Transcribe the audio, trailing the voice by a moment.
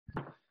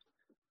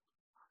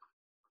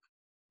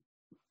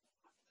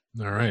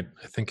All right.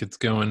 I think it's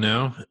going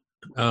now.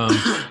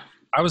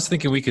 I was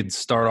thinking we could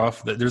start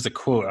off. There's a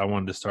quote I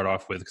wanted to start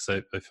off with because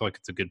I feel like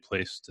it's a good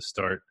place to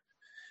start.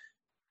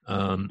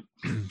 Um,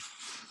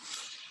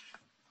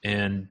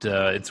 and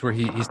it's where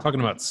he's talking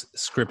about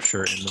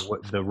scripture and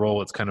the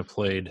role it's kind of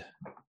played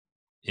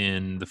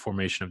in the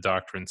formation of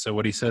doctrine. So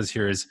what he says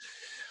here is,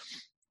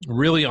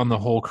 really, on the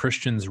whole,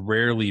 Christians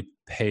rarely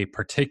pay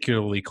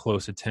particularly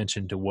close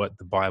attention to what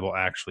the Bible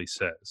actually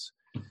says,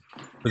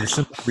 for the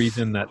simple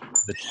reason that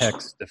the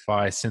texts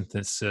defy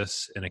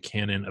synthesis in a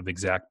canon of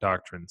exact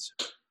doctrines.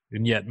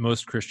 And yet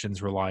most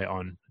Christians rely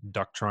on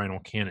doctrinal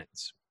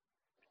canons.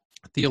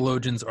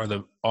 Theologians are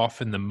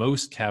often the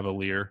most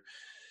cavalier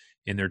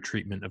in their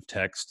treatment of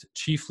text,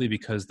 chiefly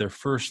because their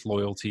first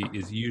loyalty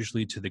is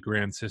usually to the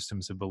grand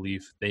systems of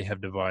belief they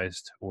have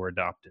devised or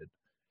adopted.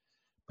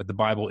 But the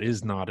Bible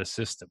is not a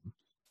system.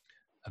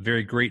 A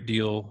very great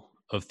deal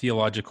of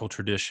theological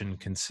tradition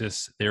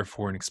consists,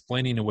 therefore, in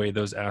explaining away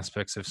those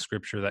aspects of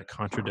Scripture that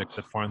contradict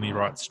the finely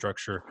wrought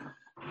structure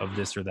of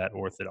this or that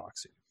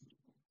orthodoxy.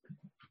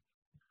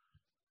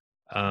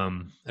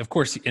 Of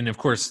course,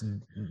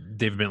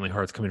 David Bentley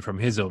Hart's coming from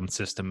his own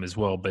system as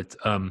well, but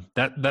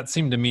that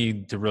seemed to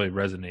me to really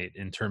resonate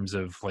in terms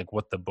of like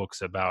what the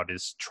book's about,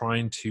 is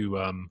trying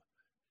to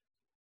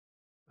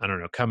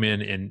come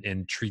in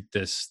and treat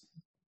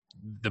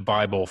the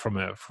Bible from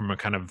a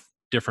kind of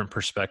different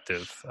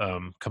perspective,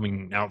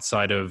 coming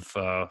outside of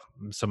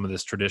some of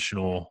this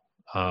traditional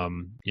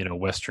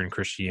Western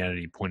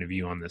Christianity point of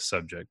view on this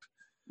subject.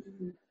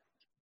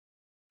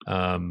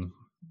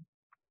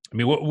 I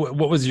mean,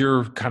 what was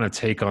your kind of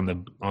take on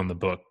the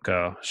book,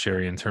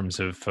 Sherry, in terms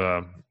of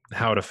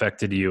how it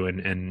affected you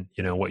and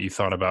what you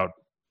thought about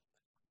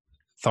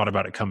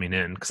it coming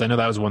in? Because I know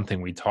that was one thing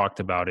we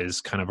talked about,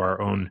 is kind of our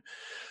own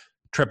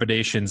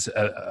trepidations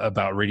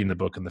about reading the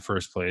book in the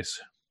first place.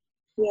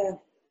 Yeah.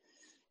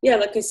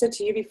 Like I said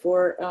to you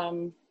before,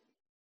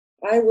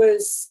 I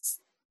was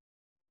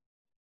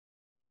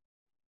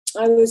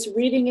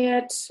reading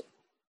it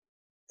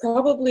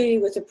probably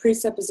with a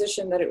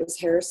presupposition that it was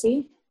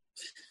heresy.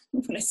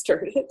 When I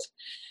started it,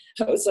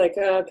 I was like,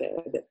 oh, okay,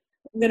 I'm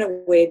going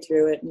to wade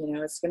through it.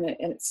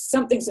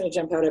 Something's going to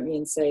jump out at me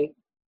and say,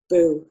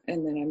 boo.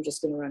 And then I'm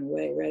just going to run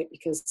away, right?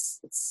 Because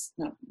it's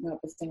not the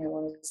thing I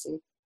wanted to see.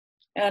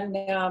 And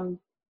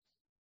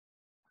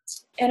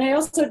I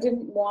also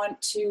didn't want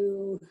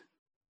to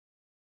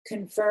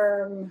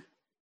confirm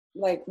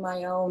like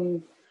my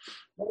own,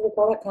 what do we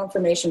call it?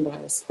 Confirmation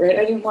bias, right?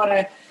 I didn't want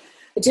to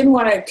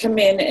come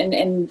in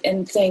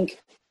and think,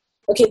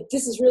 okay,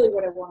 this is really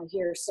what I want to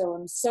hear, so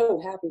I'm so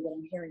happy that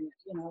I'm hearing it,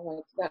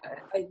 like that.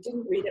 I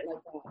didn't read it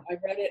like that. I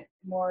read it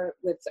more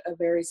with a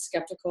very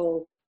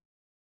skeptical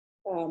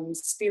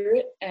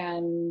spirit,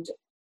 and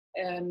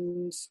I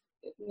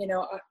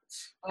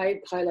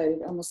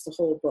highlighted almost the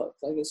whole book.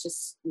 Like, it's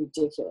just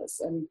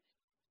ridiculous. And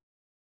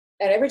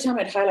every time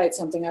I'd highlight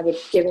something, I would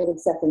give it a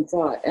second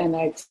thought, and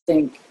I'd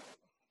think,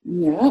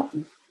 yeah,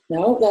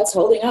 no, that's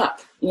holding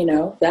up,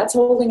 that's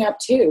holding up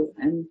too.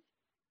 And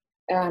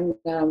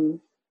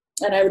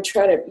I would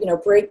try to,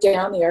 break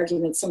down the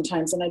argument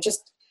sometimes. And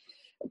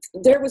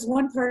there was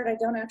one part I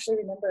don't actually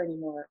remember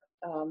anymore,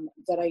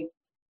 that I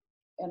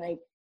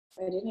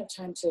didn't have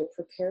time to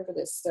prepare for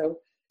this. So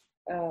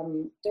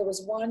there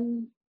was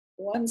one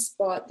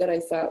spot that I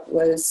thought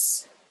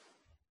was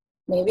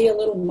maybe a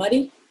little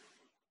muddy.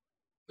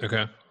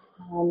 Okay.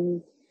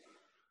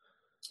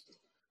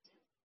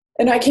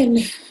 And I can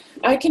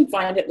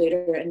find it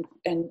later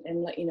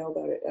and let you know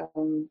about it.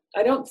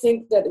 I don't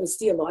think that it was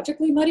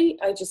theologically muddy.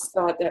 I just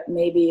thought that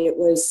maybe it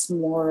was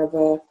more of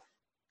a,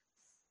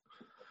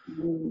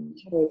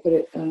 how do I put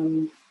it?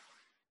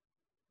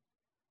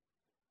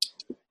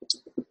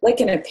 Like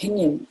an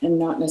opinion, and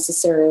not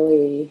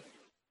necessarily,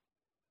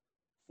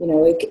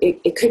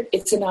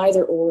 it's an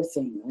either or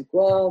thing. Like,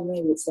 well,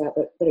 maybe it's that,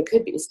 but it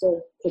could be, it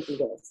still could be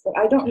this. But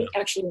I don't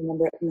actually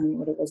remember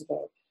what it was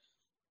about.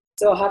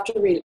 So I'll have to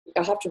read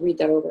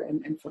that over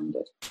and find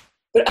it.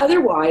 But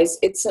otherwise,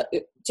 to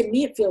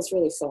me, it feels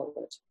really solid.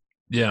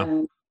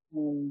 Yeah.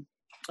 And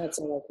that's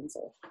all I can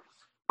say.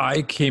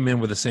 I came in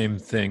with the same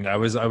thing. I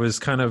was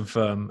kind of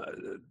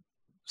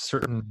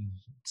certain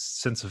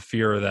sense of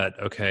fear that,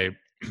 okay,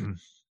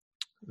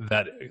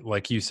 that,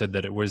 like you said,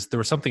 that there was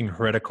something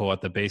heretical at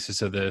the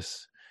basis of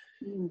this.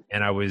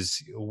 And I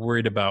was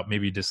worried about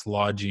maybe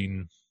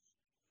dislodging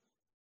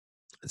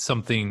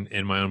something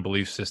in my own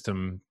belief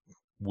system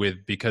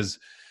because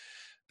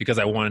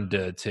I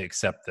wanted to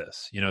accept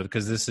this,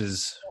 because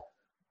it's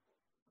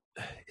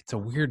a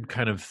weird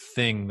kind of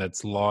thing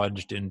that's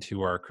lodged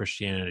into our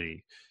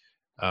Christianity.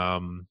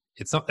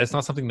 It's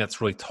not something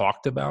that's really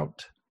talked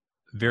about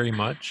very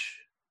much.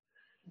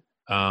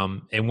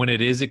 And when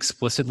it is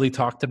explicitly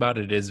talked about,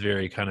 it is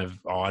very kind of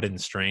odd and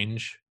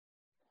strange.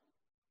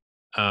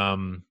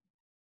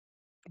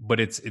 But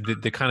it's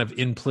the kind of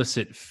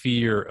implicit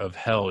fear of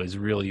hell is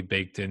really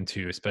baked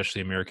into,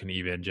 especially American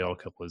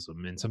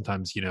evangelicalism. And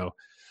sometimes,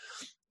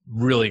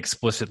 really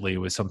explicitly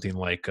was something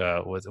like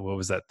what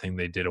was that thing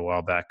they did a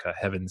while back?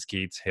 Heaven's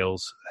Gates,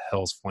 Hell's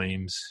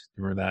Flames.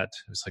 Remember that?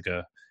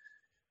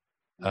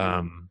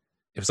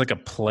 It was like a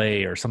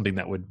play or something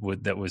that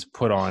that was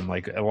put on.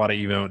 Like a lot of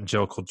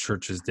evangelical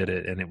churches did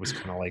it, and it was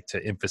kind of like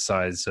to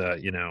emphasize,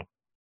 you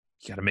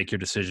got to make your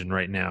decision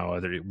right now,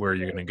 where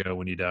you're going to go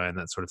when you die, and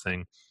that sort of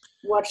thing.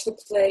 Watch the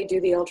play, do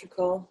the altar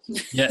call.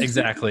 Yeah,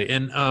 exactly.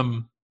 And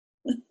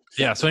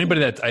yeah, so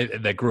anybody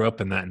that grew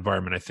up in that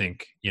environment, I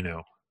think,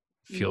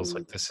 feels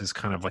like this is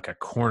kind of like a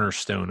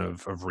cornerstone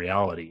of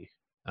reality,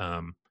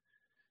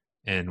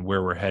 and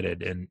where we're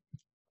headed. And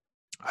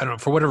I don't know,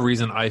 for whatever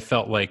reason, I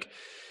felt like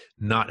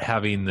not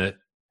having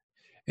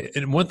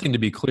and one thing to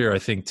be clear, I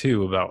think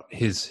too, about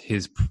his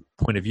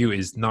point of view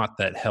is not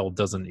that hell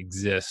doesn't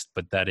exist,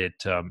 but that it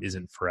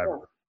isn't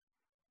forever.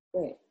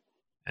 Right.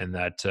 And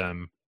that,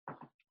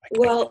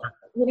 well,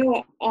 you know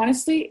what,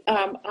 honestly,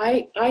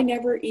 I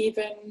never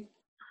even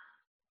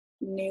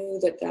knew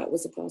that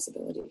was a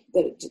possibility,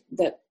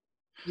 that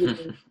you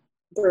can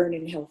burn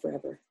in hell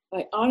forever.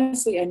 I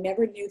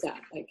never knew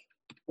that. Like,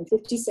 I'm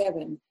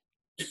 57.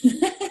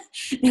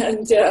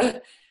 And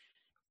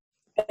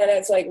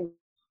it's like,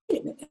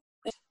 wait a minute.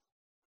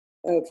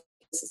 Okay,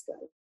 this is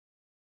good.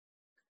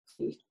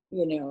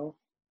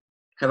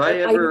 Have I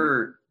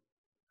ever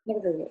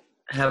never heard of it.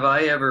 Have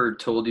I ever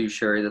told you,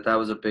 Sherry, that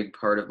was a big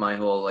part of my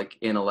whole like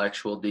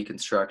intellectual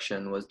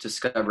deconstruction, was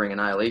discovering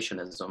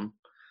annihilationism.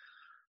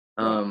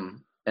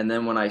 And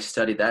then when I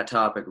studied that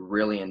topic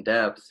really in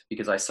depth,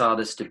 because I saw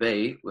this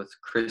debate with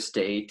Chris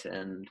Date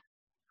and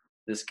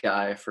this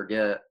guy, I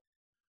forget,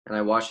 and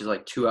I watched his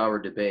like 2-hour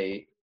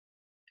debate.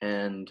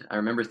 And I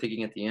remember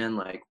thinking at the end,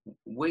 like,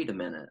 wait a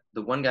minute,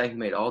 the one guy who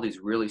made all these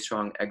really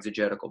strong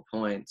exegetical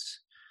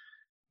points,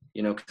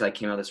 because I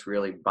came out of this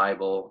really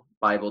Bible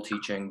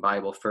teaching,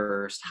 Bible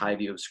first, high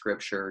view of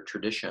scripture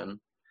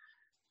tradition,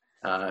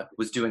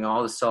 was doing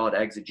all the solid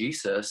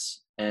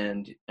exegesis.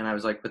 And I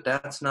was like, but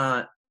that's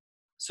not,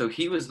 so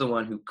he was the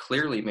one who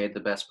clearly made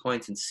the best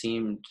points and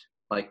seemed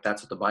like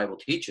that's what the Bible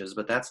teaches,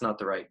 but that's not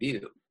the right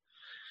view.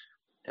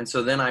 And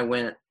so then I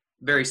went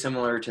very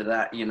similar to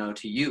that,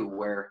 to you,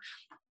 where,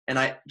 and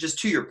I, just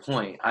to your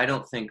point, I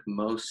don't think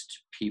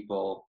most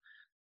people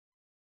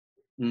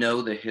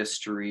know the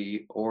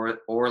history or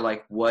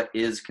like what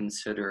is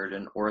considered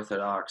an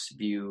orthodox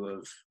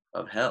view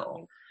of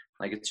hell.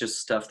 Like, it's just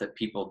stuff that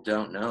people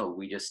don't know.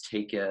 We just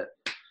take it,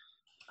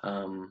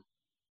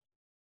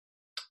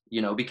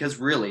 because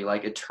really,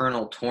 like,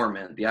 eternal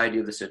torment, the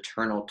idea of this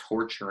eternal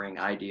torturing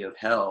idea of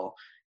hell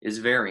is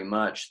very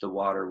much the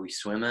water we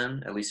swim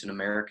in, at least in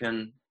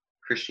American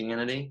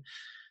Christianity.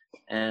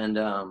 And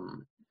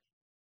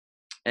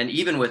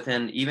even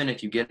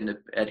if you get into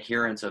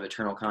adherents of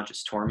eternal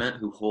conscious torment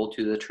who hold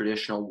to the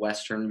traditional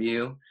Western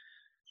view,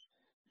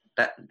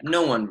 that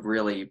no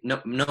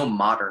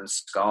modern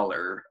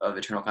scholar of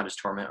eternal conscious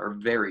torment, or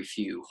very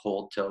few,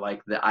 hold to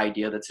like the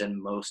idea that's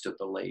in most of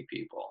the lay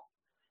people.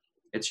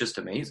 It's just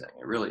amazing.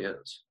 It really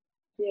is.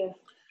 Yeah.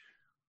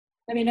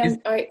 I mean,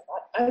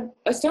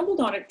 I stumbled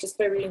on it just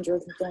by reading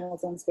George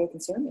MacDonald's Unspoken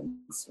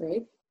Sermons,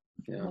 right?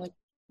 Yeah. I'm like,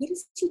 what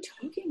is he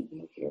talking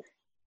about here?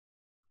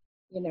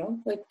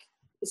 Like,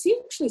 is he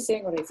actually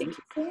saying what I think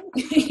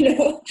he's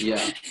saying?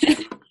 Yeah.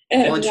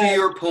 And to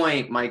your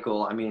point,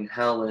 Michael, I mean,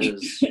 hell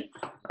is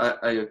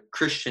a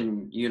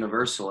Christian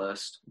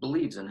universalist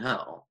believes in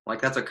hell.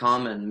 Like, that's a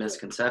common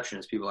misconception,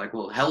 is people are like,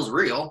 well, hell's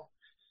real.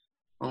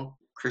 Well,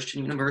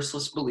 Christian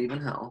universalists believe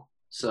in hell.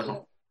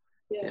 So,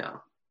 yeah.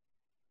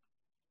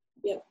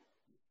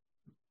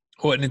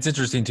 Well, and it's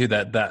interesting too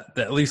that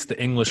at least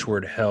the English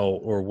word hell,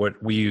 or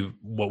what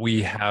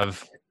we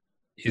have,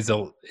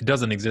 it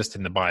doesn't exist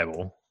in the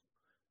Bible.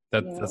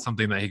 That's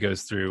something that he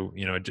goes through.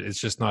 It's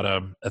just not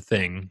a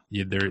thing.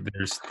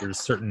 There's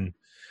certain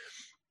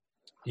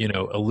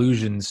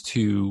allusions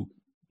to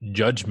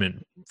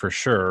judgment for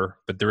sure,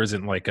 but there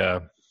isn't like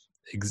and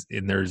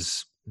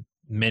there's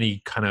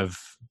many kind of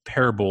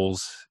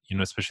parables,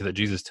 especially that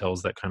Jesus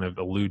tells, that kind of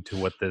allude to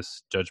what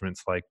this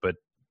judgment's like. But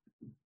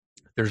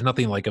there's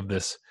nothing like of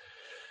this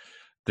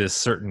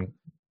certain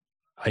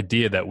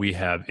idea that we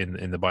have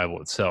in the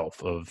Bible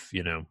itself of,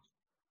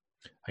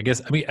 I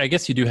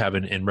guess you do have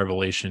in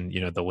Revelation,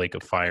 the lake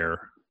of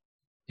fire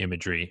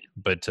imagery,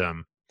 but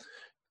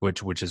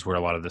which is where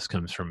a lot of this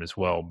comes from as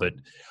well. But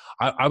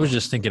I was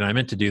just thinking, I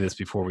meant to do this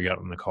before we got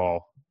on the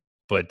call,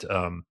 but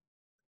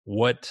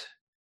what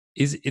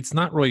is, it's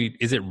not really,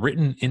 is it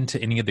written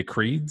into any of the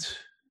creeds?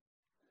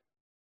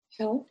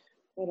 Hell?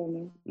 I don't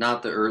know.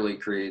 Not the early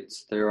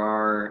creeds. There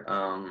are,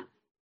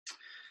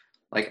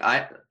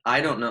 I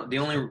don't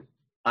know.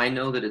 I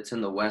know that it's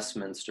in the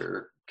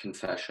Westminster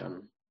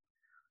Confession.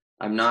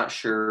 I'm not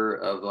sure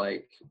of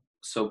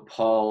so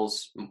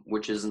Paul's,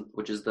 which is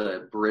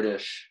the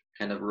British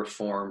kind of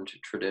Reformed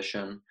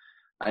tradition.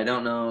 I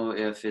don't know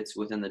if it's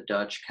within the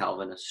Dutch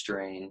Calvinist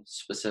strain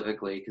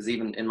specifically, because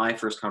even in my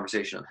first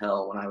conversation of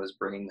hell, when I was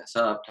bringing this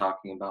up,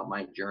 talking about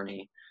my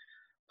journey,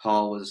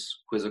 Paul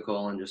was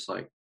quizzical and just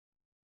like,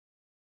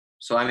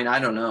 So, I mean, I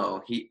don't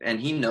know. He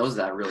knows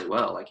that really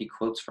well. Like, he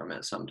quotes from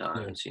it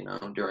sometimes,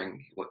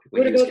 during what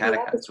he was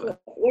catechized with.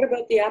 What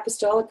about the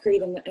Apostolic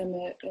Creed and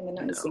the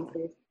Nicene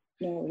Creed?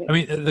 No. I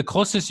mean, the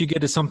closest you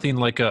get is something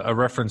like a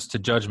reference to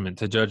judgment,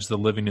 to judge the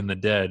living and the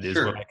dead, is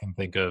what I can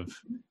think of.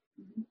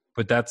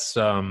 But that's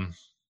not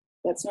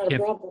a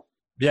problem.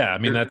 Yeah, I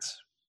mean,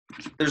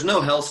 there's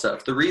no hell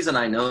stuff. The reason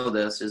I know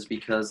this is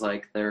because,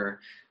 like, they're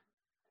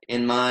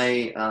in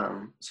my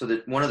so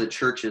that one of the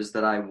churches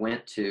that I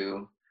went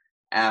to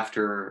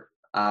after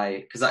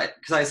because I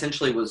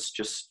essentially was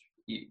just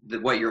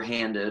what you're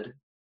handed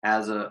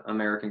as an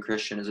American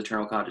Christian is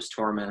eternal conscious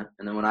torment.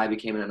 And then when I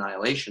became an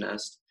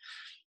annihilationist,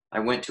 I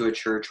went to a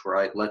church where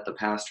I let the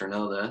pastor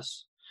know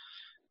this,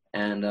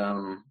 and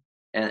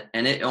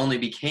it only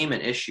became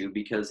an issue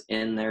because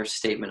in their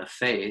statement of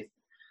faith,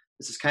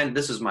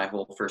 this is my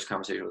whole first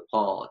conversation with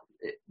Paul.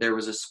 There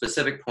was a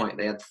specific point.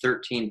 They had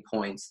 13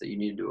 points that you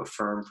needed to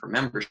affirm for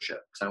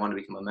membership, because I wanted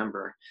to become a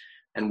member,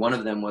 and one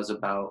of them was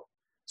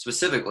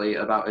specifically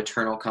about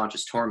eternal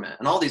conscious torment.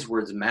 And all these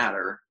words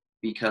matter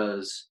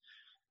because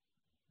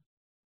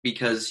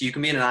you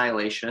can be an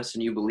annihilationist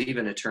and you believe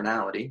in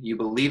eternality. You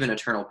believe in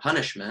eternal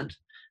punishment.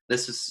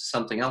 This is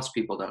something else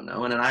people don't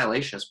know. An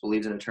annihilationist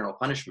believes in eternal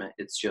punishment.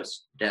 It's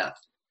just death,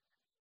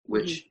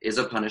 which is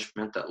a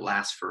punishment that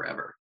lasts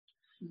forever.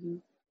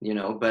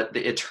 But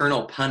the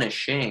eternal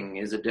punishing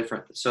is a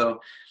different.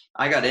 So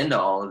I got into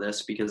all of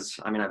this because,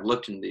 I mean, I've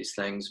looked into these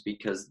things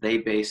because they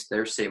based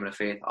their statement of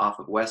faith off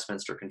of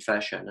Westminster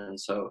Confession. And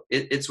so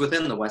it's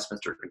within the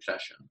Westminster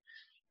Confession,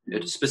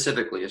 it's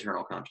specifically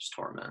eternal conscious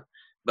torment.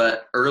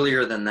 But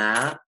earlier than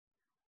that,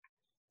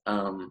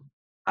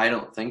 I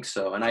don't think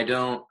so. And I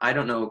don't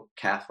know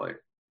Catholic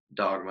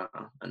dogma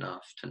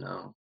enough to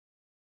know.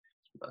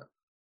 But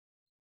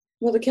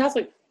well, the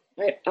Catholic,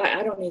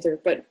 I don't either,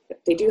 but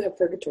they do have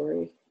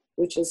purgatory,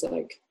 which is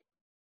like,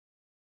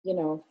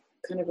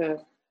 kind of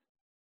a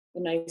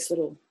nice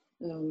little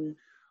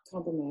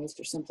compromise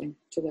or something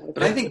to that.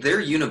 But I think they're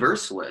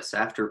universalists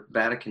after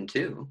Vatican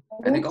II.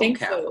 I think all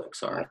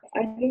Catholics are.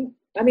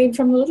 I mean,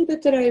 from a little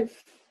bit that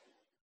I've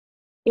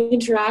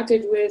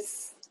interacted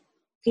with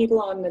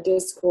people on the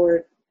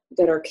Discord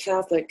that are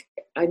Catholic,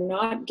 I'm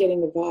not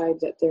getting the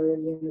vibe that they're a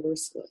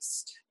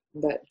universalist,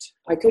 but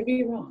I could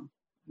be wrong.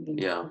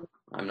 Yeah,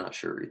 I'm not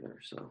sure either.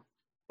 So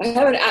I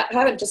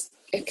haven't just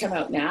come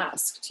out and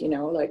asked,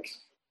 like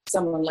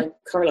someone like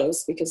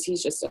Carlos, because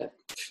he's just a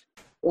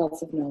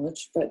wealth of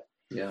knowledge. But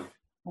yeah.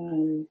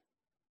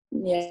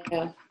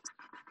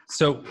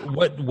 So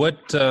what?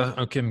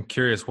 Okay, I'm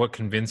curious. What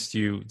convinced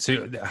you?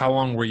 So how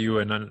long were you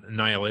an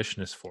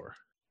annihilationist for?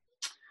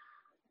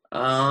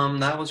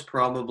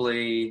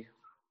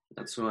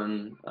 That's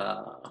when.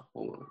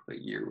 What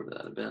year would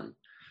that have been?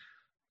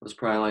 It was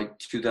probably like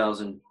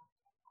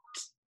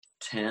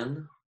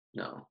 2010.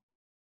 No.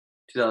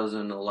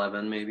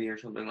 2011 maybe, or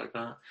something like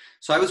that.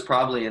 So I was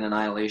probably an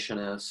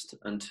annihilationist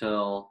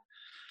until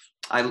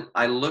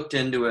I looked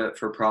into it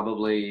for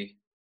probably,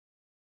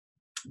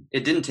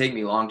 it didn't take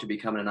me long to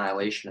become an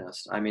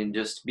annihilationist. I mean,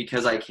 just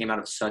because I came out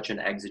of such an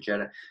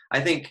exegetic, I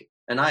think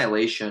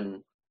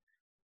annihilation,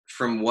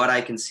 from what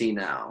I can see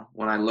now,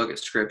 when I look at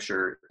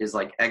scripture, is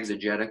like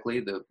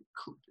exegetically,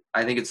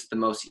 I think it's the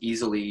most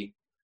easily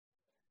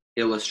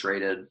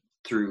illustrated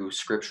through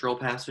scriptural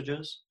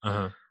passages.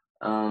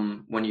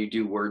 When you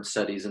do word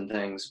studies and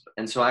things.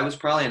 And so I was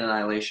probably an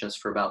annihilationist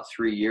for about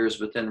 3 years,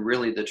 but then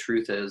really the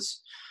truth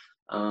is,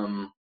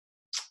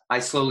 I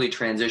slowly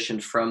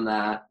transitioned from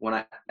that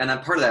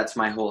and part of that's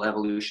my whole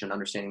evolution,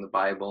 understanding the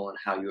Bible and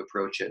how you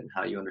approach it and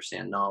how you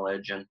understand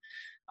knowledge. And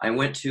I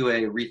went to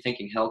a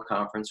Rethinking Hell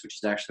conference, which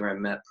is actually where I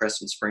met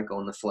Preston Sprinkle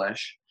in the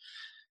flesh.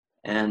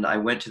 And I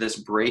went to this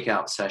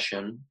breakout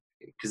session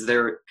because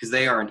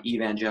they are an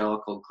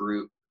evangelical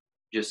group,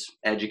 just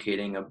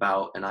educating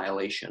about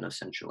annihilation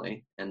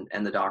essentially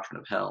and the doctrine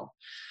of hell.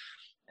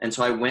 And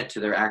so I went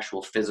to their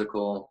actual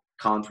physical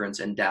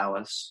conference in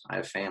Dallas. I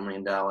have family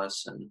in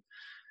Dallas, and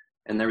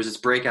there was this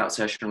breakout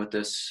session with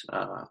this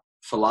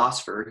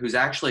philosopher who's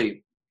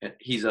actually, it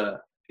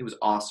was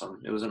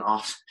awesome. It was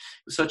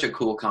such a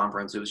cool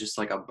conference. It was just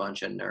like a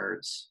bunch of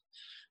nerds,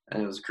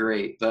 and it was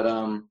great. But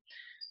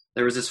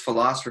there was this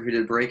philosopher who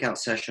did a breakout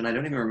session. I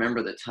don't even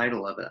remember the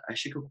title of it. I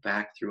should go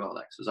back through all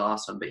that because it was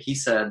awesome. But he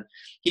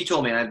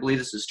told me, and I believe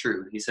this is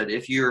true. He said,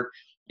 if you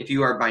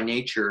are by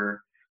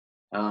nature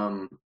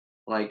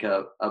like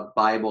a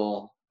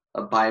Bible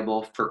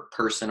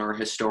person or a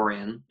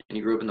historian, and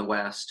you grew up in the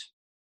West,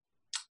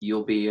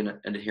 you'll be an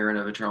adherent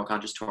of eternal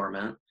conscious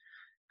torment,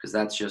 because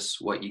that's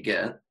just what you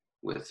get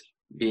with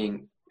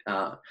being.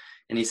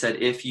 And he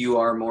said, if you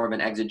are more of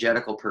an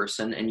exegetical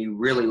person and you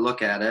really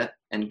look at it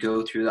and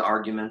go through the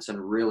arguments and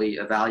really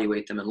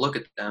evaluate them and look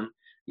at them,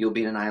 you'll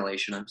be an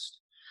annihilationist.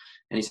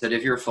 And he said,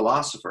 if you're a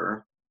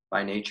philosopher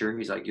by nature,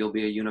 he's like, you'll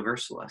be a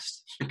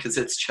universalist, because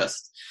it's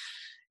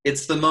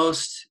the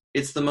most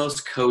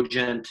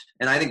cogent.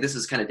 And I think this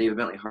is kind of David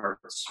Bentley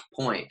Hart's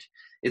point.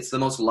 It's the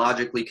most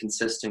logically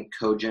consistent,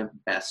 cogent,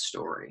 best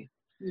story.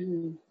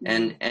 Mm-hmm.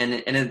 And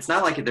it's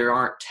not like there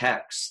aren't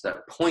texts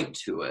that point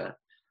to it,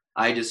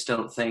 I just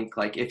don't think,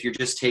 like, if you're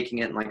just taking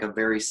it in like a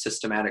very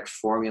systematic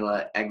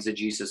formula,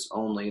 exegesis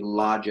only,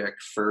 logic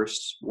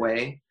first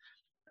way,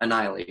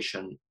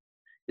 Annihilation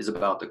is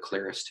about the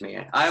clearest to me.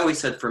 I always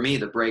said for me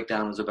the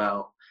breakdown was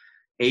about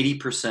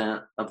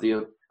 80% of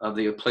the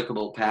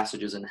applicable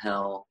passages in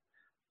hell,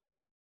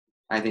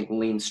 I think,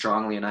 lean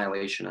strongly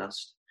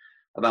annihilationist.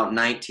 About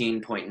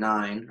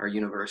 19.9 are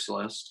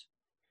universalist.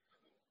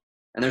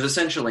 And there's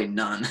essentially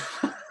none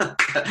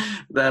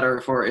that are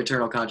for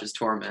eternal conscious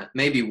torment.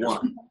 Maybe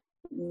one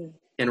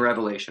in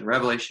Revelation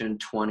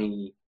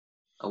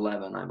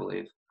 2011, I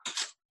believe.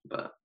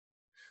 But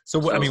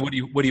so I mean, what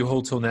do you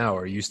hold till now?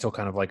 Are you still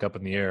kind of like up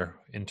in the air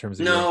in terms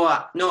of? No,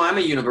 I'm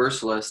a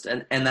universalist,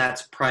 and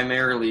that's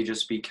primarily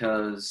just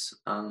because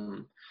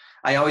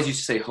I always used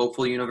to say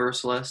hopeful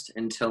universalist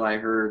until I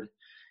heard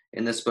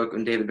in this book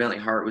when David Bentley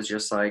Hart was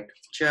just like,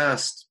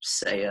 just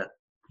say it.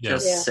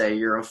 Just say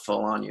you're a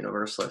full-on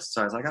universalist.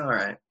 So I was like, all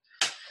right.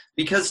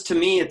 Because to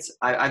me,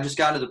 I've just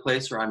gotten to the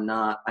place where I'm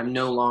no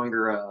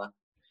longer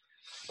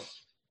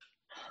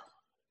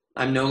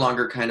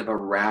kind of a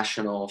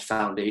rational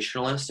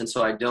foundationalist. And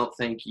so I don't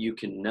think you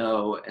can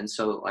know. And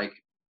so,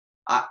 like,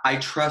 I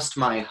trust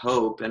my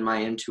hope and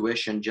my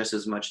intuition just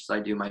as much as I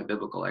do my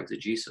biblical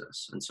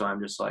exegesis. And so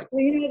I'm just like,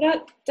 well, you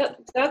know,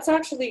 that's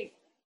actually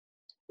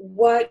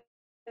what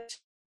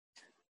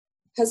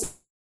has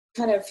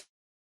kind of,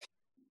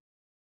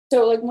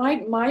 so like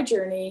my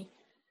journey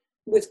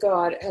with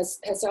God has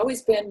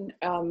always been,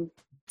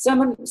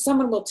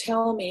 someone will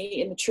tell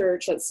me in the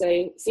church, let's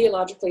say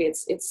theologically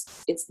it's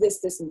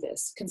this and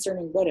this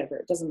concerning whatever,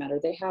 it doesn't matter.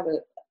 They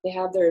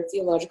have their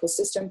theological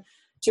system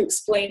to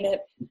explain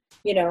it,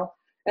 you know,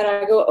 and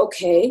I go,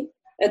 okay.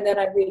 And then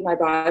I read my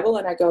Bible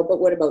and I go, but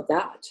what about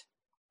that?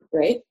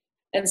 Right.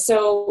 And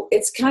so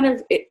it's kind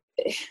of,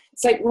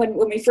 it's like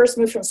when we first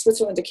moved from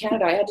Switzerland to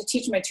Canada, I had to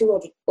teach my two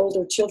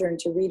older children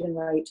to read and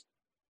write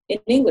in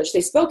English.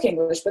 They spoke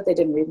English, but they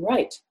didn't read and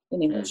write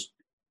in English.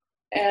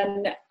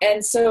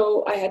 And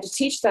so I had to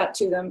teach that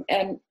to them.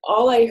 And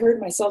all I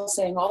heard myself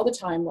saying all the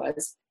time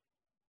was,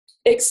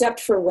 except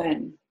for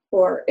when,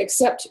 or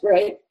except,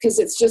 right? Because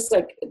it's just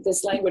like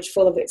this language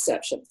full of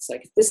exceptions.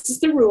 Like, this is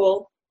the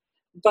rule,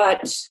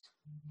 but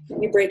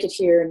you break it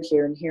here and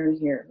here and here and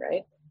here,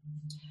 right?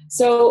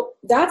 So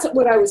that's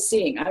what I was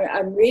seeing.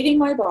 I'm reading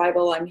my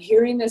Bible, I'm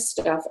hearing this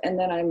stuff, and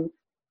then I'm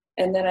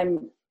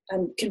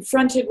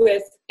confronted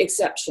with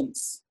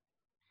exceptions,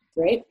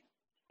 right?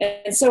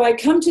 And so I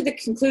come to the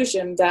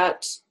conclusion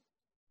that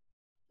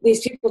these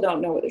people don't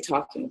know what they're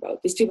talking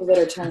about. These people that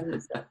are telling me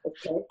stuff,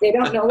 okay? They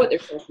don't know what they're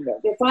talking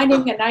about. They're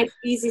finding a nice,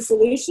 easy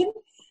solution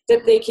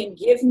that they can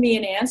give me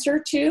an answer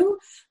to,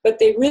 but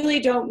they really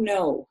don't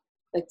know.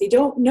 Like, they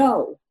don't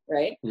know,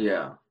 right?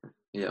 Yeah,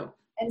 yeah.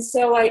 And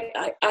so I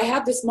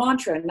have this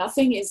mantra,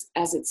 nothing is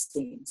as it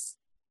seems.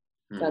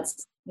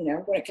 That's, you know,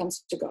 when it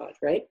comes to God,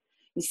 right?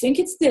 You think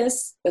it's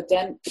this, but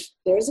then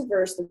there's a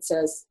verse that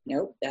says,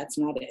 nope, that's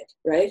not it,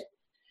 right?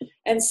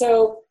 And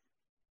so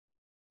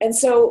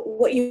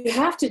what you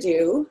have to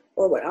do,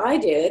 or what I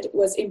did,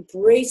 was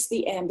embrace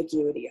the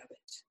ambiguity of it.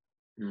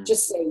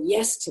 Just say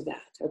yes to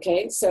that,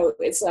 okay? So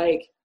it's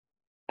like,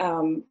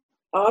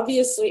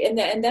 obviously, and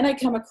then I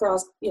come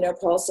across, you know,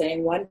 Paul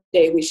saying, one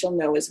day we shall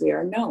know as we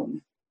are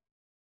known.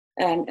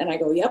 And I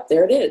go, yep,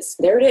 there it is.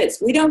 There it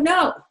is. We don't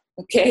know,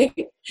 okay?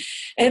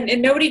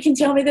 And nobody can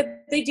tell me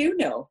that they do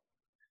know.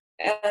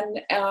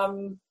 And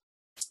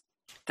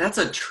that's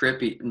a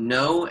trippy,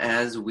 know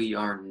as we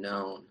are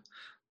known.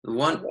 The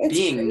one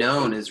being crazy.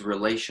 Known is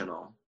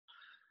relational.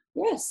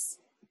 Yes.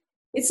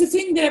 It's the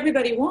thing that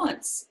everybody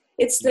wants.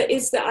 It's the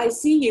I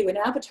see you in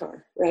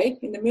Avatar, right?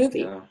 In the movie.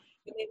 Yeah.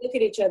 When they look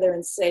at each other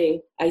and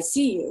say, I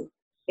see you.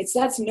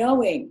 That's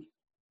knowing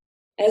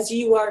as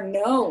you are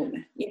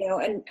known, you know.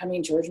 And I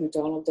mean, George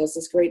MacDonald does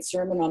this great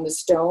sermon on the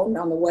stone,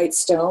 on the white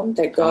stone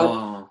that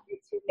God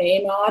puts your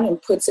name on and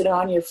puts it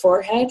on your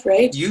forehead,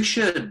 right? You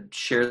should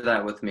share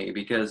that with me,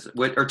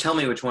 or tell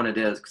me which one it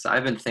is, because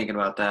I've been thinking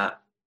about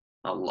that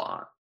a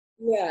lot.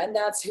 Yeah, and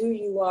that's who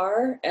you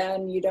are,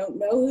 and you don't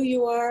know who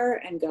you are,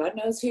 and God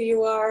knows who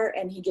you are,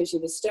 and he gives you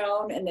the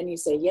stone, and then you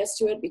say yes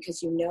to it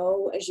because you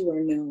know as you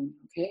are known,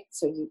 okay?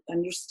 So you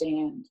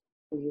understand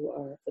who you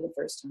are for the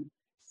first time.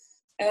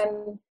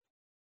 And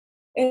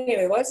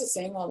anyway, why is it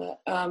saying all that?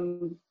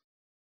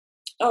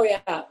 Oh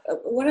yeah,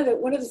 one of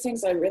the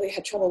things I really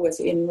had trouble with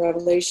in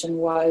Revelation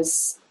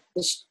was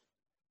the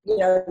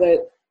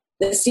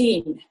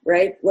scene,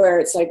 right, where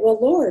it's like, well,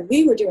 Lord,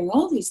 we were doing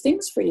all these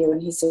things for you,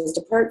 and he says,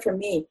 depart from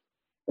me,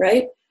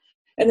 right?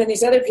 And then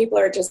these other people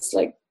are just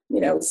like, you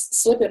know,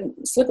 slipping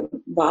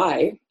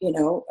by, you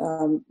know,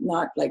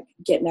 not like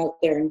getting out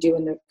there and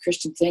doing the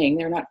Christian thing.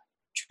 They're not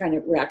trying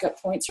to rack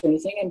up points or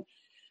anything. And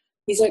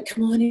he's like,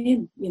 come on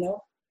in, you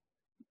know,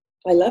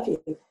 I love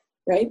you,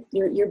 right?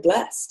 You're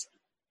blessed.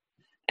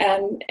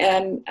 And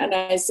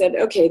I said,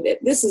 okay,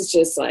 this is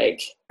just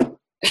like,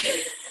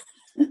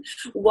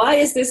 why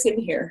is this in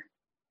here?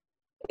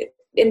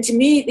 And to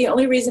me, the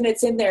only reason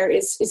it's in there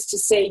is to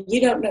say,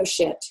 you don't know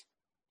shit,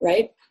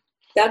 right?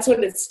 That's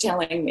what it's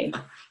telling me.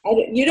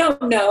 You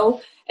don't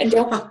know, and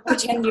don't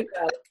pretend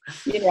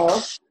you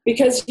know,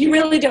 because you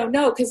really don't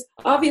know, because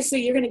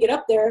obviously you're going to get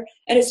up there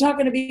and it's not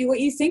going to be what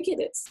you think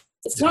it is.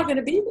 It's not going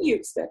to be what you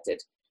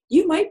expected.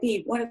 You might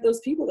be one of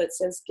those people that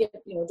says,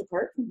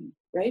 depart from me,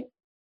 right?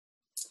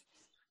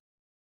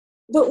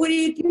 But what do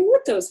you do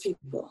with those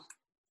people?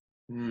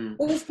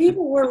 Those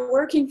people were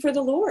working for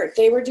the Lord.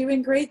 They were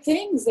doing great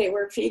things. They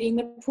were feeding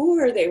the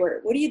poor.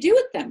 What do you do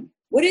with them?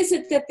 What is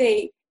it that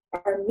they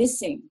are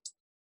missing?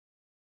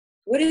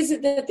 What is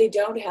it that they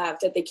don't have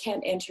that they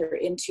can't enter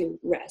into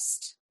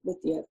rest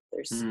with the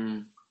others?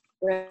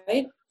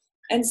 Right?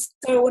 And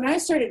so when I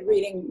started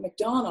reading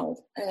MacDonald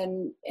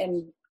and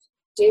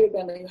David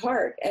Bentley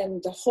Hart,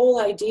 and the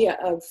whole idea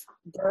of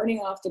burning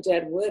off the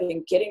dead wood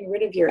and getting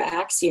rid of your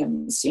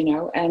axioms,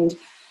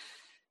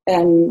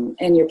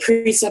 and your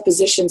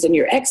presuppositions and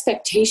your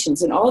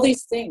expectations and all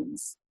these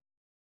things,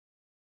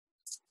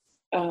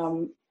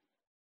 I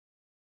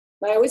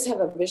always have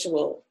a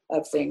visual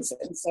of things.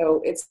 And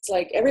so it's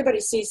like everybody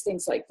sees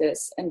things like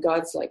this, and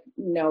God's like,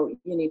 no,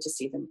 you need to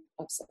see them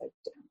upside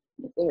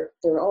down.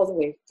 They're all the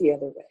way the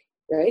other way,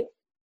 right?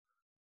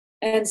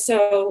 And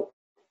so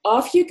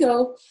off you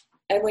go.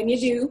 And when you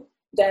do,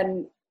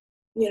 then,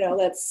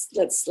 let's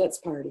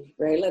party,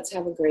 right? Let's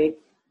have a great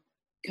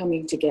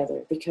coming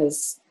together,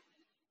 because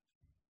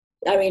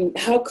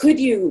how could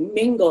you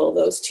mingle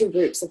those two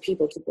groups of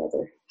people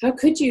together? How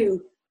could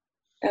you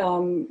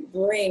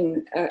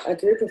bring a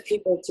group of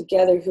people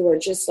together who are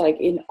just like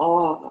in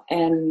awe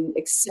and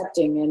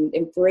accepting and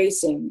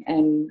embracing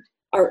and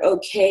are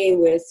okay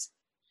with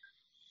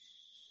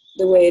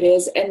the way it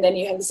is? And then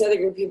you have this other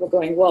group of people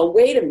going, well,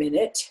 wait a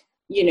minute,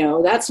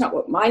 that's not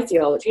what my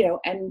theology,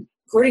 and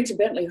according to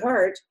Bentley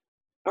Hart,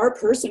 our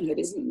personhood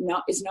is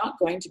not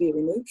going to be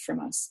removed from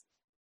us.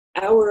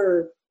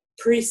 Our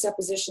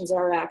presuppositions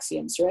are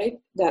axioms, right?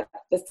 That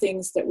the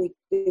things that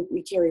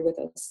we carry with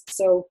us.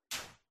 So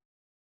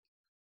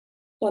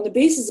on the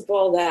basis of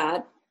all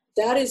that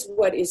is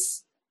what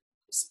is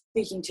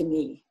speaking to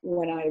me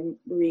when I'm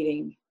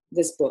reading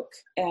this book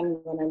and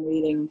when I'm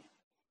reading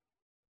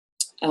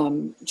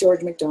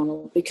George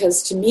MacDonald,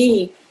 because to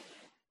me,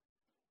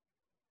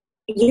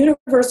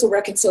 universal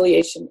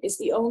reconciliation is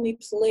the only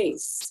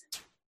place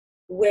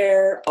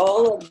where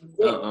all of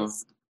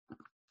this.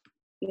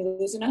 You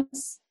losing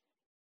us?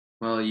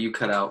 Well, you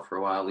cut out for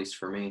a while, at least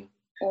for me.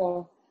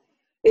 Oh,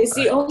 it's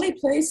the only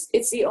place.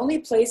 It's the only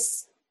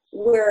place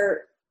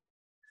where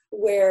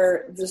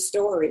the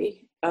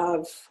story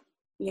of,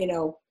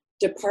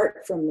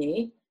 depart from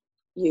me,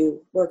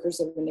 you workers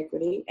of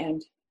iniquity,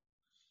 and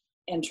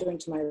enter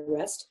into my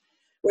rest,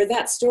 where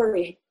that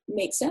story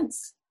makes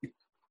sense.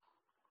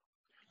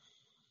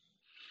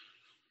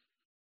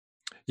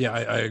 Yeah,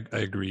 I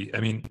agree.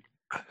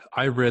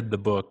 I read the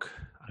book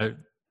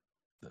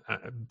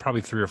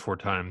probably 3 or 4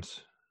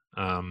 times.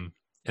 And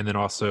then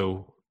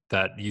also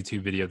that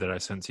YouTube video that I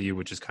sent to you,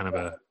 which is kind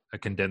of a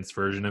condensed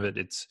version of it.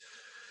 It's,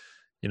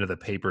 the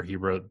paper he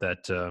wrote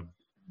that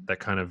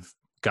kind of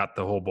got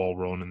the whole ball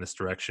rolling in this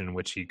direction,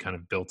 which he kind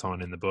of built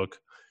on in the book.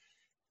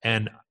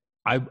 And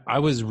I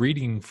was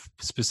reading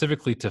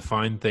specifically to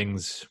find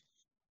things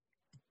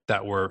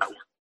that were,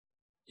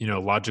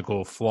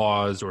 logical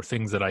flaws or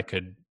things that I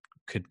could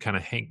kind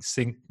of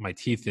sink my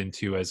teeth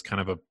into as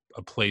kind of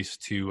a place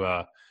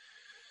to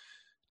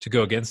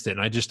go against it.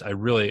 And I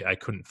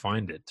couldn't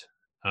find it.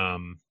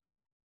 And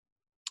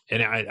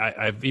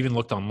I've even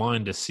looked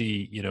online to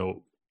see,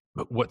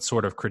 what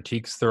sort of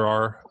critiques there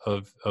are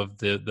of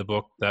the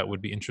book that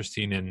would be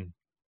interesting. And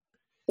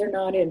they're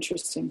not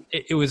interesting.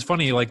 It was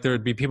funny. Like there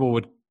would be people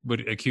would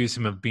accuse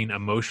him of being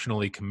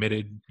emotionally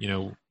committed,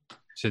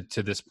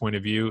 to this point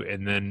of view.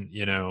 And then,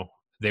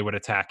 they would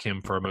attack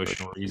him for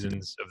emotional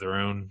reasons of their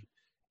own.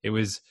 It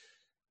was,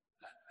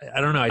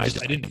 I don't know. I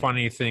didn't find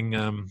anything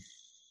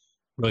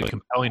really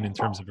compelling in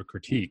terms of a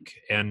critique.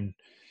 And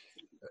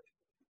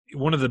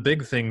one of the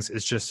big things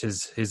is just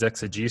his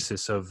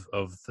exegesis of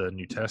the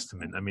New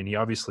Testament. He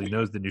obviously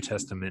knows the New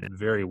Testament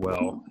very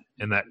well.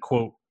 And that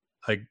quote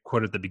I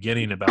quoted at the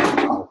beginning about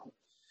how,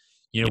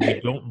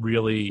 we don't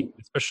really,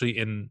 especially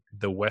in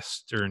the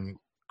Western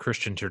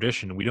Christian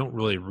tradition, we don't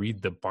really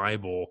read the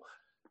Bible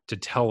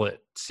to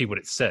see what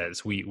it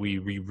says. We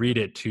reread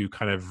it to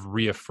kind of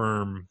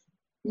reaffirm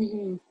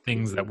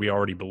things that we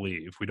already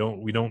believe. We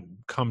don't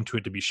come to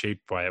it to be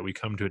shaped by it. We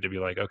come to it to be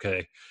like,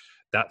 okay,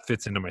 that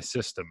fits into my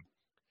system.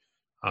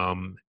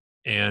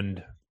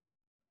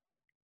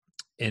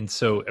 And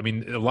so,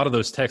 a lot of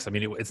those texts,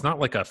 it's not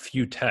like a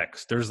few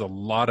texts. There's a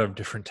lot of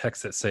different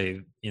texts that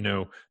say,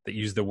 that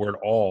use the word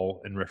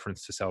all in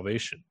reference to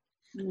salvation.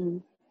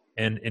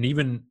 And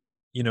even,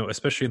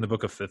 especially in the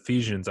book of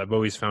Ephesians, I've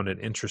always found it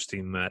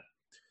interesting that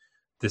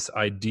this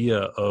idea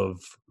of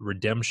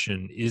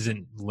redemption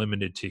isn't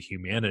limited to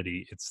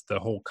humanity. It's the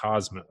whole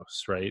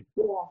cosmos, right?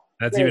 Yeah,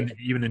 that's right.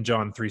 even in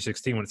John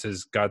 3:16, when it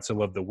says God so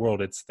loved the world,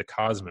 it's the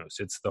cosmos.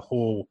 It's the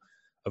whole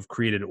of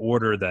created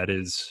order that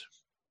is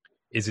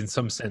in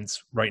some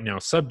sense right now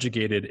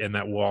subjugated, and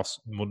that will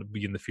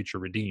be in the future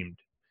redeemed.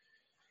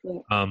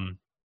 Yeah.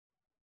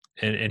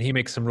 and he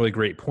makes some really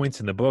great points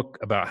in the book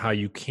about how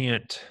you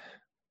can't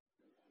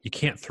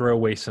throw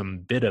away some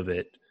bit of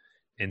it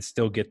and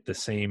still get the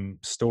same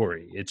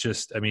story. It's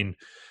just, I mean,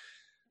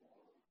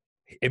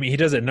 he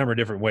does it a number of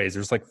different ways.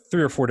 There's like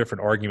 3 or 4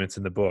 different arguments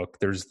in the book.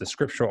 There's the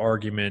scriptural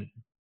argument.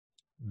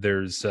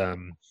 There's,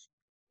 kind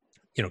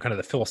of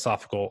the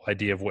philosophical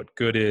idea of what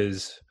good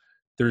is.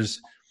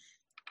 There's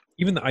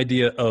even the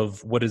idea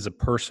of what is a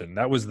person.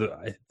 That was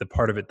the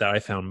part of it that I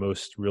found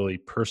most really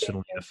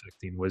personally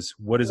affecting, was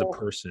what is a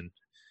person?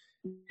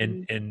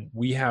 And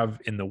we have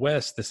in the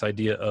West this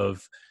idea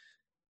of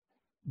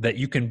that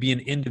you can be an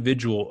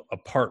individual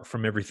apart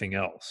from everything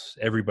else,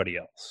 everybody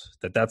else,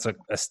 that's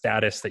a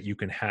status that you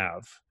can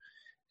have.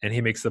 And he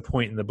makes the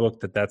point in the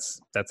book that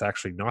that's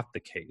actually not the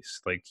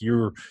case. Like,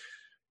 your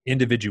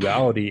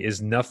individuality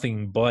is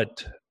nothing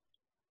but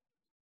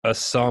a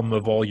sum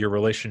of all your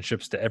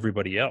relationships to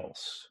everybody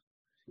else,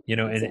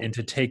 and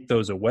to take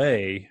those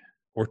away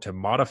or to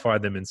modify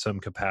them in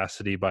some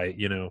capacity by,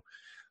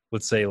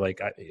 let's say,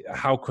 like,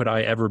 how could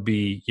I ever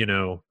be,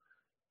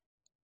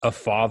 a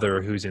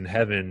father who's in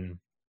heaven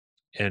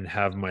and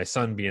have my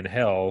son be in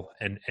hell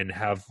and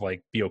have,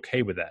 like, be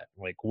okay with that?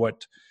 Like,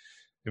 what,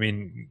 I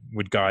mean,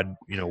 would God,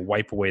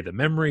 wipe away the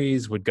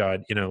memories? Would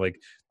God, like,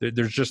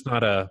 there's just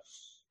not a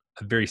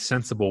very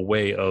sensible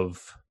way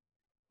of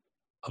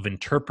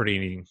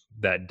interpreting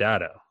that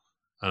data.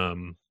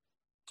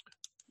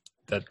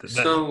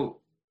 So,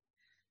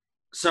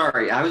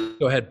 sorry, I was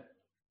go ahead.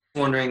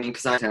 Wondering,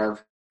 because I haven't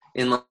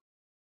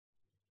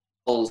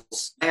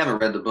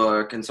read the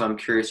book, and so I'm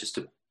curious just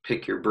to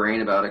pick your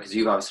brain about it, because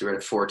you've obviously read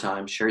it 4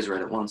 times. Sherry's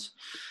read it once.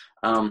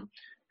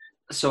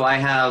 So I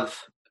have,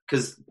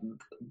 because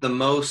the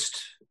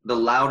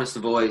loudest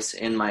voice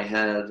in my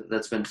head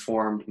that's been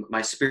formed,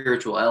 my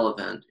spiritual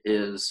element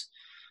is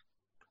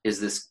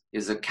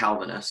a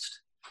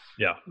Calvinist.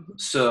 Yeah.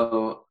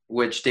 So,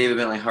 which David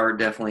Bentley Hart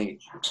definitely,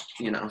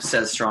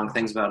 says strong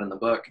things about in the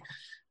book.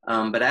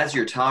 But as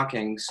you're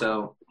talking,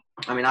 so,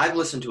 I mean, I've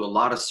listened to a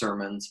lot of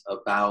sermons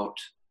about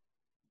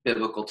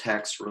biblical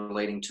texts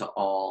relating to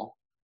all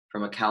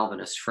from a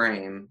Calvinist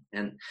frame.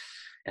 And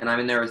I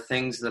mean, there are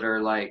things that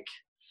are like,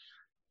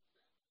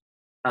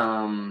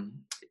 and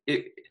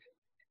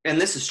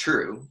this is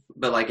true,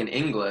 but like in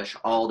English,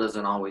 all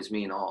doesn't always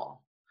mean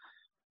all,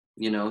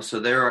 so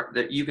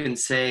that you can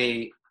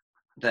say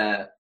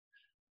that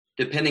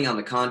depending on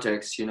the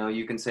context,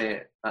 you can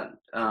say,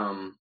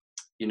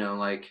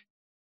 like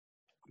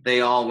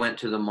they all went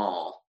to the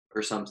mall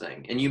or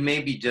something, and you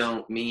maybe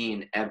don't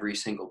mean every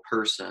single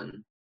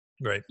person.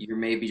 Right. You're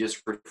maybe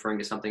just referring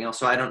to something else.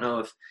 So I don't know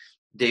if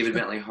David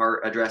Bentley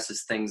Hart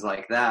addresses things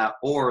like that,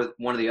 or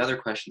one of the other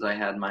questions I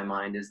had in my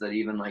mind is that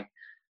even like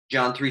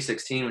John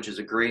 3:16, which is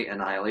a great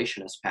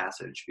annihilationist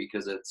passage,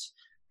 because it's,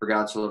 for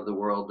God so loved the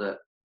world that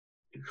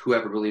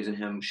whoever believes in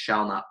him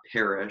shall not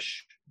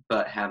perish,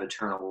 but have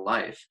eternal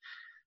life.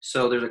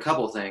 So there's a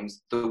couple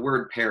things. The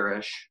word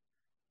perish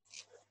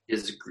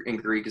is in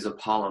Greek is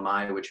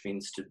apollomai, which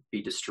means to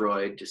be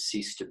destroyed, to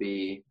cease to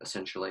be,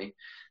 essentially.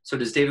 So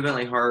does David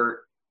Bentley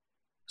Hart,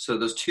 so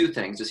those 2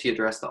 things, does he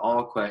address the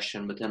all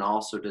question, but then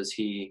also does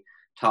he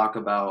talk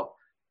about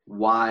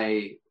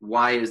why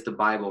is the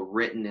Bible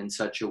written in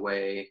such a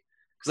way?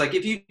 Because like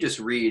if you just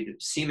read,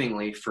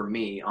 seemingly for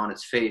me on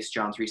its face,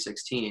 John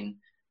 3:16,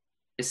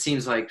 it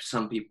seems like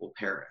some people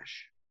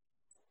perish.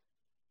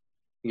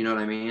 You know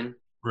what I mean?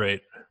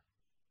 Right.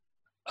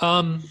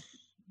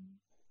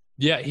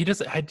 Yeah, he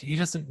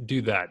doesn't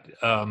do that.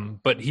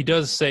 But he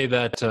does say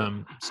that.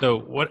 So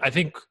what I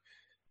think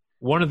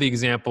one of the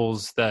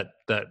examples that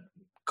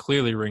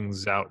clearly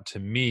rings out to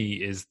me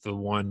is the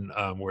one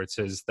where it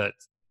says that,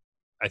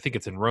 I think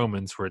it's in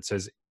Romans, where it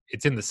says,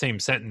 it's in the same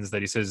sentence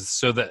that he says,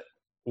 so that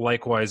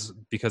likewise,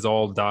 because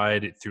all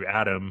died through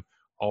Adam,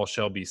 all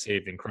shall be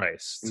saved in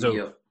Christ.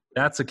 So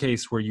that's a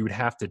case where you would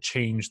have to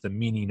change the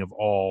meaning of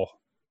all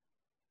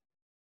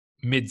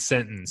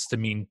mid-sentence to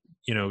mean,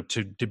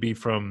 to be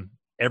from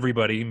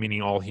everybody,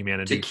 meaning all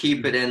humanity. To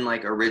keep it in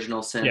like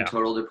original sin,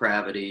 total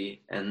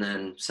depravity, and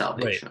then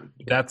salvation.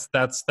 Right.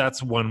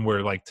 That's one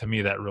where, like, to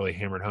me that really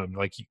hammered home.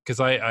 Like, because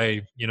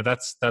I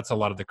that's a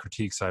lot of the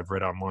critiques I've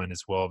read online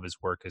as well of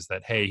his work, is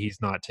that, hey, he's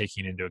not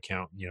taking into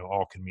account,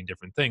 all can mean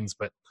different things.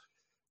 But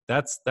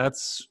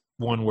that's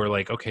one where,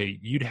 like, okay,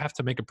 you'd have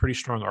to make a pretty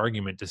strong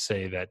argument to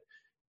say that,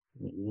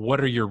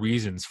 what are your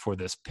reasons for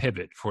this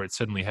pivot, for it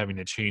suddenly having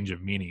a change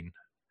of meaning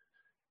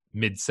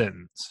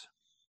mid-sentence?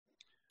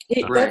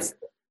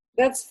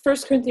 That's 1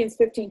 Corinthians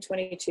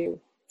 15:22.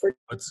 For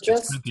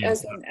just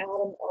as in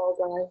Adam all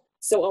die,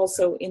 so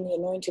also in the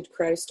anointed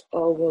Christ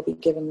all will be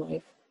given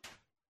life.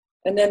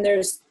 And then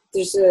there's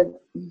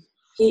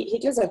he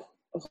does a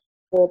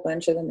whole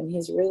bunch of them, and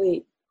he's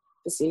really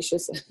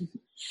facetious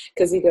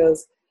because he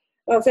goes,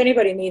 well, if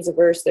anybody needs a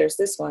verse, there's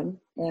this one,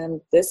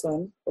 or this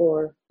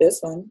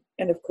one,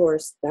 and of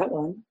course that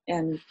one,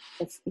 and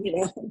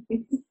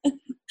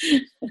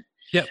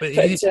Yeah, but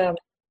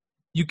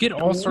you get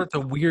all sorts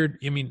of weird.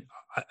 I mean,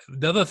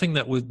 the other thing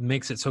that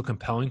makes it so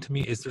compelling to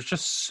me is there's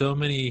just so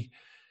many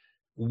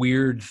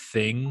weird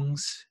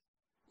things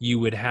you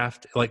would have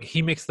to, like,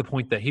 he makes the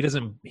point that he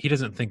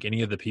doesn't think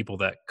any of the people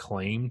that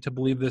claim to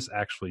believe this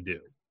actually do.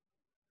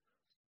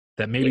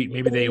 That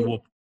maybe they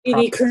will in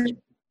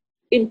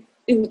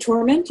the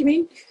torment, you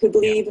mean? Who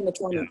believe in the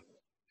torment?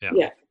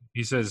 Yeah.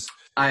 He says,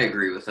 I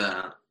agree with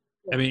that.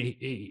 I mean,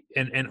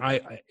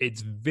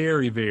 it's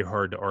very, very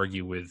hard to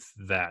argue with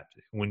that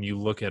when you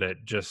look at it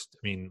just,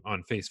 I mean,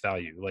 on face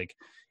value. Like,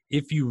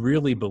 if you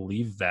really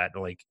believe that,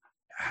 like,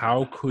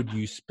 how could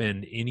you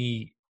spend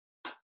any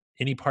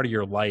part of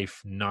your life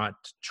not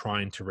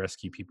trying to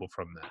rescue people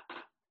from that?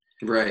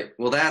 Right.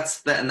 Well,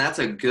 that's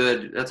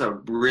a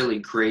really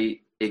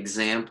great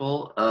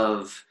example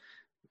of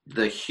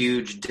the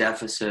huge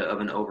deficit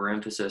of an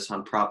overemphasis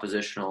on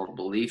propositional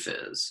belief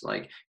is.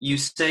 Like, you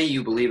say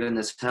you believe in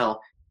this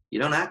hell, you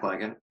don't act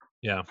like it.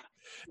 Yeah.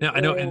 Now, I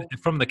know, and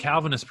from the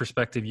Calvinist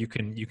perspective, you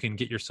can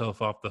get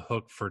yourself off the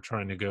hook for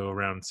trying to go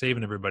around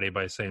saving everybody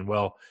by saying,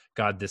 well,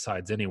 God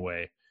decides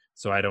anyway,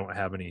 so I don't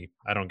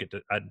get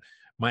to,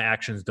 my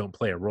actions don't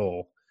play a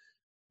role,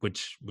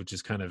 which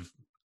is kind of,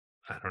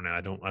 I don't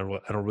know.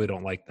 I really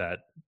don't like that.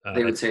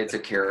 They would say it's a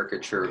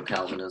caricature of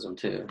Calvinism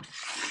too,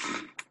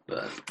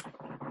 but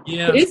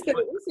yeah, it is, but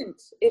it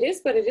isn't. It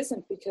is, but it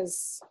isn't,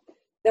 because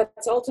that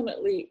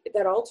ultimately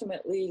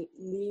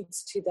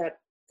leads to that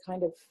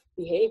kind of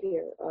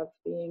behavior of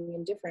being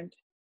indifferent,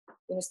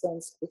 in a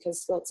sense, because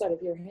it's outside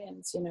of your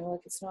hands. Like,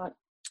 it's not.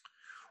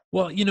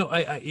 Well,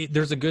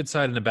 there's a good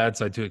side and a bad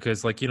side to it,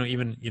 because, like,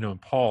 even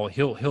Paul,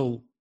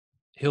 he'll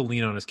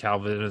lean on his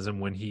Calvinism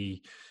when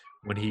he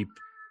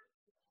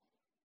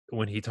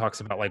talks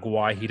about, like,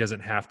 why he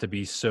doesn't have to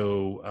be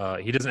so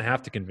he doesn't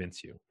have to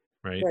convince you,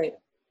 right?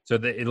 So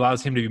that it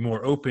allows him to be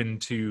more open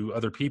to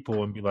other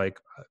people and be like,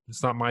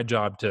 it's not my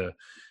job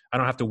I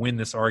don't have to win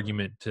this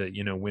argument to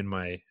win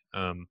my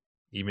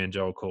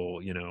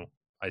evangelical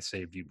I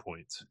say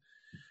viewpoints.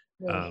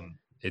 Right.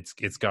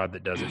 It's God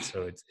that does it.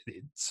 So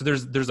so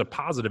there's a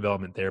positive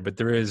element there, but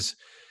there's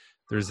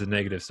a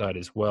negative side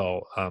as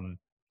well.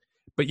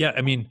 But yeah,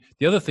 I mean,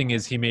 the other thing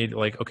is, he made,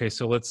 like, okay,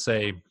 so let's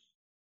say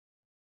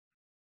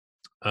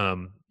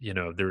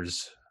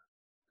there's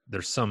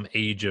some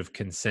age of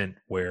consent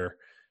where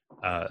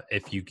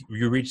if you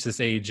reach this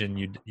age and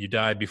you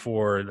die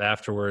before or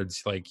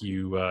afterwards, like,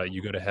 you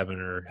go to heaven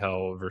or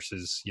hell,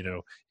 versus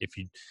if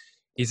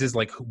he says,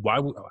 like,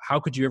 how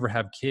could you ever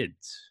have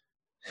kids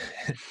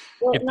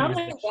Well, if there's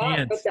a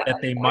chance that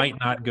they might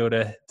not go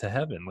to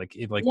heaven, like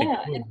they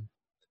could,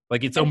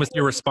 like, it's almost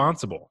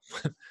irresponsible.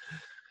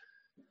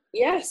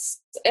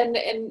 Yes, and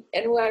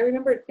I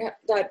remember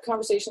that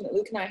conversation that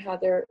Luke and I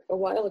had there a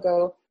while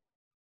ago.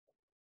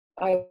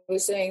 I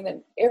was saying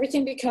that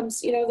everything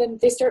becomes, then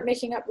they start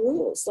making up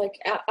rules, like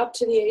up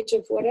to the age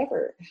of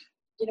whatever,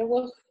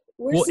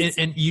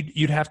 and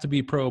you'd have to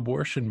be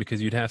pro-abortion,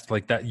 because you'd have to,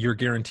 like, that you're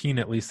guaranteeing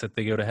at least that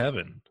they go to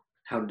heaven.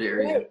 How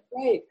dare you?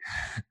 Right.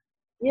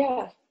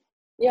 Yeah.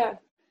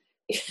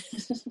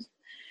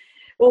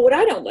 Well, what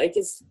I don't like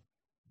is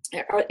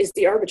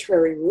the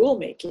arbitrary rule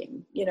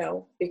making,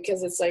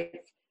 because it's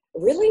like,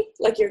 really,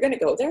 like, you're going to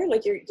go there,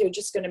 like, you're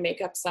just going to make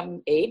up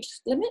some age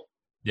limit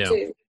to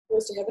who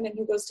goes to heaven and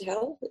who goes to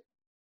hell.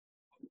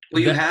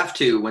 Well, you have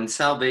to, when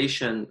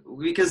salvation,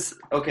 because,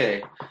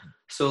 okay,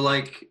 so,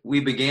 like, we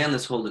began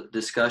this whole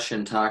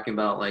discussion talking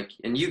about, like,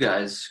 and you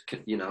guys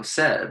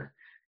said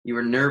you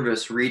were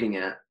nervous reading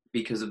it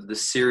because of the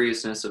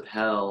seriousness of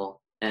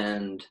hell,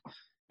 and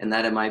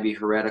that it might be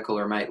heretical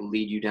or might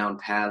lead you down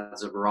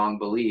paths of wrong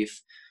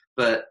belief.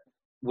 But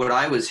what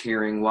I was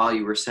hearing while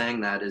you were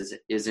saying that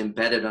is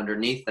embedded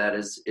underneath that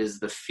is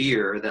the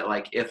fear that,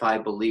 like, if I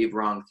believe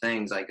wrong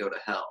things, I go to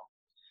hell.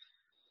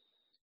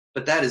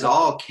 But that is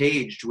all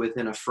caged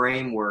within a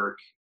framework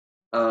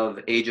of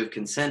age of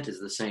consent is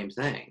the same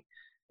thing.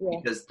 Yeah.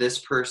 Because this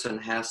person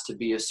has to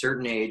be a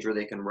certain age where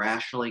they can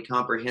rationally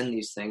comprehend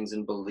these things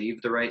and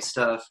believe the right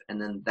stuff,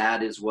 and then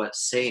that is what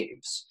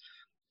saves.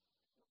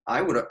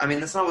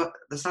 That's not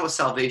what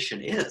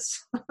salvation is.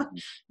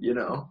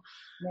 No.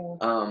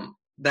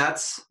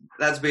 That's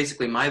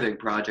basically my big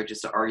project,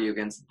 is to argue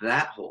against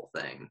that whole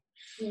thing.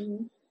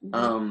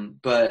 Mm-hmm.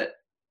 But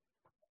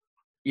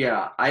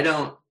yeah, I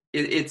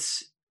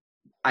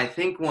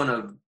think one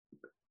of,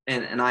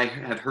 and I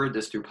have heard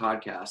this through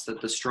podcasts,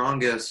 that the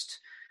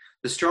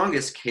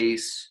strongest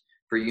case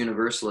for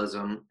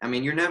universalism,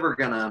 you're never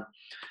gonna,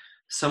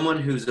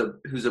 someone who's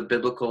a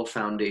biblical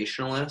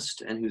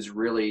foundationalist and who's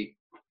really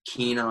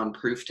keen on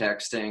proof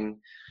texting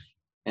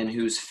and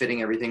who's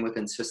fitting everything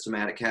within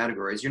systematic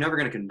categories, you're never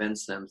going to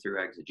convince them through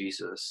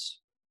exegesis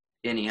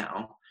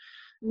anyhow.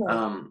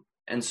 No.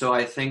 And so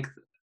I think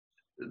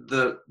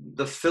the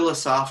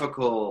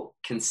philosophical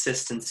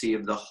consistency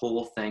of the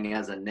whole thing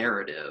as a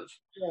narrative,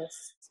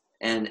 yes,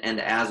 and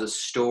as a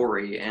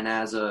story, and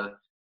as a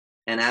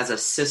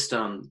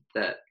system,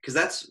 that, because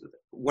that's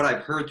what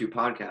I've heard through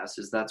podcasts,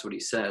 is that's what he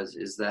says,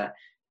 is that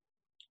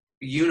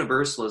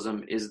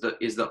universalism is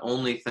the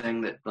only thing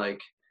that, like,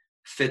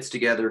 fits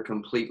together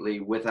completely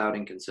without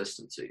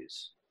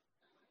inconsistencies.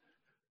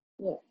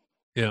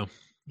 Yeah.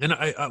 And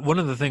I one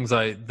of the things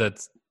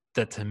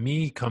that to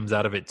me comes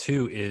out of it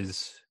too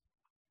is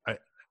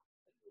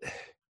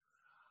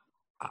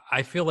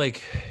I feel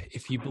like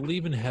if you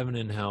believe in heaven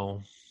and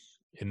hell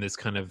in this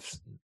kind of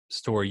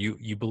story,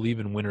 you believe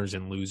in winners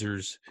and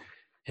losers,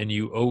 and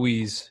you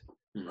always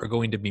are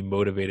going to be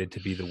motivated to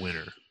be the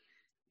winner,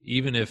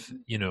 even if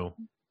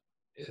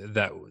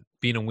that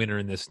being a winner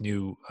in this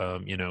new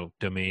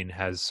domain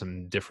has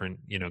some different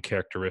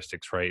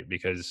characteristics, right?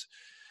 Because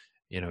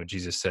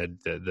Jesus said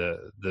that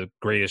the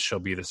greatest shall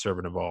be the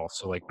servant of all.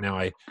 So like now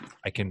I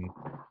can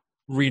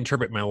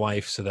reinterpret my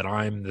life so that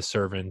I'm the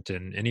servant,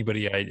 and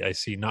anybody I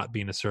see not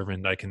being a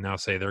servant, I can now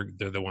say they're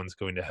the ones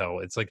going to hell.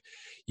 It's like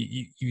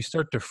you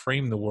start to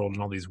frame the world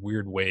in all these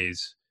weird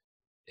ways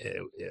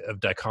of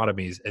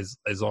dichotomies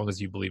as long as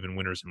you believe in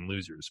winners and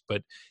losers.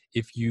 But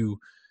if you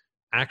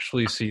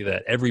actually see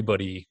that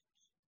everybody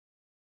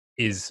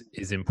is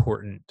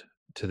important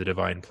to the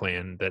divine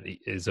plan, that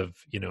is of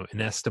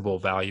inestimable,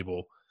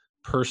 valuable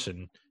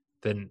person,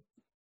 then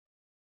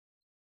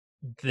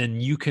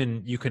you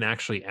can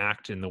actually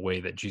act in the way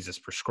that Jesus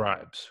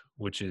prescribes,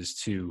 which is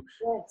to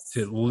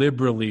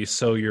liberally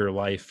sow your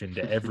life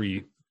into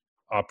every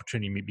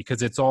opportunity,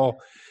 because it's all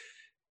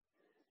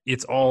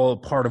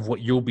part of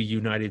what you'll be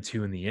united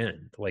to in the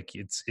end. Like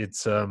it's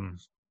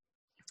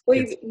well,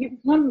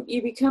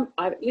 you become,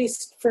 at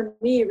least for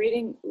me,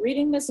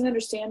 reading this and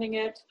understanding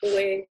it the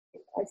way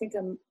I think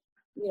the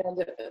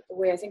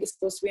way I think it's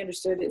supposed to be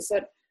understood is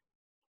that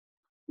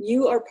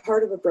you are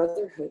part of a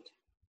brotherhood,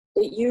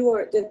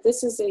 that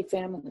this is a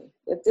family,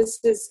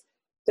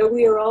 that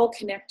we are all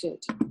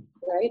connected,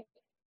 right?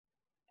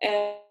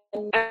 And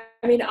I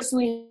mean, I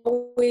personally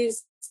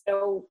always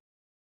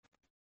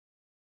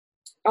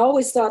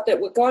thought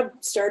that what God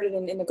started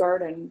in the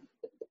garden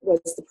was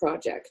the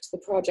project. The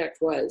project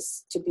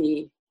was to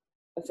be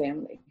a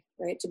family,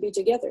 right? To be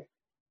together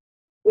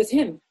with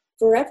Him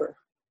forever.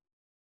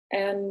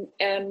 And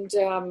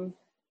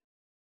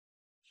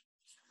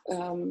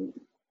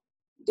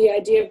the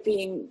idea of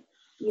being,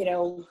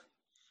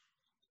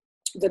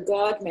 the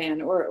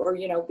God-man,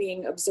 or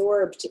being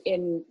absorbed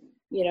in,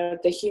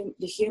 the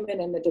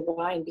human and the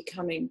divine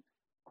becoming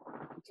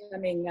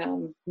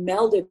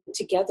melded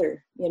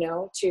together,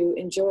 to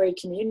enjoy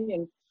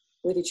communion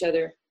with each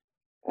other.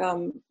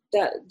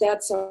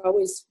 That's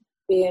always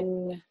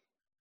been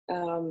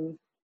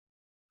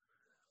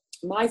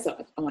my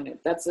thought on it.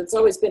 It's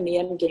always been the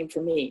end game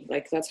for me.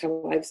 Like that's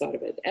how I've thought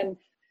of it. And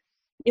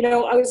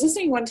I was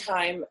listening one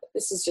time.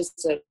 This is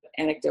just an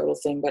anecdotal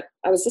thing, but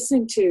I was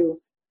listening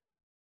to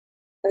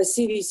a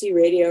CBC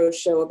radio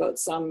show about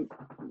some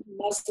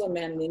Muslim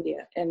man in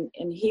India, and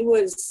he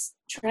was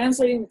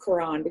translating the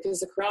Quran, because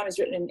the Quran is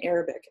written in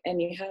Arabic, and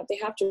they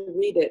have to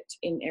read it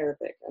in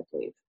Arabic, I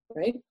believe,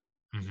 right?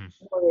 Mm-hmm.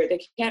 Or they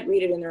can't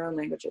read it in their own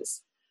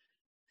languages.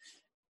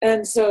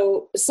 And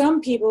so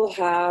some people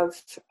have,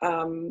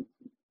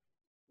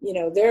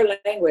 their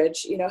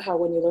language. How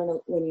when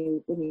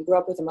you grow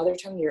up with a mother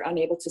tongue, you're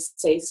unable to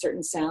say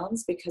certain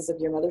sounds because of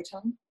your mother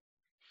tongue,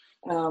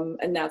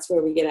 and that's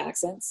where we get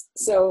accents.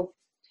 So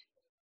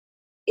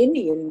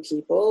Indian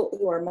people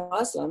who are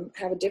Muslim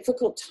have a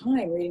difficult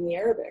time reading the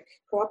Arabic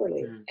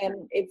properly,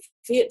 and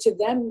to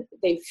them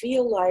they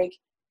feel like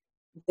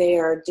they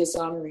are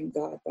dishonoring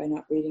God by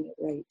not reading it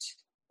right.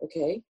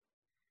 Okay,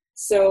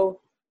 so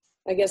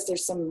I guess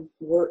there's some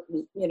word,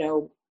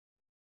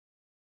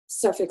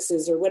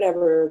 suffixes or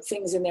whatever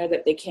things in there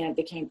that they can't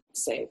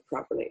say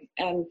properly.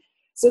 And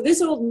so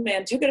this old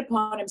man took it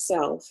upon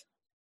himself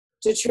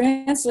to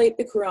translate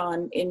the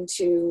Quran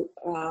into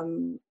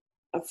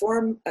a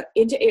form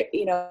into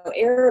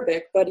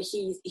Arabic, but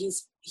he's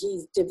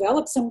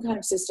developed some kind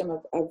of system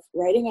of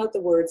writing out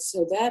the words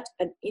so that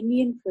an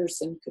Indian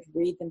person could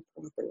read them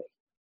properly.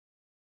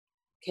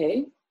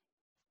 Okay.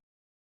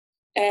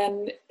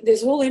 And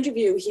this whole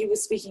interview, he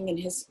was speaking in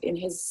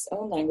his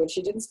own language.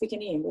 He didn't speak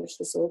any English,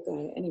 this old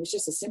guy, and he was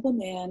just a simple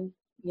man,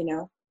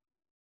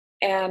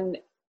 and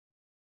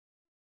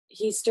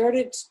he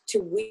started to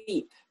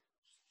weep.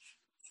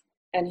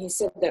 And he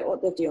said that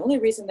the only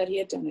reason that he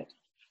had done it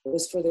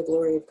was for the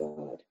glory of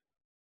God.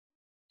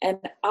 And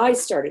I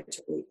started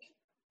to weep,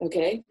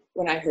 okay,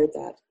 when I heard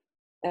that.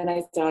 And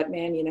I thought,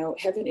 man,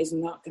 heaven is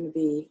not going to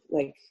be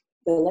like,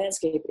 the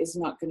landscape is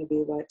not going to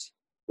be what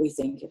we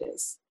think it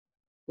is,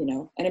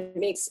 and it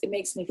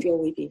makes me feel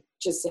weepy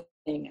just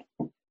saying it.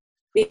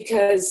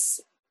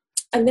 Because,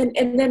 and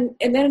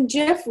then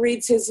Jeff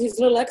reads his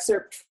little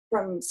excerpt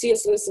from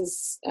C.S.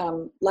 Lewis's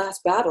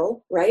Last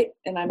Battle, right?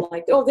 And I'm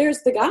like, oh,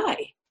 there's the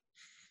guy,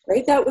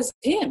 right? That was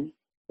him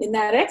in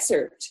that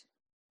excerpt,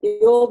 the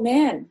old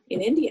man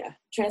in India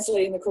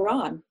translating the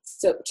Quran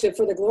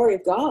for the glory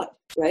of God,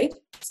 right?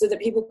 So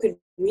that people could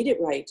read it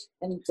right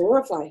and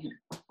glorify Him.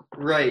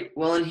 Right.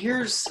 Well, and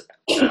here's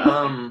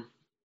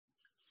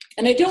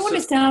and I don't want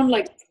to sound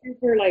like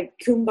super like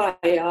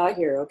kumbaya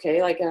here,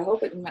 okay? Like I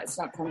hope it's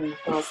not coming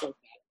across like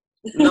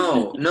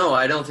that. No,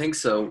 I don't think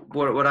so.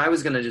 What I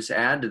was going to just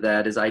add to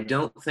that is I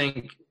don't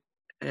think,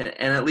 and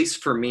at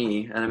least for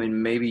me, and I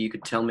mean maybe you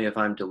could tell me if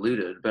I'm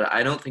deluded, but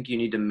I don't think you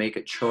need to make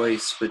a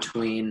choice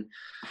between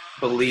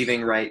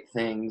believing right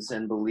things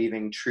and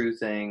believing true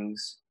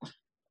things,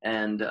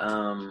 and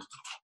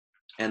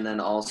and then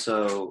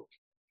also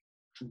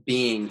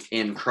being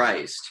in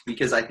Christ.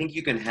 Because I think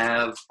you can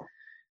have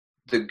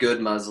the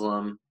good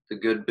Muslim, the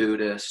good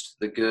Buddhist,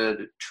 the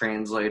good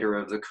translator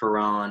of the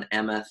Quran,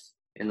 Emeth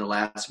in the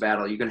last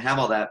battle. You can have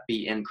all that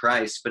be in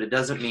Christ, but it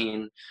doesn't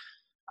mean,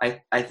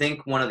 I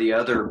think one of the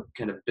other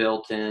kind of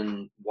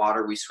built-in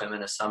water we swim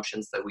in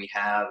assumptions that we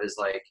have is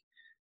like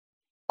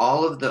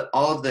all of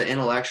the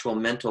intellectual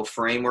mental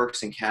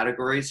frameworks and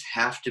categories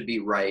have to be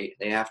right.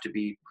 They have to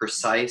be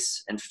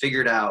precise and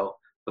figured out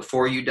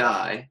before you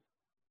die,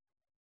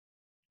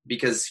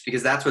 because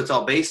that's what it's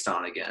all based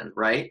on again,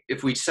 right?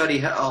 If we study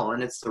hell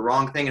and it's the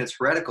wrong thing and it's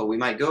heretical, we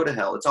might go to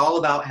hell. It's all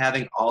about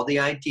having all the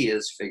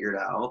ideas figured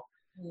out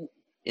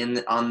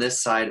on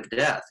this side of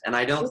death. And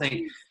I don't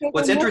think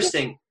what's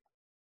interesting,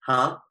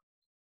 huh?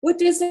 What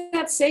does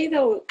that say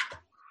though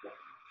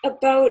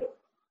about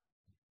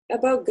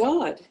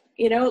God?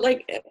 You know,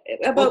 like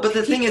about. Well, but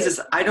the thing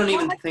is I don't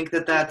even think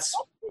that's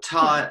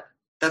taught.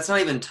 That's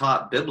not even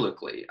taught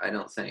biblically. I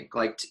don't think.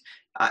 Like,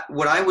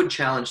 what I would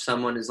challenge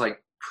someone is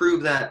like,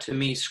 prove that to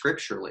me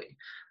scripturally.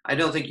 I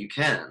don't think you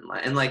can.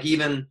 And like,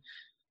 even,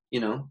 you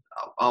know,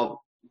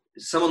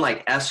 someone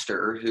like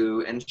Esther,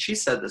 who, and she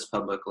said this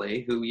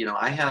publicly, who, you know,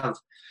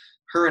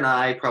 her and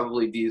I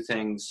probably view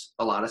things,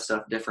 a lot of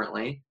stuff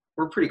differently.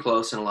 We're pretty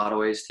close in a lot of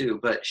ways too,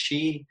 but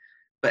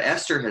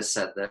Esther has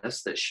said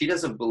this, that she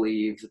doesn't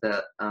believe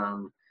that,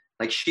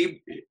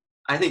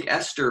 I think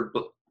Esther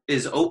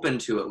is open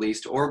to, at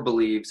least, or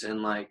believes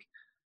in like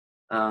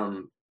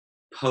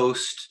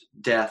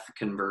post-death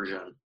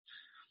conversion.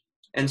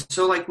 And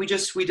so like we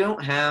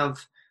don't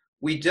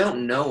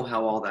know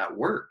how all that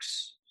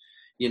works,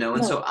 you know?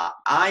 And so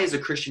I, as a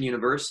Christian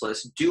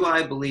Universalist, do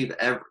I believe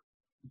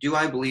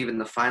in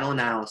the final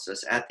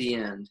analysis at the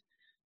end,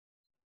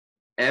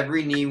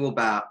 every knee will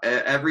bow,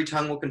 every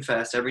tongue will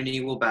confess, every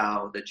knee will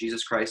bow that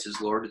Jesus Christ is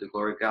Lord to the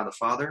glory of God the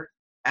Father?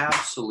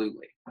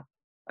 Absolutely.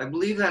 I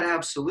believe that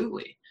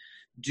absolutely.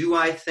 Do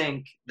I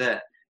think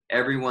that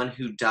everyone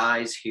who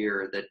dies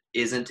here that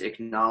isn't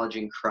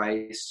acknowledging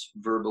Christ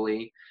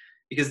verbally,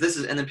 because this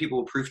is, and then people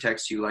will proof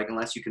text you, like,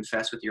 unless you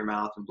confess with your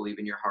mouth and believe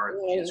in your heart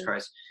that Jesus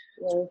Christ,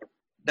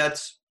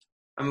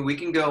 we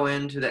can go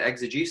into the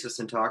exegesis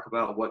and talk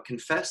about what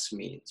confess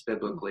means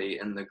biblically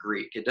in the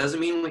Greek. It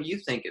doesn't mean what you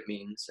think it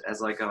means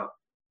as like a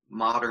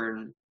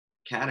modern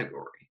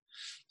category.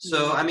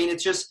 So, I mean,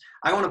 it's just,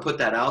 I want to put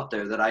that out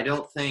there, that I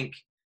don't think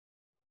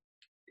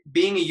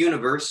being a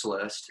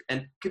universalist,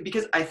 and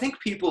because I think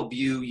people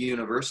view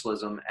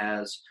universalism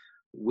as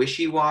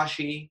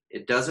wishy-washy.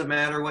 It doesn't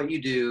matter what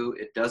you do.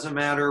 It doesn't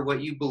matter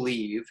what you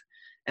believe.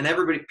 And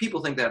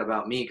people think that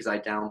about me because I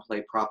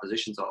downplay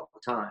propositions all the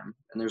time,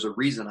 and there's a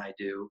reason I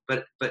do.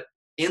 But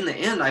in the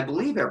end, I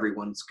believe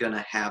everyone's going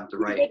to have the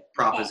right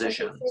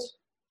propositions.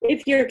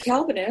 If you're a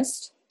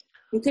Calvinist,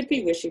 you could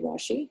be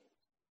wishy-washy,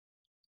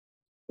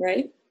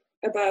 right?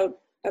 About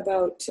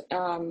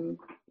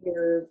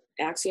your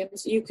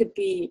axioms. You could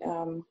be.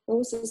 What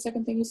was the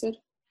second thing you said?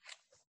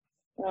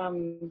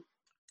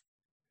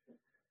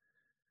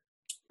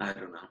 I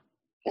don't know.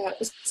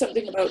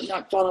 Something about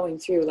not following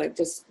through, like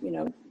just, you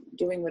know,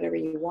 doing whatever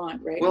you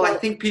want, right? Well, I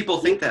think people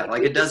think that,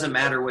 like, it doesn't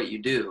matter what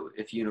you do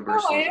if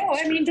universalism is true.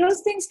 I mean, those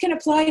things can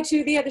apply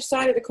to the other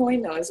side of the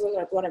coin, though, is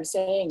what I'm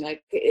saying.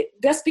 Like,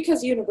 just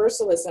because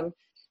universalism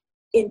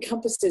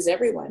encompasses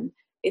everyone,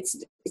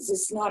 it's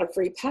just not a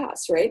free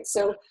pass, right?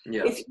 So,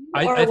 yeah.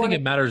 I think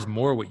it matters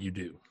more what you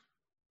do.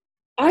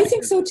 I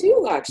think so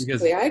too,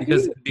 actually. I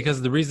agree.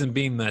 Because the reason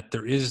being that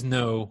there is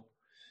no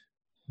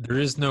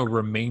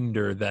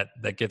remainder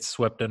that gets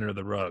swept under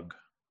the rug.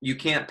 You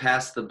can't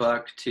pass the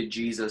buck to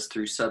Jesus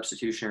through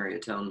substitutionary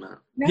atonement.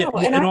 No,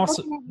 and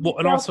also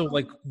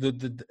like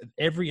the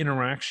every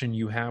interaction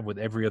you have with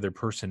every other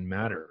person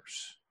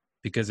matters,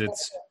 because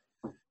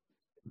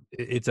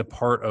it's a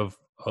part of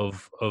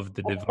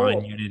the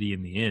divine unity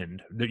in the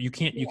end. You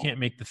can't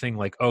make the thing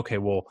like, okay,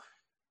 well,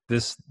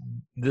 this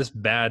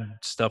bad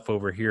stuff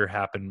over here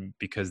happened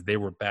because they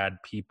were bad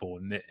people,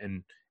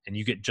 and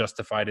you get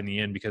justified in the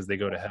end because they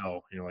go to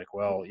hell. And you're like,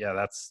 well, yeah,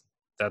 that's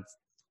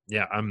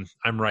yeah, I'm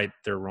right,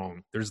 they're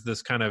wrong. There's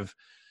this kind of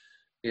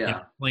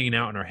playing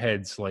out in our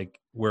heads, like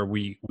where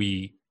we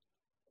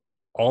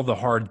all the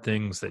hard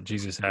things that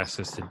Jesus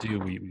asks us to do,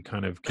 we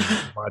kind of can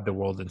provide the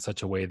world in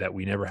such a way that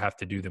we never have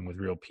to do them with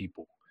real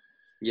people.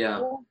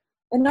 Yeah.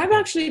 And I've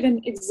actually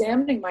been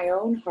examining my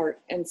own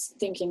heart and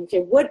thinking,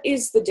 okay, what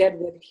is the dead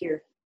wood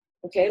here?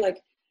 Okay,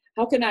 like,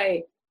 how can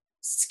I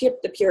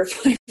skip the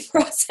purifying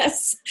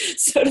process,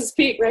 so to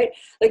speak, right?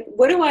 Like,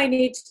 what do I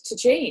need to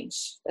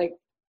change? Like,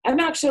 I'm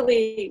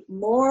actually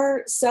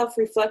more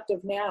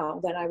self-reflective now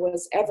than I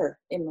was ever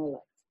in my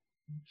life,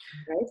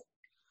 right?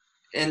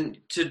 And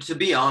to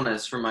be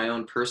honest, from my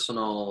own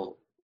personal,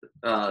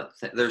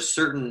 there's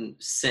certain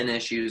sin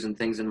issues and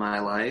things in my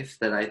life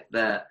that,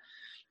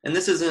 and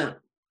this isn't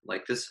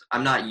like this,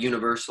 I'm not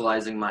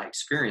universalizing my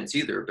experience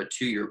either, but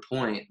to your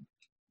point,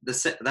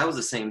 that was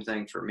the same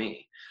thing for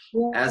me.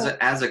 Yeah.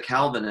 As a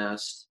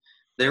Calvinist,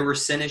 there were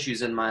sin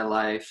issues in my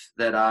life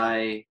that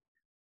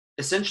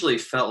essentially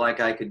felt like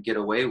I could get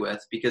away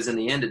with, because in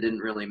the end, it didn't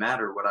really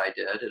matter what I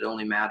did. It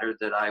only mattered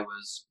that I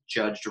was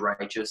judged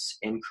righteous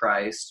in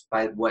Christ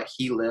by what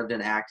he lived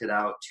and acted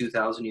out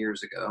 2,000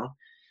 years ago.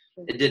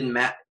 It didn't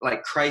matter,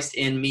 like Christ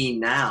in me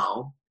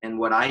now and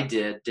what I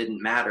did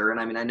didn't matter. And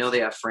I mean, I know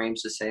they have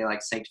frames to say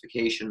like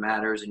sanctification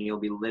matters and you'll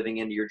be living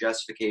into your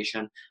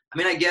justification. I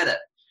mean, I get it.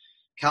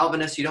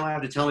 Calvinist, you don't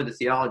have to tell me the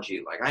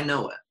theology. Like, I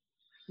know it.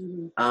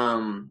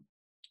 Mm-hmm.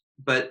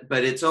 But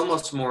it's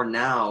almost more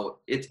now.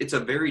 It's a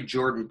very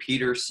Jordan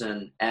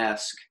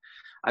Peterson-esque.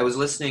 I was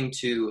listening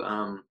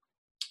to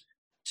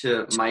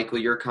Michael,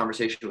 your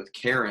conversation with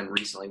Karen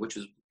recently, which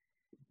was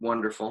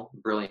wonderful,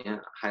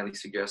 brilliant, highly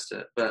suggest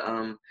it. But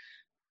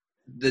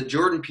the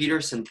Jordan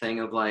Peterson thing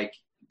of like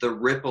the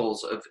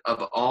ripples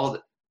of all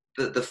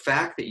the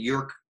fact that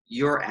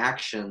your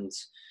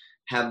actions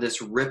have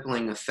this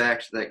rippling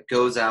effect that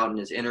goes out and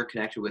is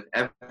interconnected with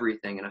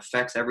everything and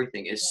affects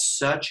everything is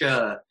such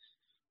a,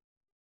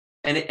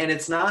 and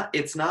it's not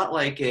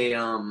like a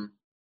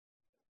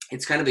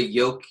it's kind of a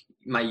yoke.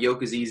 My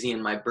yoke is easy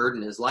and my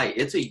burden is light.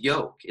 It's a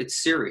yoke.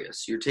 It's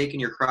serious. You're taking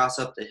your cross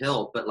up the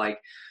hill, but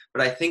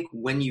I think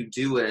when you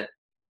do it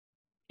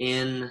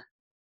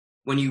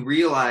when you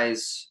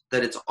realize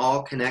that it's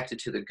all connected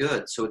to the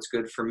good, so it's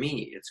good for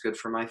me, it's good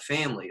for my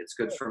family, it's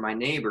good for my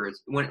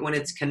neighbors. When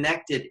it's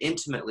connected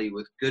intimately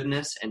with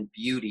goodness and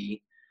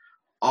beauty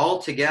all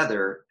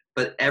together,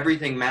 but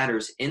everything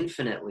matters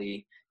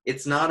infinitely,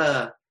 it's not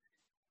a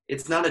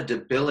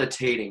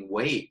debilitating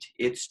weight.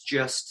 It's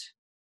just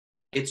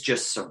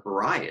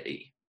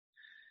sobriety.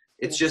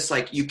 It's just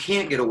like, you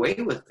can't get away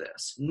with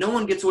this. No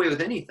one gets away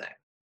with anything.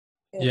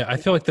 Yeah, I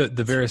feel like the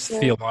various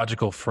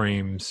theological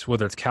frames,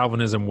 whether it's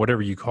Calvinism,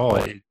 whatever you call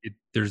it,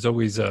 there's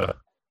always a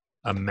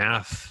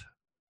math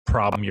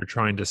problem you're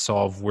trying to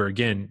solve where,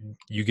 again,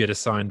 you get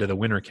assigned to the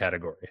winner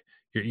category.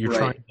 You're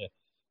right.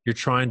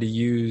 trying to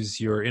use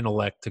your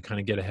intellect to kind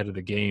of get ahead of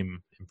the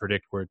game and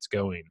predict where it's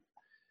going.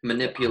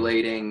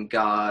 Manipulating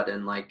God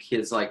and like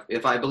his, like,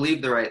 if I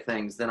believe the right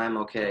things, then I'm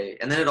okay.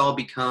 And then it all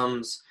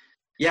becomes,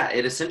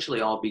 it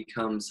essentially all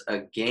becomes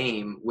a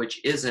game,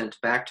 which isn't,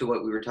 back to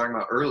what we were talking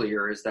about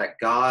earlier, is that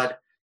God,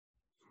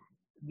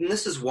 and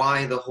this is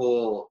why the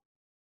whole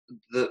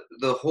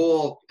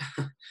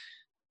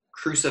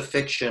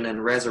crucifixion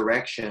and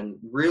resurrection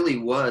really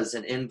was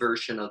an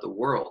inversion of the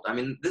world. I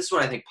mean, this is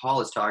what I think Paul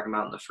is talking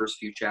about in the first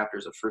few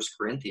chapters of 1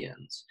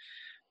 Corinthians.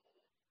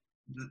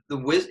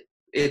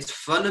 It's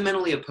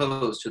fundamentally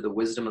opposed to the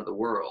wisdom of the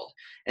world.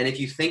 And if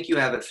you think you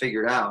have it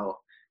figured out,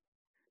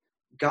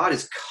 God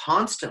is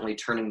constantly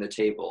turning the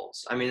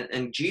tables. I mean,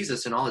 and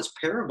Jesus in all his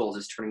parables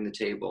is turning the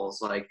tables.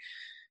 Like,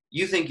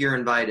 you think you're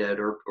invited,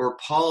 or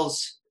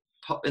Paul's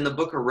in the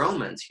book of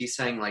Romans, he's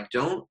saying like,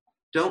 don't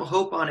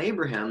hope on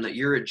Abraham that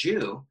you're a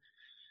Jew.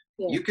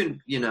 Yeah. You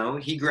can,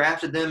 he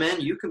grafted them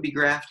in, you can be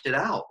grafted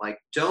out. Like,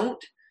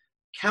 don't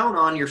count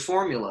on your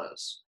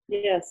formulas.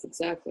 Yes,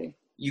 exactly.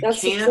 You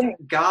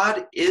can't,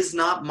 God is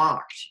not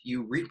mocked.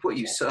 You reap what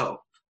you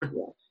sow.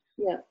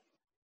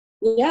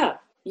 Yeah,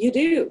 you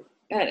do.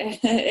 And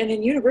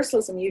in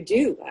universalism, you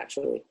do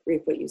actually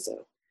reap what you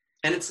sow.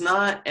 And it's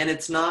not, and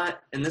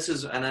this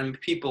is, and I'm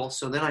people,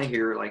 so then I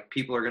hear like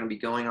people are going to be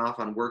going off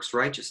on works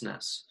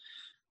righteousness.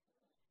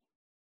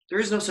 There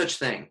is no such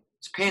thing.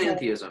 It's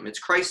panentheism. It's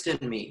Christ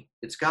in me.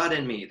 It's God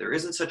in me. There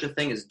isn't such a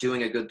thing as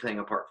doing a good thing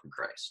apart from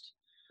Christ.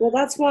 Well,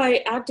 that's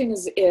why acting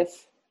as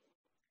if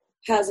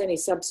has any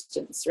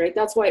substance, right?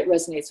 That's why it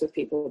resonates with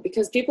people,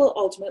 because people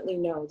ultimately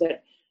know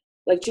that,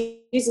 like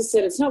Jesus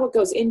said, it's not what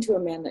goes into a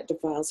man that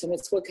defiles him,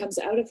 it's what comes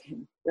out of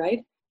him,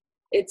 right?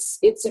 It's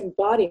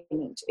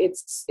embodiment.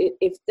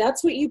 If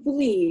that's what you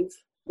believe,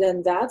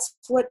 then that's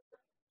what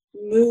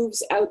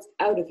moves out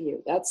of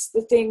you. That's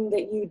the thing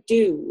that you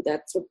do.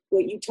 That's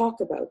what you talk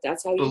about.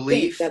 That's how you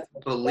think. That's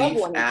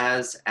belief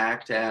as,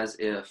 act as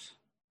if.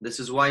 This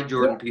is why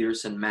Jordan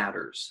Peterson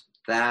matters.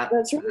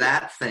 That's right.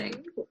 That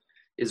thing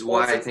is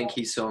why I think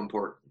he's so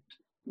important.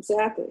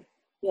 Exactly.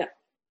 Yeah.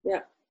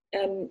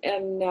 And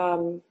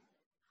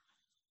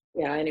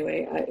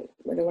anyway, I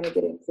don't want to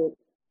get into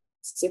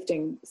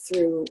sifting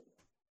through,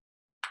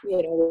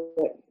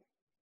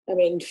 I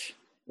mean,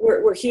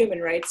 we're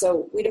human, right?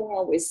 So we don't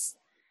always,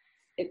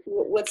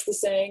 what's the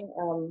saying?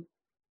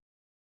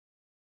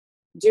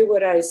 Do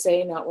what I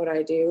say, not what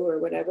I do, or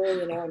whatever,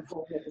 and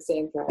Paul had the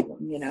same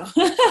problem,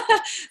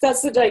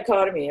 That's the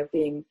dichotomy of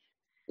being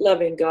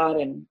loving God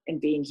and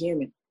being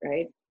human,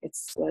 right?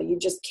 It's, well, you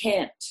just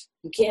can't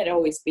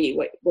always be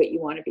what you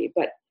want to be.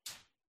 But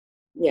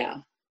yeah,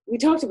 we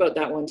talked about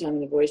that one time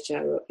in the voice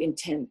chat about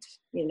intent,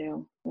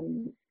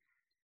 and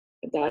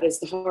that is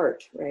the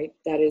heart, right?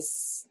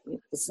 It's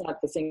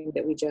not the thing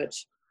that we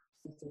judge,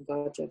 something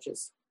God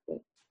judges.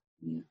 But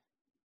yeah.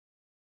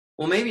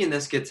 Well, maybe, and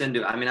this gets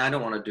into, I mean, I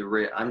don't want to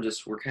derail,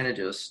 we're kind of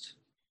just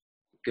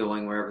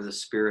going wherever the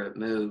Spirit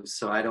moves.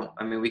 So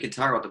we could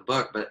talk about the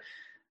book, but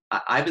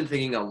I've been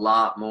thinking a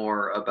lot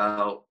more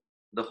about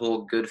the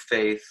whole good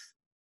faith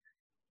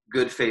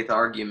good faith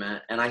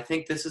argument. And I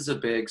think this is a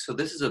big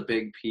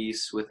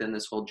piece within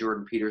this whole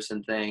Jordan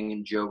Peterson thing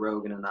and Joe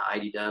Rogan and the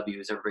IDW,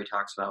 as everybody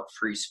talks about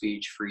free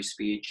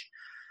speech.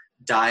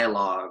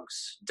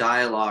 Dialogues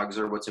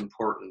are what's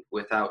important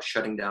without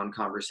shutting down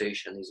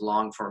conversation, these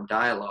long form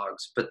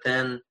dialogues. But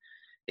then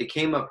it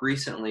came up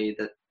recently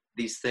that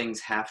these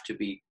things have to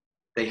be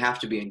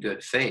in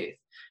good faith.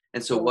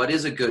 And so what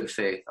is a good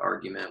faith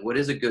argument? What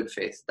is a good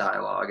faith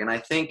dialogue? And I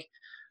think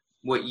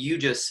what you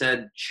just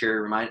said,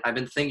 Cher, I've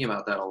been thinking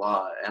about that a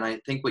lot. And I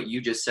think what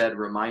you just said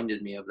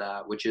reminded me of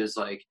that, which is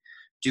like,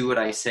 do what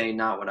I say,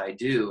 not what I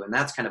do. And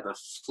that's kind of a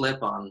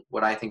flip on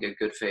what I think a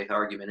good faith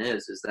argument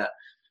is that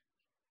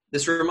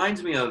this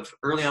reminds me of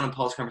early on in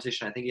Paul's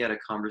conversation. I think he had a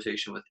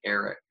conversation with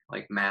Eric,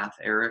 like Math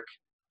Eric,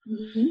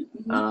 who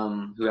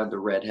had the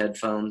red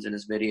headphones in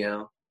his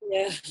video.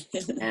 Yeah.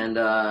 And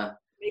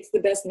makes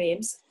the best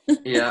memes.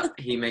 Yeah,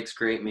 he makes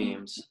great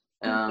memes.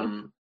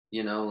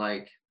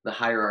 Like the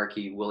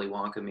hierarchy Willy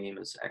Wonka meme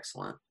is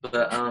excellent.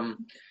 But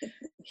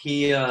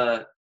he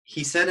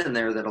said in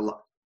there that a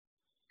lot,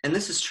 and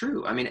this is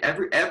true. I mean,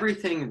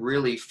 everything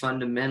really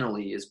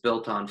fundamentally is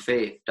built on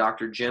faith.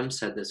 Dr. Jim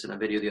said this in a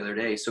video the other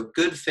day. So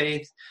good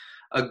faith,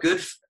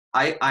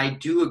 I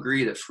do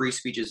agree that free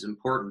speech is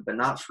important, but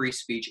not free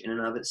speech in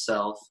and of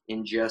itself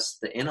in just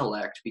the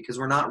intellect, because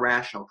we're not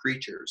rational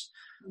creatures.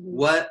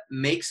 What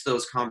makes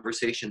those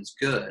conversations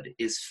good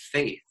is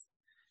faith.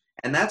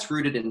 And that's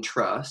rooted in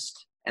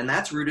trust, and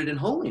that's rooted in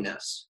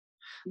holiness.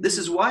 This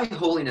is why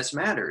holiness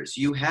matters.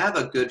 You have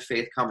a good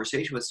faith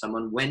conversation with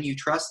someone when you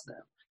trust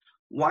them.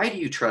 Why do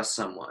you trust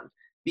someone?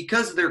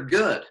 Because they're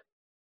good.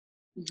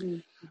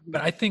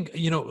 But I think,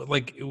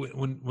 like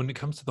when it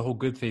comes to the whole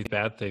good faith,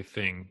 bad faith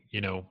thing,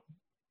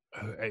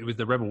 it was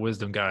the Rebel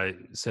Wisdom guy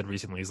said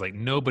recently, he's like,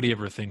 nobody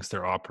ever thinks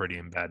they're operating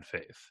in bad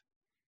faith.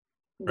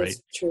 Right?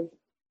 That's true.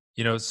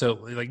 So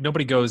like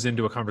nobody goes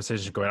into a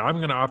conversation going, I'm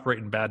going to operate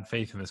in bad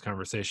faith in this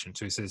conversation.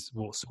 So he says,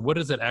 well, so what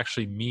does it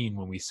actually mean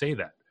when we say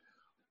that?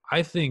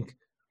 I think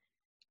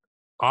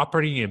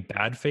operating in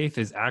bad faith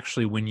is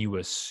actually when you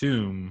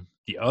assume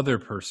the other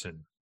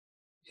person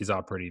is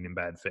operating in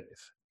bad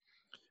faith,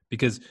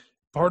 because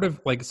part of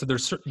like, so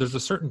there's a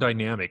certain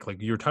dynamic, like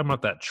you're talking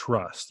about that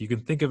trust. You can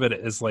think of it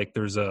as like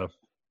there's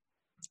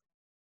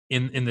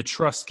in the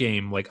trust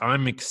game, like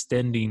I'm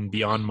extending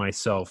beyond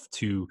myself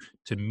to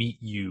meet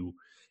you,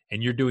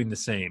 and you're doing the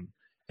same.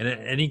 And at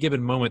any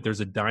given moment,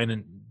 there's a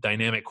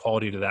dynamic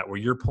quality to that where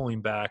you're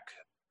pulling back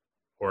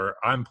or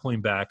I'm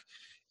pulling back.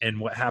 And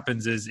what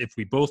happens is if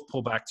we both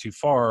pull back too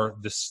far,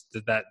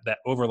 that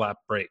overlap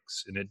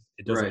breaks and it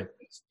doesn't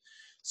exist.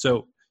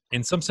 So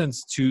in some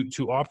sense,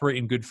 to operate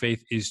in good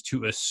faith is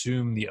to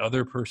assume the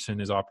other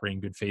person is operating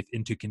in good faith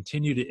and to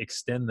continue to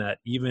extend that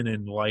even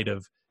in light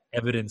of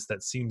evidence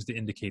that seems to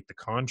indicate the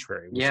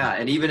contrary. Yeah,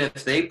 and even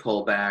if they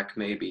pull back,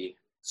 maybe.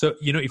 So,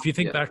 if you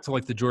think back to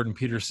like the Jordan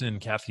Peterson,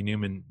 Kathy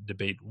Newman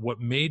debate, what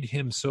made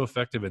him so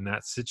effective in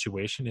that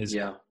situation is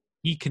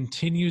he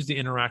continues to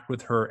interact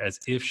with her as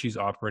if she's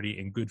operating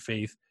in good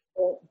faith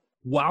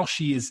while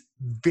she is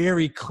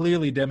very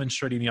clearly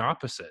demonstrating the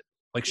opposite.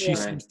 Like she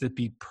seems to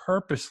be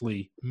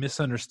purposely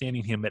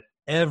misunderstanding him at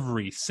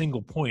every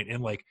single point.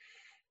 And like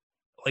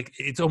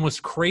it's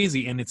almost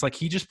crazy. And it's like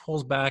he just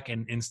pulls back,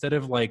 and instead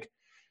of like,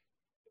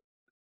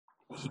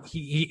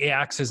 he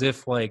acts as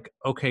if like,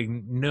 okay,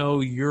 no,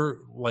 you're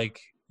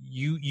like,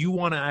 you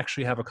want to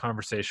actually have a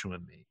conversation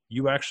with me.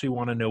 You actually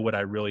want to know what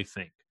I really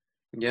think.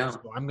 Yeah.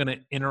 So I'm going to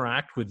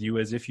interact with you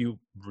as if you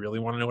really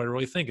want to know what I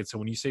really think. And so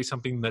when you say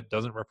something that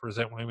doesn't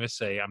represent what I'm going to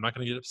say, I'm not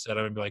going to get upset.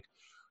 I'm going to be like,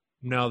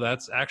 no,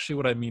 that's actually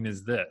what I mean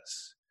is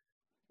this.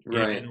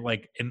 Right. And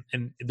like,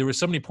 and there was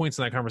so many points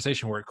in that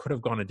conversation where it could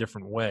have gone a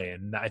different way.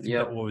 And I think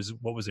that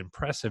what was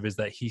impressive is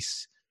that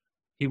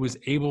he was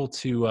able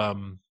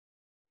to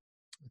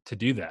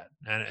do that.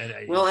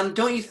 And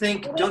don't you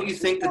think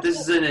that this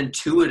is an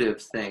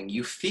intuitive thing?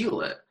 You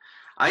feel it.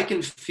 I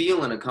can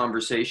feel in a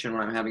conversation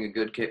when I'm having a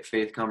good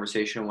faith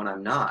conversation when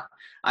I'm not.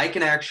 I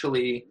can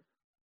actually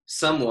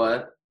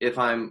somewhat, if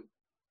I'm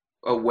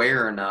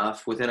aware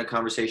enough within a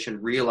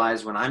conversation,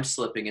 realize when I'm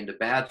slipping into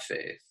bad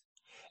faith.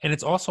 And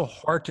it's also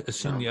hard to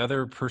assume the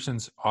other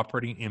person's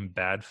operating in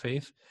bad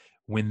faith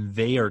when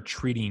they are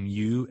treating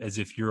you as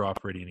if you're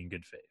operating in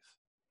good faith.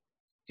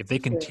 If they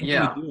continue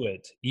to do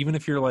it, even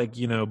if you're like,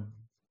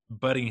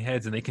 butting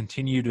heads and they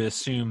continue to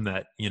assume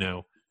that,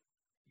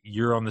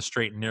 you're on the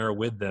straight and narrow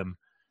with them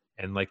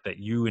and like that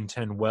you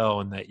intend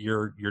well and that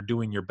you're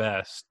doing your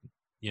best,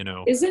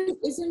 Isn't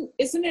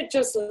it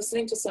just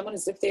listening to someone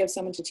as if they have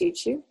something to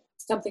teach you?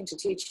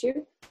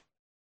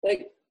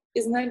 Like,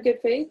 isn't that good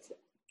faith?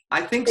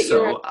 I think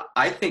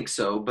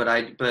so. But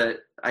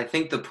I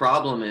think the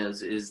problem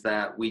is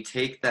that we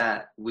take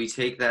that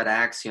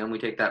axiom, we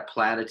take that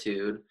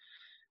platitude,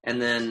 and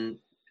then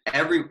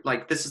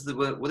this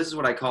is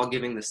what I call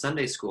giving the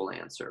Sunday school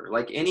answer.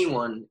 Like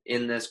anyone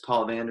in this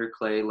Paul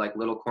VanderKlay like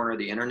little corner of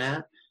the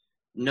internet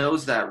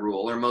knows that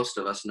rule, or most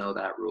of us know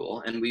that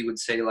rule, and we would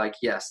say like,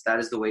 yes, that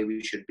is the way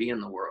we should be in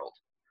the world.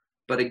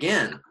 But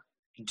again,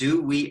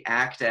 do we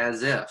act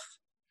as if?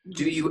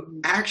 do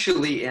you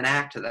actually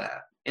enact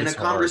that in It's a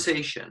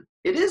conversation?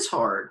 It is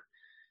hard.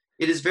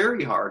 It is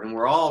very hard. And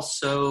we're all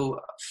so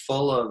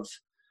full of,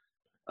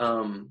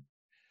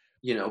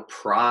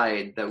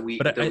 pride that we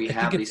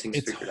have these things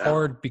figured out. It's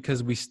hard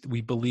because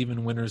we believe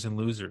in winners and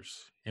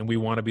losers, and we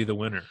want to be the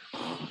winner.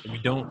 We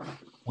don't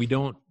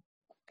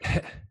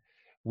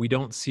we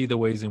don't see the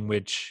ways in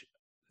which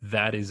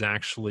that is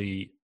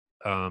actually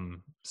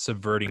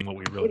subverting what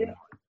we really want.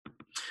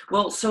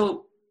 Well,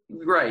 so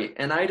right,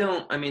 and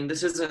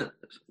this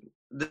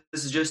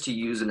is just to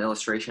use an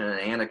illustration and an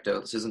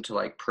anecdote. This isn't to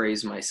like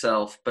praise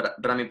myself, but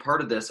I mean,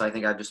 part of this I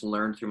think I've just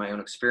learned through my own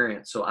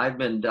experience. So I've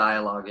been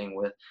dialoguing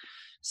with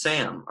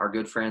Sam, our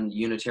good friend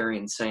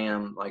Unitarian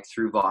Sam, like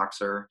through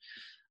Voxer,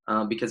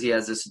 because he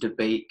has this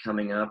debate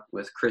coming up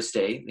with Chris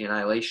Day, the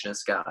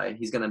annihilationist guy.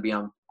 He's going to be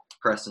on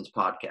Preston's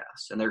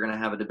podcast, and they're going to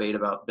have a debate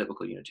about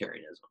biblical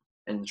Unitarianism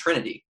and the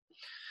Trinity.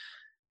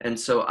 And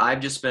so I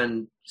just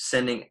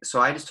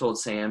told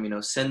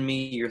Sam, send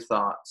me your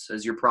thoughts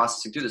as you're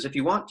processing through this. If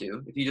you want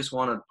to, if you just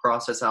want to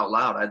process out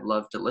loud, I'd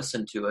love to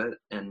listen to it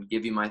and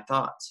give you my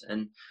thoughts.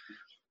 And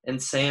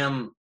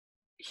Sam,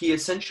 he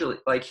essentially,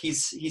 like he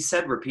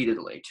said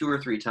repeatedly 2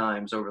 or 3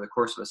 times over the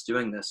course of us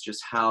doing this,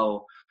 just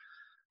how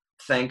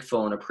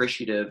thankful and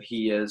appreciative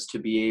he is to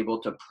be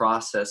able to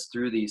process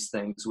through these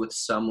things with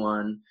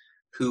someone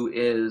who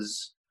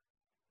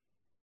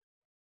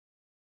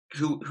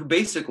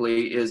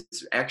basically is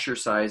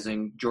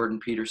exercising Jordan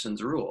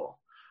Peterson's rule.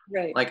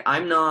 Right. Like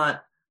am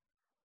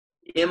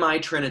I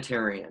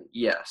Trinitarian?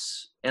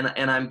 Yes. And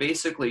I'm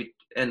basically,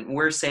 and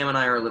where Sam and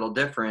I are a little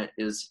different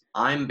is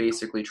I'm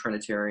basically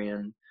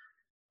Trinitarian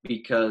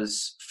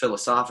because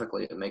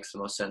philosophically it makes the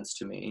most sense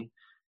to me.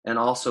 And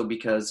also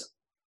because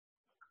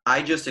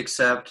I just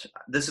accept,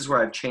 this is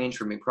where I've changed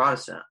from being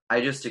Protestant.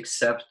 I just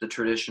accept the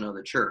tradition of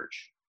the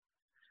church.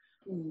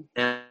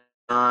 And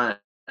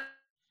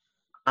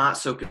not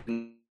so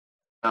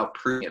about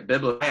proving it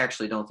biblically. I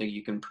actually don't think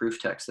you can proof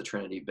text the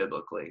Trinity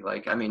biblically.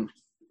 Like, I mean,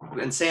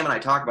 and Sam and I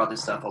talk about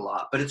this stuff a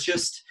lot, but it's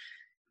just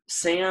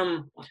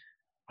Sam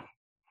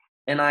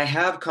and I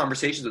have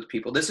conversations with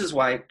people. This is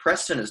why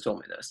Preston has told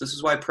me this. This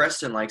is why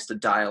Preston likes to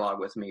dialogue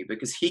with me,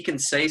 because he can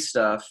say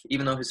stuff,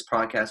 even though his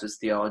podcast is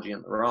Theology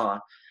in the Raw,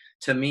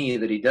 to me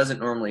that he doesn't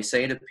normally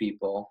say to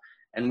people.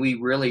 And we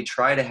really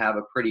try to have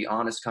a pretty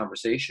honest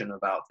conversation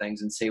about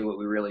things and say what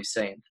we really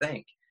say and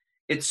think.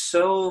 It's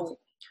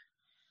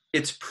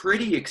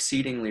pretty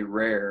exceedingly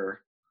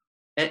rare.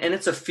 And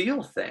it's a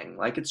feel thing.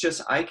 Like, it's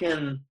just,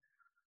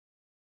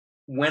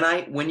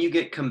 when you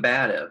get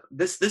combative,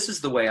 this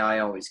is the way I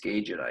always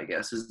gauge it, I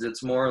guess, is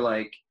it's more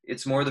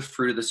the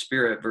fruit of the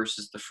Spirit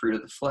versus the fruit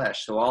of the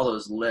flesh. So all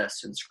those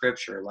lists in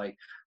Scripture, like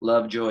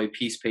love, joy,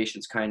 peace,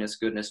 patience, kindness,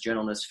 goodness,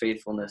 gentleness,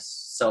 faithfulness,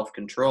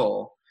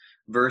 self-control,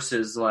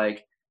 versus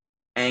like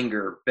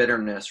anger,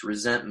 bitterness,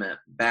 resentment,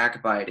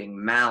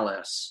 backbiting,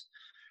 malice.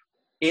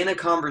 In a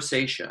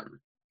conversation,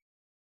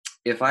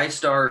 if I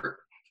start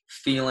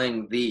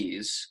feeling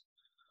these,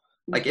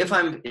 like if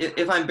I'm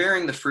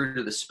bearing the fruit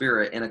of the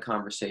Spirit in a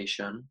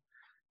conversation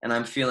and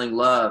I'm feeling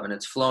love and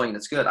it's flowing and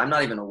it's good, I'm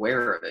not even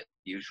aware of it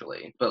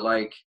usually. But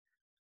like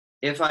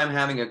if I'm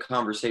having a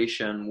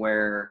conversation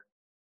where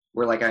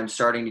like I'm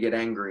starting to get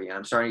angry and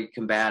I'm starting to get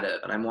combative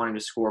and I'm wanting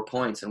to score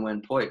points and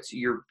win points,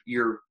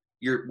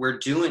 we're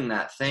doing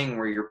that thing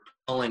where you're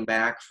pulling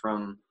back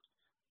from,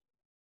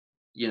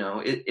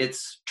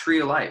 it's tree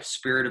of life,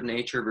 spirit of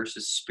nature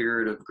versus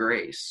spirit of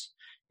grace.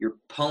 You're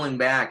pulling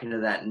back into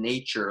that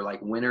nature,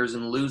 like winners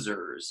and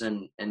losers,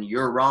 and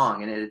you're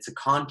wrong. And it's a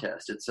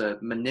contest. It's a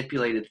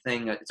manipulated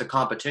thing. It's a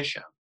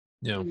competition.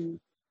 Yeah.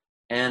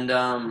 And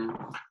I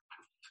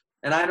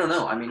don't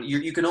know. I mean,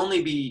 you can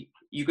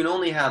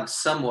only have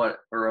somewhat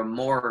or a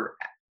more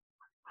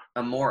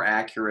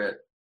accurate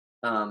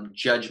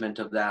judgment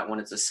of that when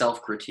it's a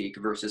self-critique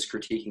versus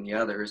critiquing the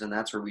others. And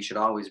that's where we should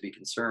always be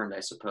concerned,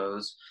 I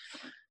suppose.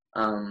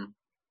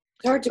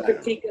 It's hard to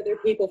critique other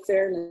people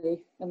fairly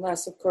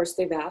unless, of course,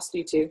 they've asked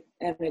you to,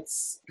 and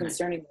it's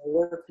concerning their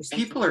work or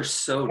something. People are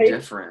so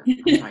different.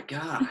 Oh my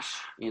gosh,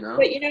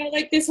 But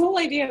like this whole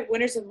idea of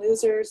winners and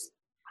losers,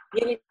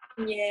 yin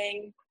and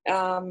yang,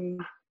 heaven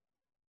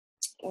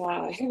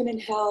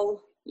and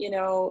hell,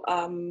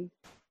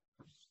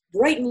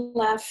 right and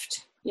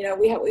left.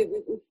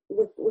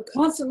 We're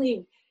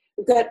constantly,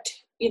 we've got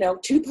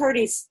 2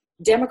 parties,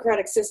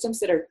 democratic systems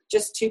that are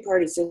just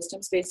 2-party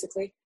systems,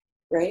 basically,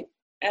 right?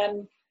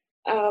 And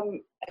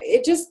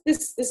it just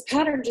this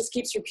pattern just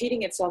keeps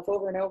repeating itself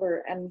over and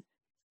over, and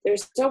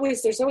there's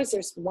always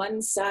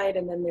one side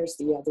and then there's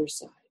the other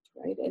side,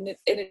 right? And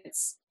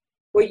it's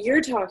what you're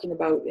talking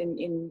about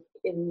in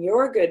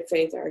your good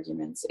faith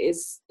arguments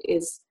is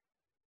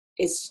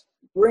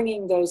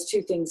bringing those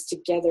 2 things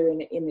together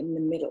in the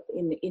middle,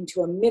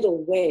 into a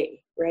middle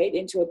way, right?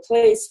 Into a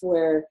place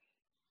where,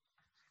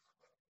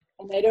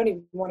 and I don't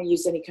even want to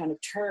use any kind of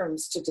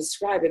terms to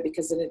describe it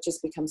because then it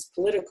just becomes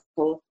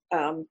political.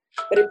 But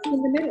it's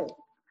in the middle.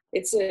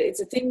 It's a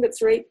thing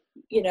that's right,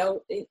 in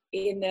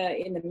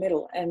the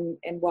middle and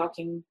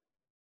walking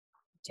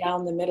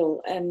down the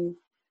middle. And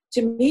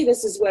to me,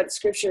 this is what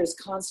Scripture is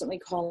constantly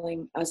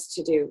calling us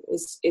to do,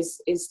 is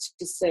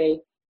to say,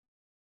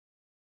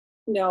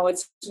 no,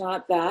 it's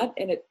not that,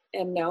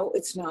 and no,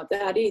 it's not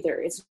that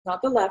either. It's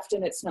not the left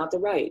and it's not the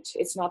right.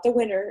 It's not the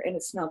winner and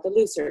it's not the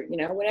loser. You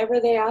know, whenever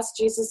they ask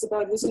Jesus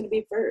about who's going to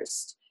be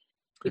first,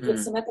 he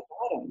puts them at the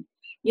bottom.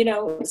 You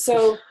know,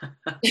 so.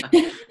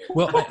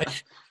 Well,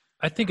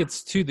 I think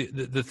it's too.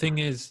 The thing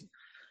is,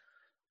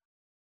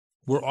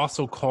 we're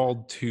also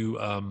called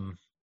to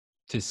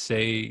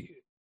say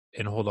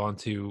and hold on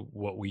to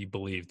what we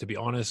believe, to be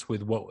honest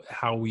with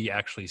how we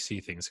actually see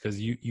things. Because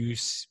you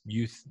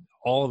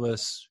all of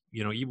us,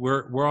 you know,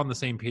 we're on the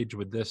same page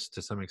with this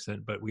to some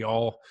extent, but we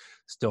all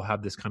still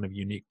have this kind of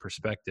unique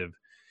perspective.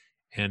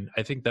 And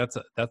I think that's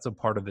a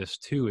part of this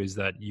too, is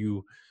that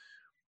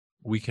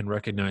we can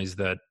recognize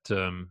that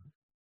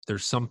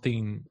there's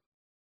something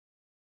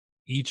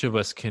each of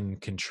us can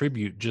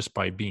contribute just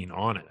by being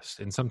honest.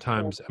 And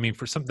sometimes, I mean,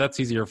 for some, that's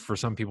easier for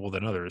some people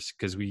than others,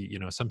 because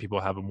some people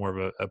have more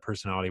of a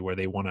personality where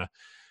they want to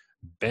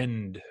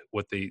bend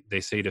what they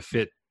say to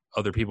fit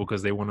other people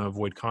because they want to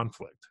avoid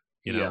conflict,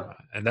 you know? Yeah.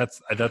 And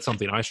that's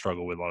something I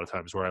struggle with a lot of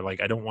times, where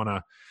I don't want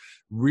to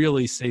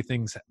really say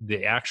things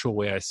the actual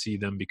way I see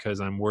them, because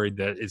I'm worried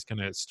that it's going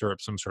to stir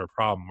up some sort of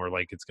problem, or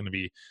like it's going to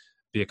be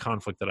a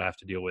conflict that I have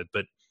to deal with.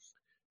 But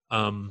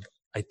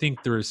I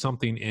think there is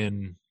something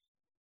in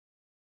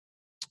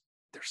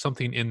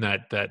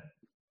that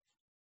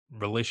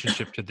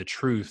relationship to the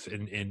truth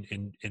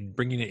and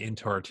bringing it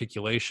into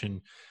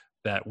articulation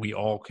that we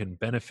all can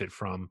benefit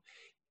from,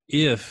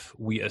 if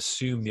we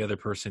assume the other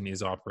person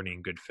is operating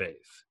in good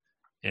faith,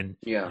 and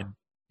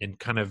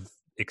kind of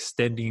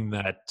extending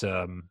that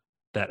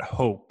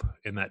hope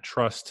and that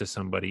trust to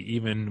somebody,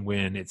 even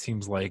when it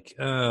seems like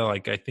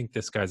I think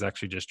this guy's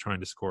actually just trying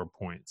to score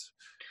points.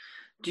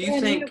 Do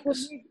you think? You know,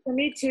 for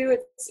me too,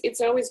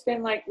 it's always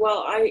been like,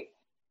 well,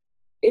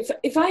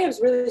 if I have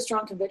really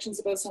strong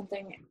convictions about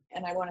something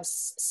and I want to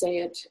say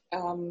it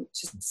to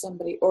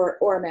somebody,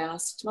 or I'm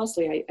asked,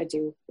 mostly I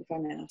do if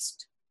I'm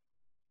asked.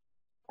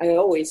 I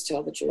always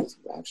tell the truth,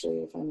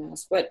 actually, if I'm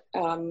asked. But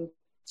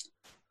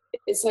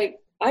it's like,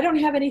 I don't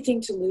have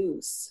anything to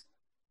lose,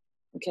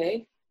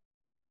 okay?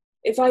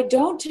 If I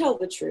don't tell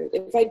the truth,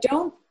 if I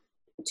don't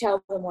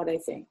tell them what I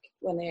think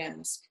when they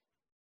ask,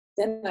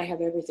 then I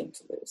have everything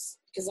to lose,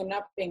 because I'm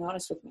not being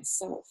honest with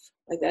myself.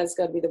 Like, that's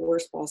got to be the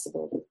worst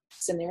possible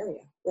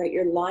scenario, right?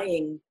 You're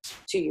lying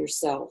to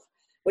yourself.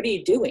 What are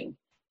you doing?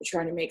 You're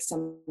trying to make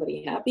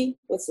somebody happy?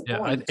 What's the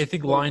point? I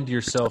think lying to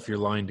yourself, you're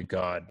lying to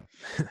God.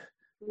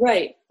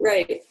 Right.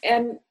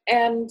 And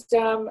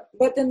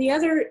but then the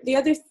other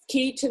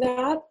key to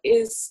that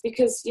is,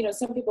 because, you know,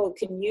 some people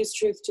can use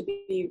truth to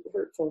be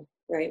hurtful,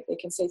 right? They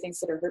can say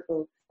things that are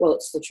hurtful. Well,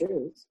 it's the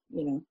truth,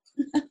 you know.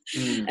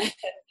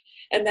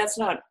 And that's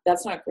not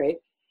great.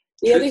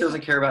 Truth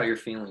doesn't care about your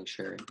feelings,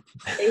 Sherry.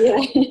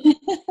 Yeah.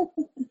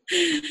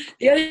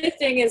 The other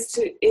thing is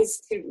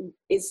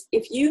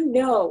if you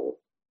know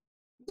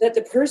that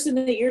the person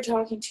that you're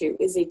talking to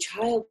is a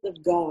child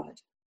of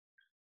God,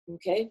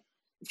 okay?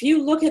 If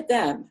you look at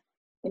them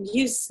and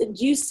you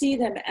see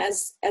them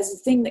as a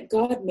thing that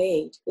God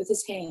made with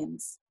his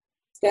hands,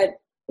 that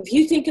if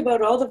you think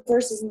about all the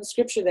verses in the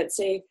Scripture that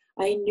say,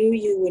 I knew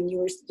you when you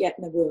were yet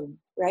in the womb,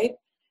 right?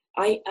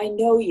 I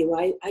know you,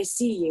 I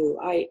see you,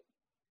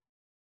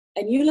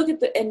 and you look at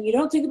and you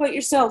don't think about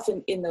yourself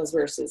in those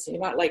verses. You're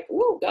not like,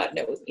 oh, God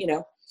knows, you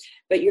know,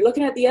 but you're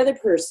looking at the other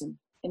person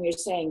and you're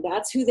saying,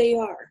 that's who they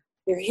are.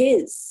 They're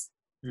his,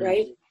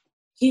 right?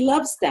 He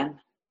loves them.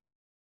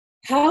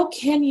 How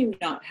can you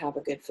not have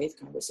a good faith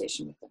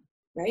conversation with them,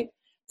 right?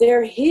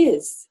 They're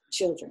his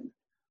children.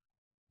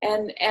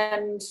 And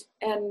there's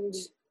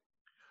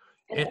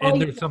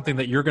something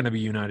that you're going to be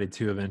united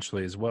to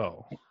eventually as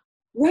well.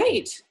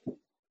 Right.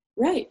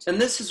 And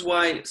this is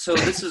why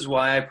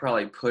I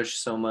probably push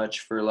so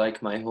much for,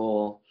 like, my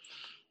whole,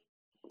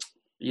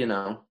 you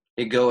know,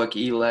 egoic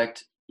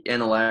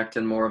intellect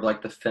and more of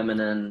like the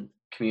feminine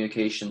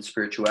communication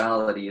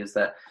spirituality, is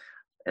that,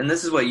 and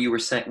this is what we were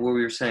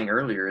saying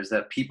earlier, is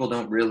that people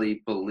don't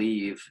really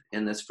believe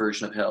in this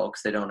version of hell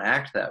because they don't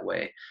act that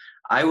way.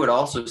 I would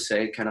also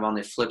say, kind of on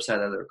the flip side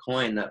of their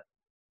coin,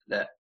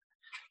 that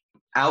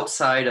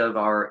outside of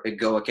our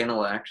egoic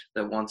intellect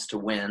that wants to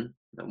win,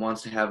 that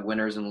wants to have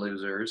winners and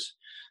losers,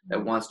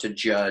 that wants to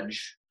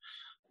judge,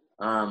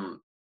 I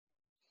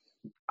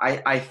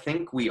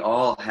think we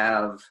all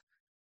have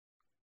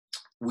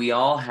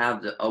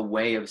a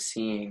way of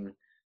seeing,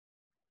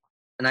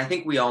 and I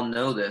think we all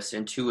know this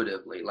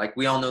intuitively. Like,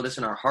 we all know this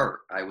in our heart,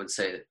 I would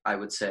say,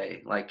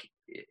 like,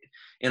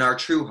 in our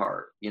true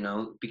heart, you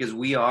know, because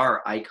we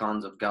are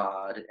icons of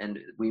God, and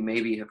we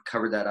maybe have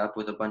covered that up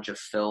with a bunch of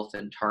filth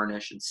and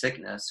tarnish and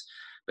sickness,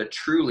 but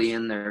truly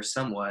in there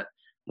somewhat,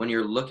 when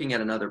you're looking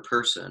at another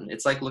person,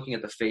 it's like looking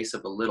at the face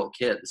of a little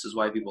kid. This is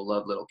why people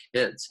love little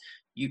kids.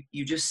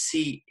 You just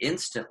see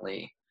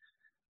instantly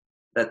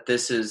that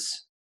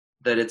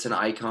it's an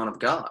icon of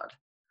God.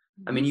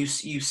 I mean, you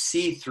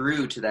see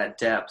through to that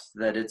depth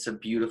that it's a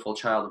beautiful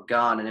child of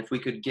God. And if we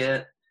could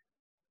get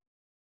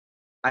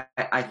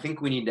I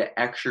think we need to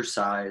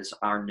exercise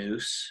our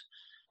nous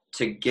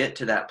to get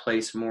to that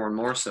place more and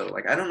more so.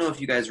 Like, I don't know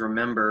if you guys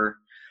remember,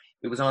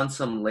 it was on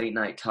some late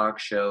night talk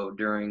show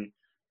during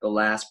the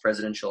last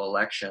presidential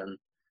election,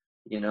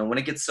 when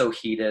it gets so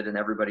heated and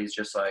everybody's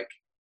just like,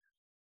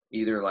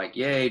 either like,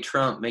 yay,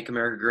 Trump, make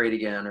America great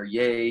again, or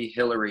yay,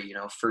 Hillary,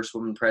 first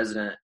woman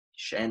president,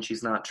 and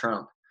she's not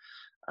Trump.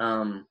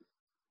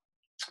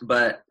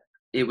 But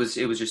it was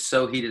just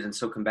so heated and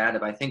so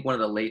combative. I think one of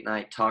the late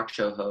night talk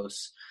show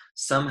hosts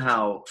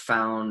somehow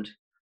found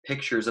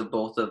pictures of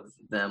both of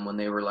them when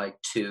they were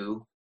like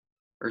 2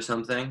 or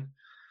something,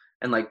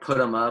 and like put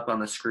them up on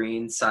the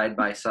screen side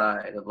by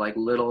side of like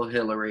little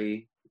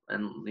Hillary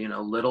and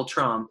little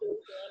Trump,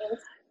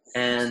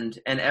 and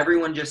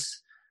everyone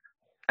just,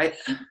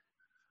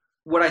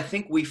 what I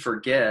think we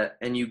forget,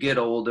 and you get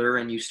older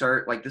and you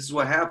start, like, this is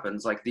what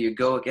happens, like the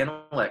egoic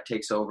intellect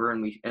takes over,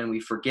 and we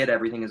forget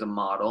everything is a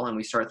model, and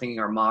we start thinking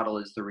our model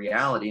is the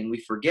reality, and we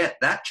forget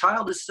that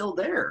child is still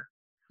there.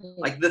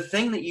 Like, the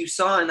thing that you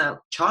saw in that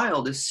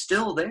child is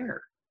still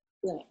there.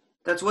 Yeah.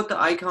 That's what the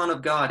icon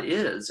of God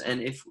is.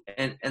 And if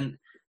and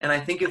I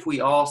think if we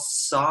all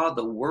saw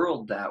the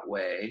world that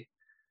way,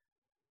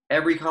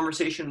 every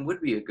conversation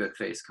would be a good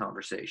faith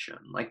conversation.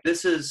 Like,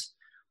 this is,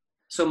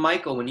 so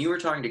Michael, when you were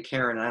talking to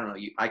Karen, I don't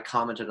know, I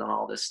commented on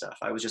all this stuff.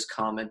 I was just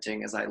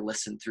commenting as I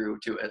listened through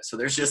to it. So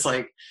there's just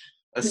like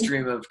a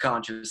stream of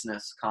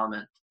consciousness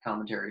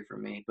commentary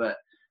from me. But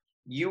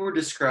you were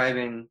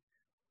describing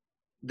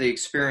the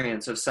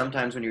experience of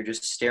sometimes when you're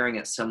just staring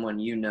at someone,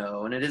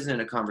 and it isn't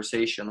a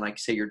conversation, like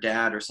say your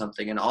dad or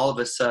something, and all of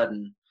a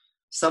sudden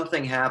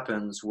something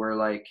happens where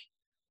like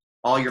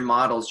all your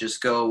models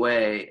just go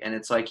away, and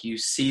it's like you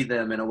see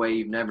them in a way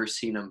you've never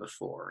seen them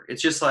before.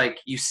 It's just like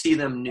you see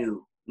them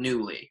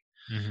newly.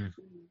 Mm-hmm.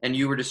 And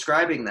you were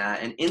describing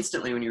that, and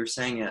instantly when you were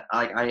saying it,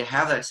 I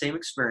have that same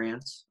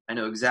experience. I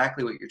know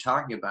exactly what you're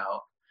talking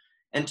about.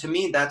 And to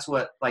me, that's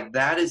what, like,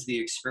 that is the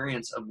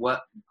experience of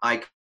what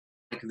iconic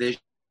vision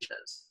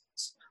is.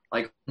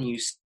 Like, when you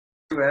see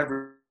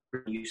whoever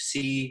you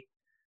see,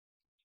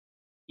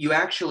 you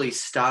actually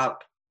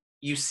stop,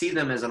 you see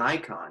them as an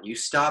icon. You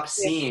stop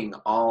seeing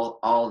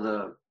all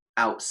the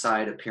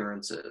outside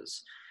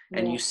appearances,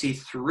 and you see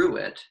through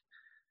it.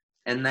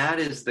 And that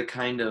is the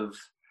kind of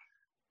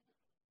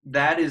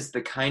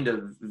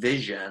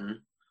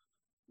vision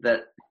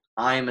that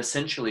I'm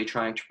essentially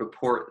trying to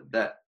purport,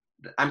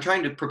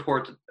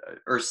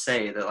 or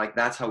say that, like,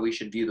 that's how we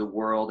should view the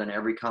world in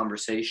every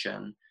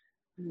conversation,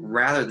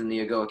 rather than the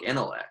egoic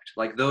intellect.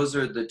 Like, those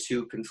are the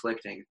two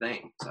conflicting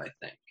things, I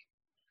think.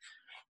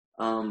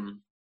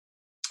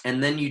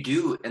 And then you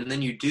do,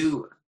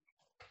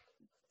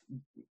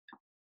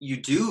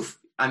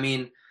 I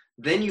mean,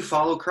 then you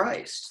follow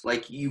Christ.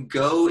 Like, you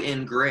go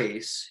in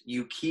grace,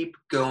 you keep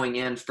going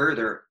in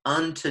further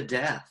unto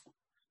death.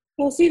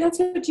 Well, see, that's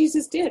what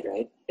Jesus did,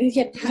 right? He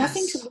had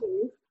nothing to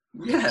lose.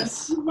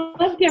 Yes. He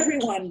loved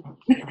everyone.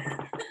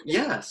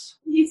 Yes.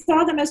 He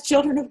saw them as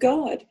children of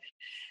God.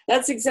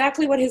 That's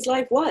exactly what his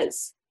life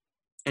was.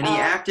 And he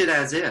acted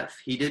as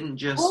if. He didn't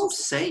just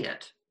say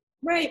it.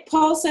 Right.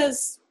 Paul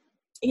says,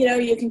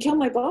 you can kill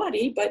my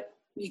body, but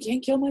you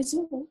can't kill my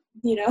soul,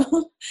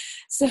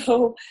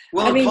 So,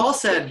 well, I mean, Paul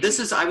said,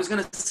 I was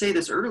going to say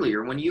this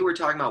earlier, when you were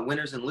talking about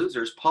winners and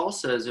losers, Paul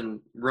says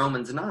in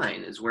Romans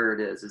 9 is where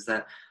it is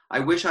that I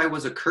wish I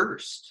was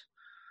accursed.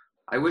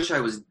 I wish I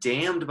was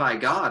damned by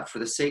God for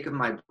the sake of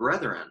my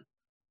brethren.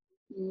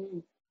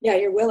 Yeah,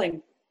 you're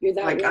willing. You're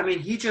that willing. I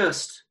mean,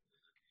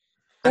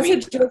 That's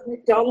what George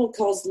MacDonald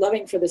calls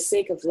loving for the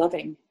sake of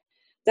loving.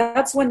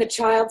 That's when the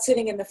child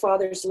sitting in the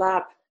father's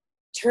lap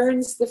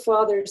turns the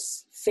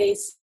father's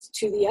face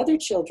to the other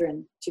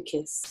children to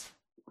kiss.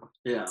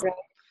 Yeah. Right?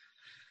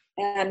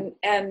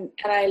 And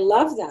I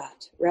love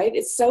that, right?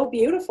 It's so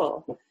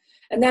beautiful.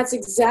 And that's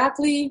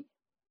exactly,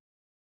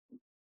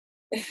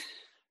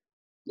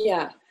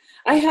 yeah.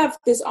 I have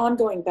this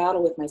ongoing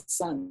battle with my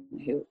son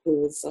who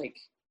is like,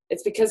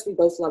 it's because we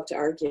both love to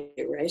argue,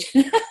 right?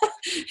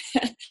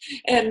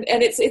 and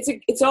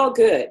it's all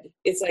good.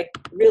 It's like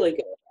really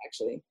good,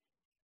 actually.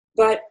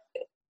 But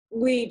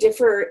we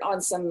differ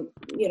on some,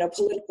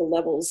 political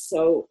levels,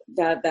 so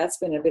that's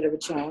been a bit of a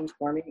challenge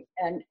for me.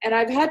 And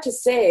I've had to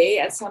say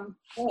at some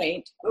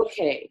point,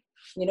 okay,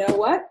 you know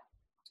what?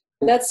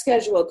 Let's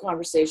schedule a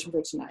conversation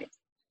for tonight.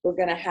 We're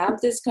going to have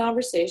this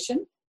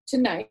conversation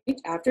tonight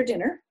after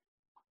dinner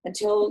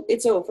until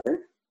it's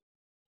over.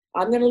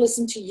 I'm going to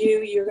listen to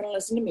you. You're going to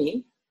listen to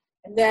me.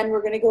 And then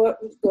we're going to go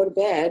to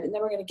bed. And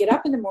then we're going to get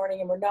up in the morning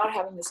and we're not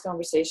having this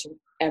conversation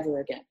ever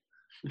again.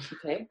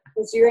 Okay?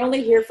 Because you're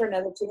only here for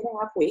another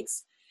 2.5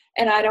 weeks.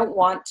 And I don't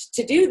want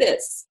to do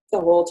this the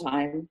whole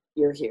time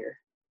you're here.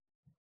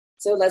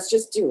 So let's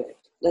just do it.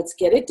 Let's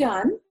get it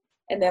done.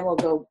 And then we'll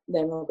go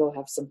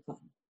have some fun.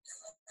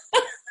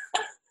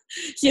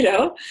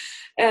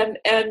 And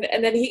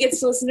then he gets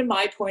to listen to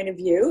my point of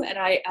view and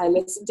I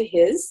listen to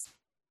his.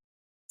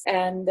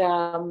 And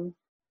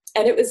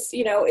it was,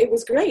 it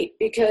was great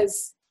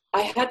because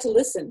I had to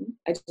listen.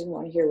 I didn't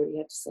want to hear what he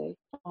had to say.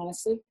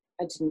 Honestly,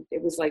 I didn't.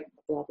 It was like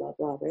blah, blah,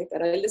 blah, right?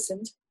 But I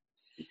listened.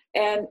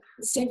 And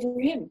the same for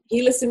him.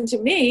 He listened to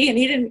me and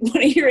he didn't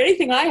want to hear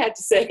anything I had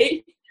to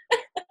say.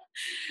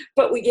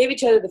 But we gave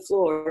each other the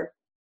floor.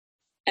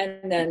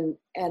 And then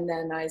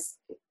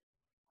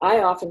I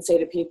often say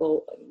to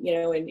people, you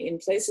know, in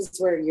places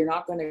where you're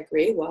not going to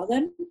agree, well,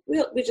 then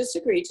we just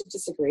agree to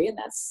disagree, and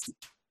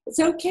it's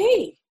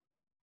okay.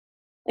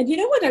 And you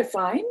know what I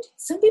find?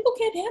 Some people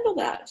can't handle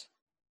that.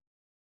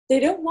 They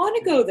don't want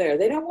to go there.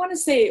 They don't want to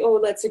say, oh,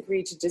 let's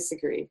agree to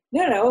disagree.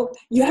 No,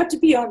 you have to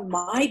be on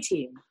my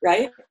team,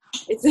 right?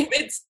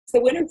 It's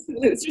the winners and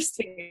losers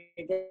thing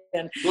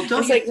again. Well,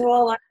 don't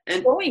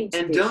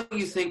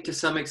you think to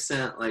some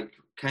extent, like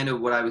kind of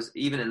what I was,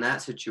 even in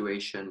that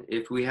situation,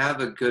 if we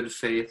have a good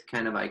faith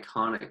kind of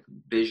iconic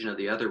vision of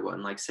the other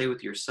one, like say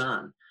with your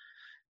son,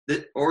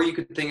 that, or you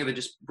could think of it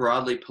just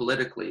broadly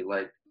politically,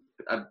 like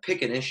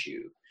pick an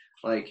issue.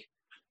 Like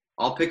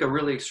I'll pick a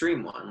really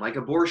extreme one, like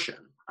abortion.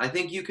 I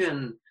think you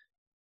can,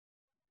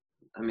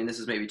 I mean, this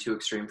is maybe too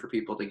extreme for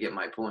people to get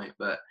my point,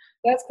 but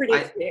that's pretty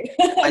extreme.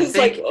 I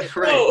think, like,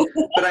 right.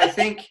 But I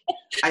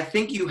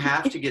think you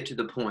have to get to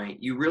the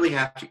point. You really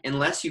have to,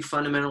 unless you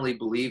fundamentally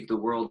believe the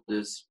world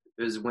is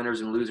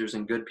winners and losers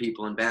and good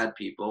people and bad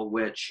people,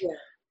 which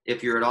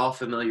if you're at all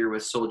familiar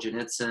with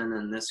Solzhenitsyn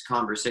and this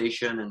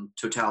conversation and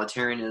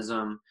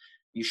totalitarianism,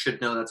 you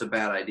should know that's a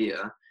bad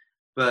idea.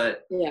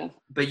 But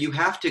you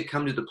have to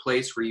come to the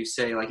place where you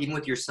say, like, even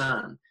with your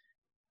son,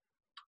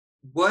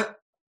 what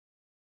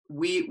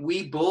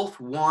we both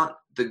want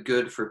the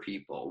good for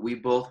people. We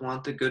both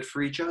want the good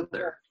for each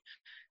other.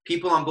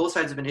 People on both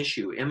sides of an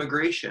issue,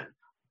 immigration,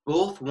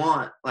 both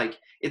want, like,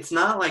 it's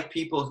not like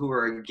people who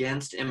are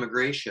against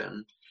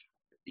immigration,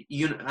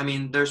 I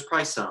mean, there's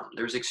probably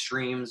there's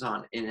extremes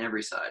in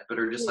every side, but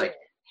are just like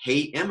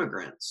hate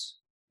immigrants.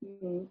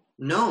 Mm-hmm.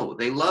 No,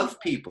 they love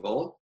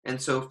people.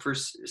 And so for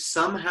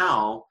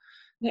somehow,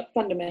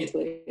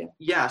 fundamentally,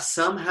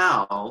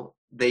 somehow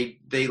they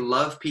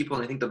love people,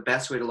 and I think the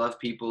best way to love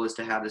people is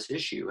to have this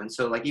issue. And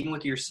so, like, even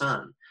with your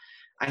son,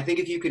 I think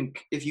if you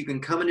can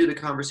come into the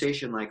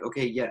conversation like,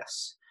 okay,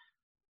 yes,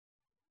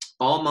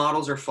 all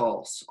models are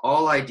false,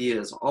 all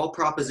ideas, all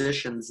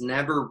propositions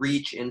never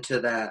reach into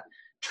that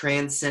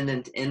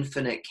transcendent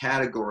infinite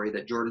category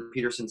that Jordan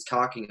Peterson's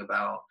talking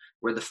about,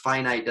 where the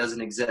finite doesn't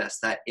exist,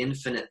 that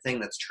infinite thing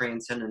that's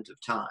transcendent of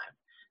time.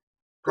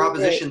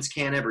 Propositions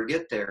can't ever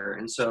get there.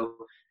 And so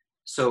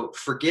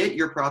forget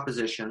your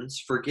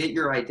propositions, forget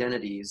your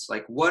identities.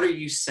 Like, what are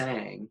you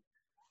saying?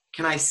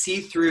 Can I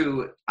see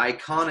through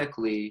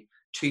iconically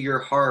to your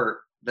heart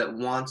that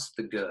wants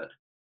the good?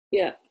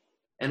 Yeah.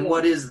 And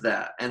what is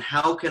that? And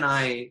how can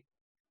I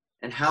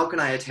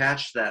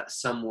attach that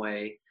some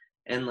way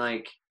and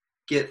like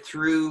get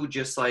through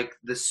just like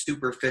the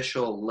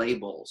superficial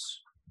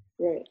labels,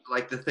 right?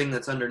 Like the thing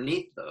that's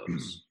underneath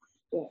those.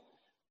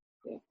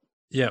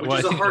 Yeah, which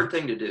is a hard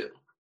thing to do.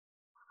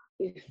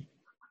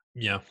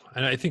 Yeah,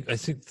 and I think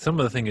some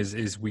of the thing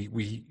is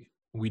we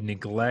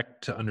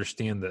neglect to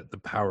understand the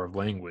power of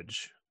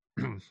language,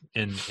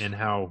 and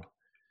how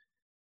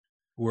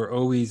we're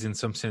always, in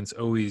some sense,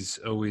 always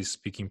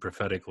speaking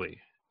prophetically,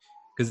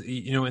 because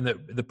you know, in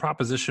the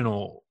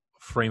propositional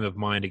frame of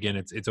mind, again,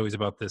 it's always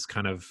about this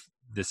kind of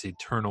this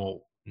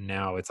eternal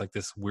now. It's like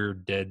this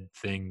weird dead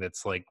thing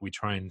that's like we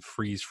try and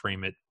freeze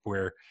frame it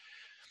where.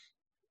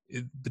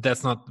 But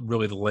that's not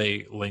really the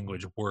way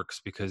language works,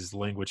 because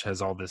language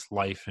has all this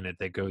life in it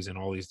that goes in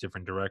all these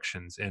different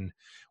directions. And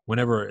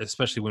whenever,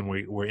 especially when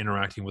we're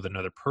interacting with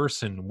another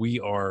person, we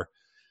are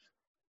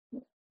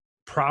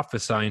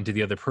prophesying to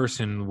the other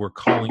person. We're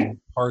calling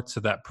parts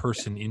of that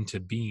person into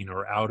being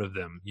or out of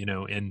them, you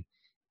know, and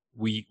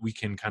we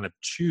can kind of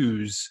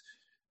choose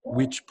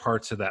which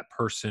parts of that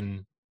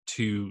person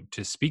to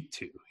speak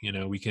to. You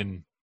know, we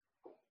can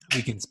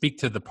speak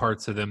to the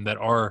parts of them that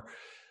are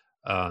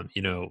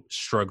you know,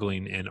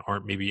 struggling and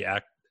aren't maybe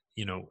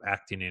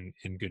acting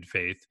in good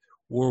faith,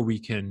 or we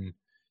can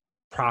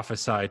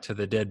prophesy to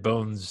the dead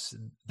bones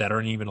that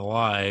aren't even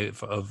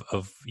alive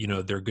of you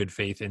know, their good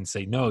faith, and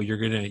say, no, you're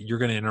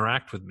gonna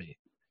interact with me,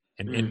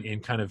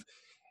 and kind of,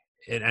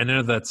 and I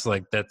know that's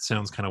like, that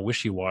sounds kind of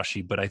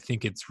wishy-washy, but I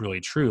think it's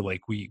really true.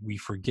 Like we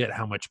forget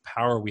how much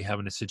power we have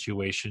in a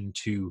situation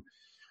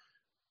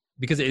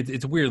because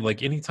it's weird.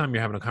 Like anytime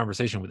you're having a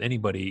conversation with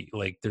anybody,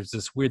 like there's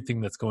this weird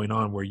thing that's going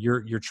on where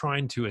you're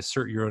trying to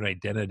assert your own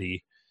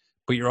identity,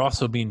 but you're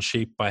also being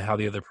shaped by how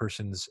the other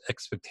person's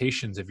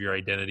expectations of your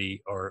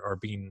identity are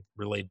being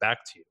relayed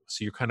back to you.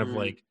 So you're kind of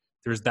like,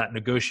 there's that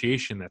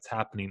negotiation that's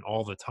happening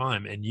all the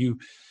time. And you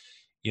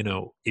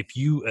know, if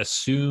you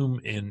assume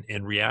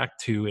and react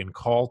to and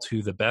call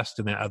to the best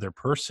in that other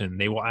person,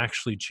 they will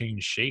actually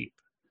change shape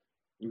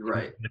in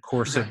the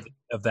course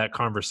of that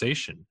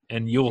conversation.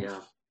 And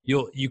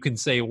you can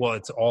say, well,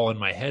 it's all in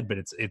my head, but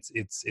it's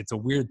a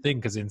weird thing,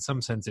 because in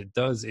some sense it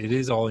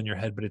is all in your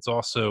head, but it's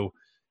also,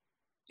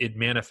 it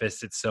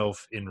manifests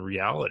itself in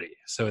reality.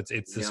 So it's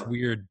this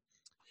weird,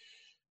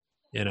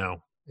 you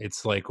know,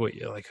 it's like I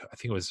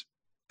think it was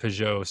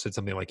Peugeot said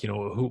something like, you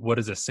know, what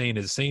is a saint?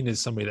 A saint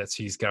is somebody that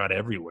sees God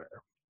everywhere.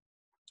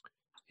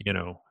 You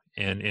know,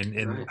 And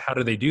Right. how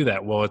do they do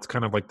that? Well, it's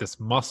kind of like this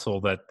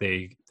muscle that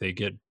they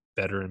get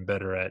better and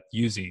better at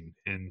using.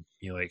 And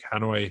you're like, how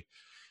do I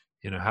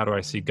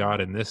see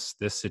God in this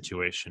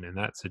situation, in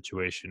that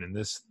situation, in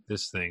this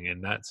thing,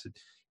 and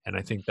and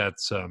I think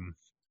that's kind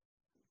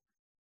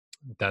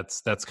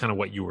of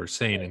what you were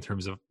saying in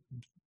terms of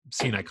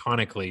seeing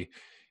iconically.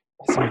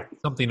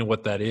 Something of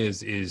what that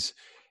is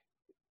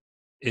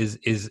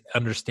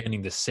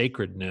understanding the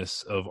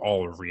sacredness of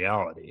all of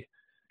reality.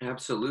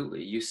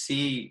 Absolutely. You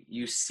see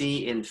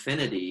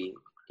infinity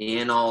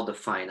in all the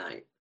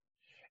finite.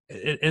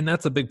 And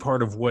that's a big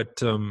part of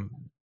what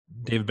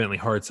David Bentley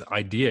Hart's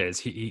idea is.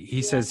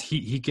 He says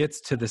he gets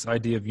to this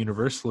idea of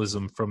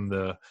universalism from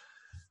the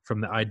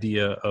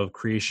idea of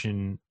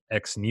creation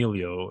ex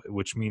nihilo,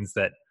 which means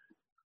that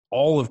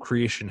all of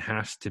creation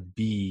has to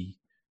be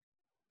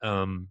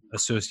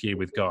associated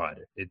with God.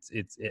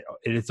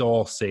 It's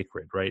all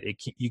sacred, right?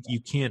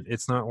 You can't.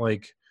 It's not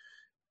like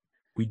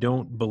we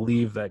don't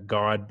believe that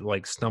God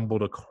like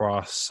stumbled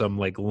across some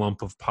like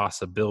lump of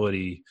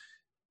possibility,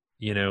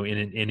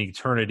 in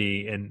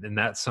eternity, and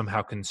that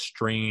somehow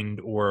constrained,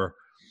 or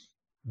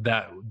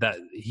that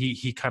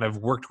he kind of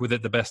worked with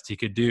it the best he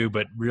could do,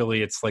 but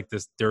really it's like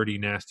this dirty,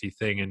 nasty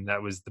thing, and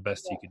that was the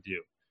best he could do.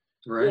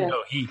 Right.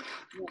 No, he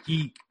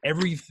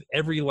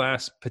every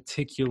last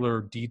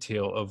particular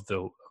detail of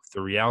the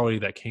reality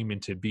that came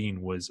into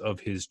being was of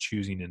his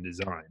choosing and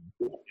design.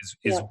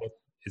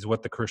 Is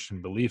what the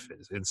Christian belief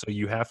is, and so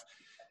you have,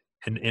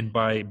 and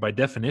by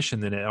definition,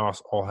 then it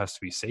all has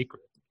to be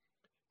sacred,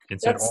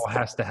 and so it all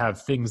has to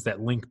have things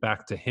that link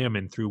back to him,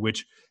 and through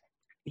which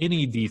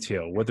any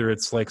detail, whether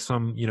it's like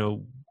some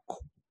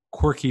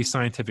quirky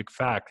scientific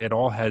fact, it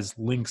all has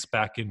links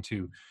back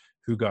into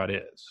who God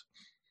is.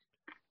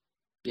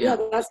 Yeah,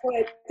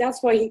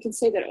 that's why he can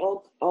say that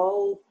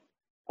all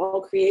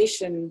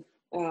creation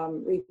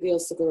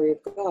reveals the glory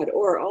of God,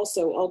 or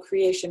also all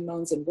creation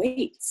moans and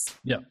waits.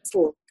 Yeah.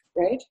 For,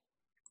 right?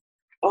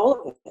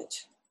 All of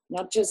it,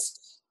 not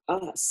just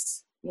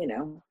us,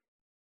 not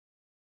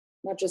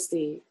just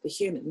the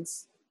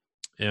humans.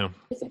 Yeah.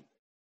 Everything.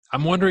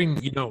 I'm wondering,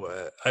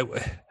 Everything.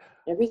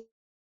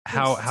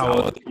 how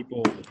other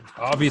people.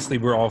 Obviously,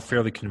 we're all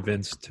fairly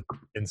convinced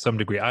in some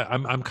degree.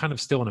 I'm kind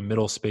of still in a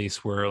middle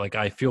space where like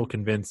I feel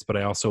convinced, but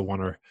I also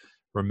want to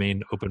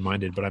remain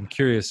open-minded. But I'm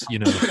curious,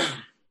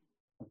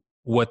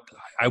 what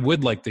I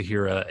would like to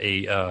hear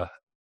an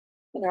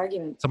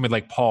argument, somebody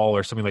like Paul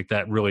or something like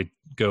that, really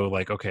go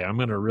like, okay, I'm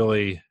going to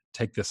really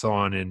take this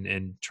on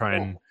and try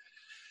and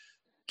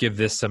give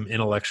this some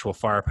intellectual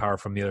firepower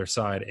from the other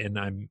side. And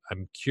I'm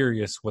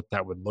curious what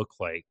that would look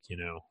like,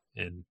 and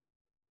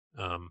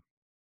I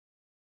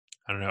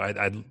don't know.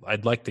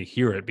 I'd like to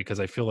hear it, because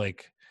I feel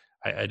like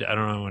I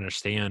don't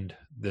understand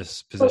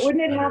this position. But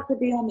wouldn't it have to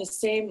be on the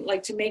same,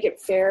 like, to make it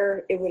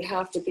fair, it would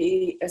have to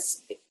be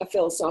a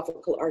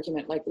philosophical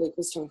argument, like Luke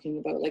was talking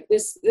about. Like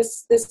this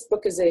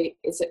book is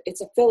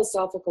it's a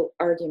philosophical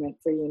argument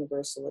for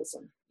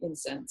universalism, in a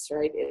sense,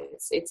 right?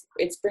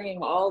 It's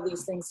bringing all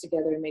these things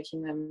together and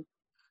making them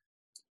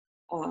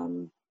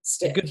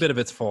stick. A good bit of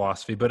it's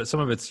philosophy, but some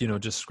of it's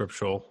just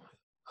scriptural.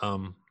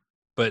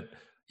 But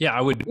yeah,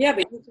 I would. Yeah,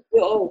 but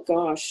oh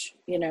gosh,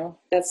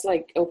 that's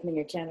like opening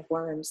a can of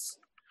worms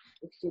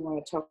if you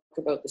want to talk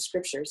about the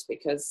scriptures,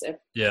 because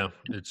yeah,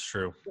 it's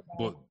true.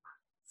 Well,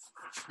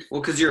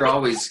 because you're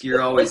always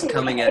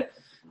coming at,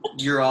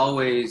 you're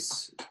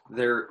always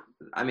there.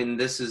 I mean,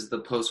 this is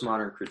the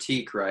postmodern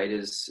critique, right?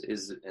 Is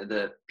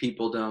that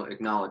people don't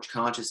acknowledge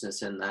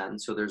consciousness in that,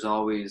 and so there's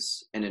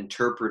always an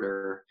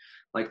interpreter.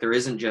 Like there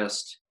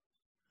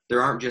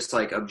aren't just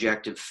like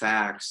objective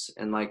facts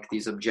and like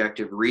these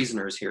objective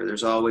reasoners here.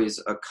 There's always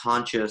a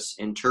conscious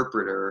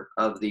interpreter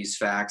of these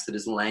facts that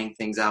is laying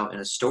things out in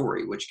a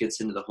story, which gets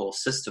into the whole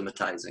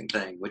systematizing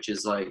thing, which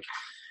is like,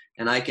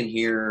 and I can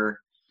hear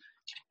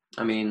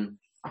the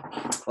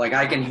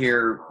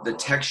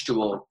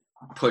textual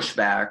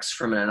pushbacks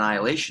from an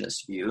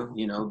annihilationist view,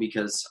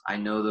 because I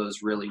know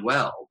those really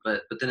well,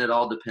 but then it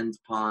all depends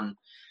upon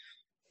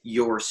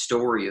your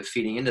story of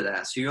feeding into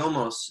that. So you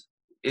almost,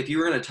 if you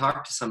were going to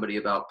talk to somebody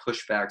about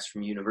pushbacks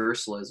from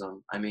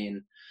universalism,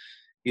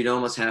 you'd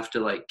almost have to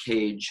like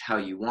cage how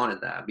you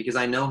wanted that, because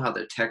I know how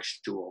the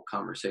textual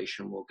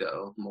conversation will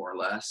go, more or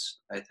less,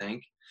 I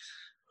think.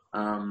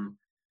 And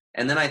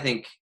then I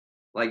think,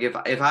 like,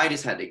 if I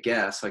just had to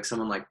guess, like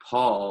someone like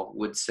Paul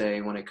would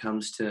say when it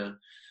comes to,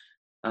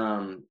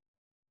 I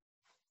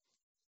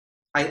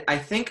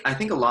think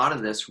a lot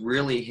of this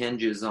really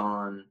hinges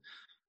on,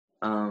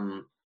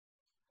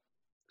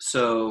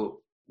 so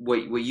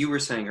what you were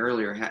saying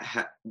earlier,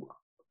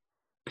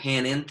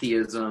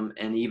 panentheism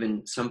and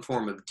even some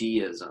form of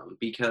deism,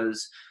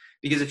 because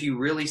if you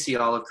really see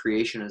all of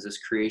creation as this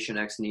creation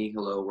ex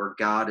nihilo, where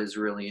God is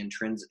really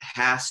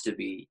has to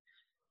be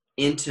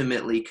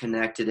intimately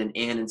connected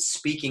and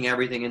speaking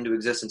everything into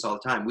existence all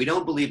the time. We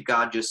don't believe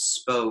God just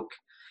spoke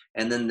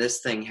and then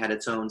this thing had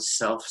its own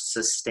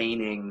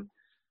self-sustaining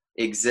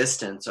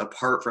existence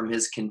apart from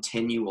his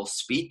continual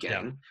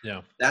speaking.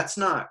 Yeah. That's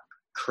not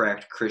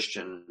correct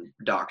Christian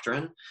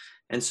doctrine.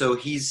 And so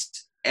he's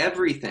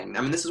everything.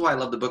 I mean, this is why I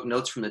love the book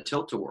Notes from the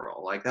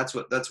Tilt-A-Whirl. Like that's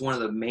one of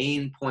the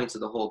main points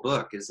of the whole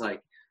book is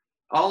like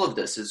all of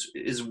this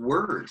is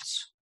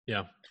words.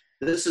 Yeah.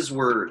 This is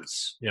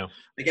words. Yeah.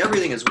 Like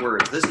everything is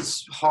words. This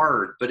is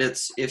hard, but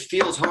it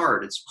feels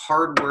hard. It's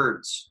hard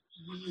words.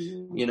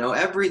 You know,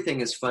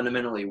 everything is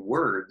fundamentally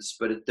words,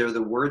 but they're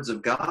the words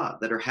of God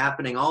that are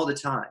happening all the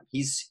time.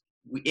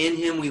 In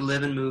him we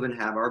live and move and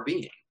have our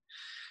being.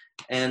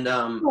 And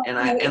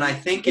I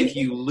think if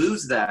you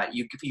lose that,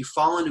 you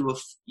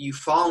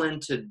fall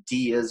into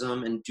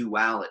deism and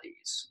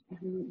dualities.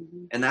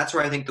 And that's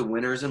where I think the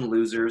winners and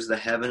losers, the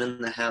heaven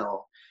and the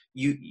hell,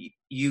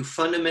 you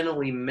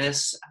fundamentally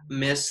miss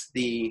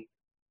the.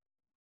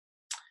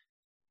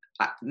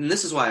 And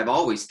this is why I've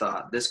always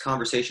thought this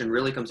conversation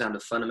really comes down to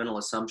fundamental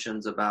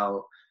assumptions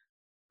about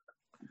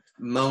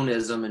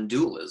monism and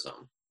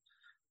dualism.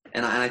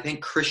 And I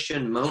think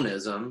Christian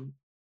monism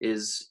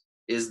is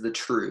the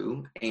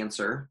true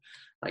answer.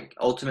 Like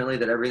ultimately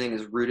that everything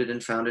is rooted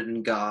and founded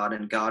in God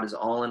and God is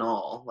all in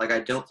all. Like I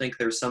don't think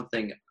there's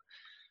something,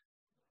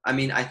 I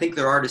mean, I think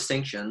there are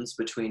distinctions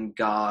between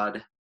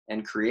God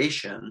and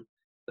creation,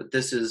 but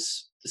this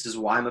is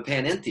why I'm a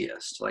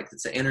panentheist. Like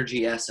it's an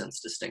energy essence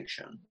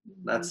distinction.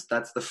 That's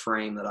the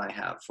frame that I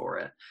have for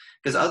it.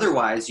 Because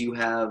otherwise you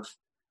have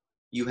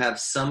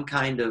some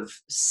kind of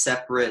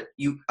separate,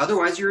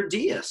 otherwise you're a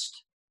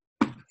deist.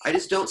 I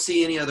just don't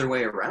see any other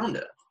way around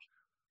it.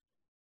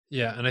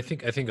 Yeah, and I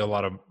think a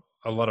lot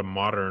of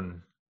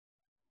modern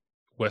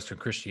Western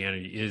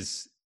Christianity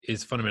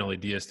is fundamentally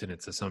deist in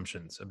its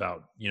assumptions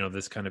about, you know,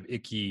 this kind of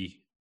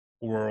icky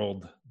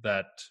world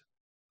that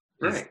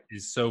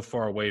is so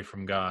far away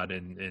from God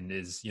and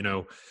is, you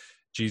know,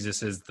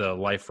 Jesus is the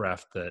life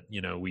raft that,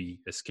 you know, we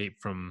escape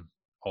from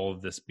all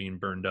of this being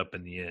burned up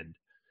in the end.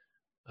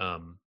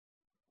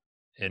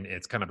 And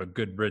it's kind of a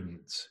good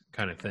riddance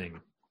kind of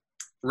thing.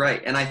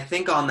 Right. And I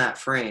think on that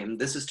frame,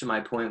 this is to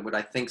my point, what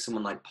I think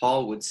someone like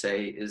Paul would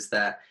say is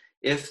that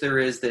if there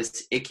is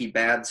this icky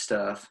bad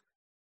stuff,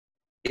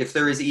 if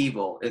there is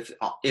evil,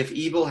 if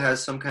evil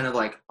has some kind of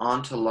like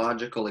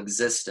ontological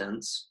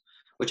existence,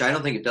 which I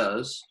don't think it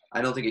does,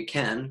 I don't think it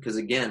can, because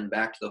again,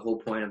 back to the whole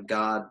point of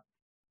God,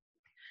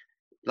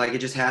 like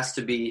it just has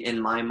to be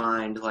in my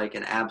mind like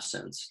an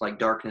absence, like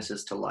darkness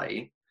is to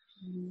light.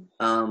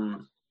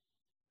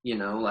 You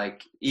know,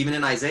 like even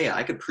in Isaiah,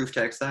 I could proof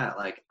text that,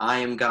 like, I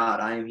am God,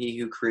 I am he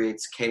who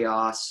creates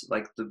chaos.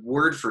 Like the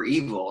word for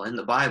evil in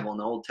the Bible, in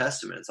the Old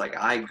Testament, it's like,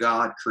 I,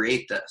 God,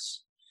 create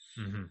this.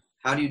 Mm-hmm.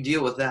 How do you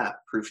deal with that,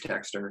 proof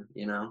texter?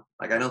 You know,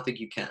 like, I don't think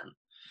you can.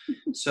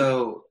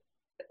 So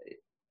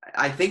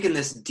I think in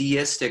this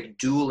deistic,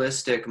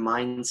 dualistic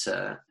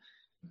mindset,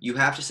 you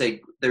have to say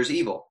there's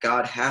evil.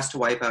 God has to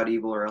wipe out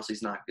evil or else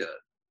he's not good.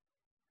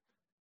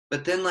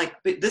 But then, like,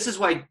 this is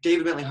why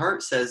David Bentley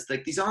Hart says,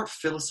 like, these aren't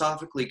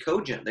philosophically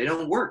cogent. They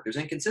don't work. There's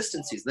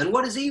inconsistencies. Then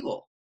what is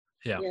evil?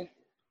 Yeah.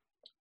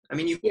 I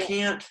mean, you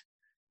can't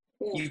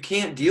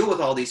deal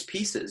with all these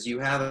pieces. You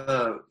have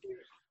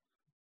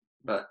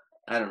but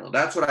I don't know.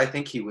 That's what I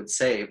think he would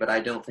say, but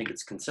I don't think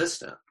it's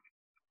consistent.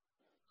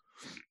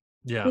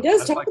 Yeah. He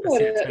does talk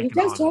about it. He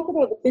does talk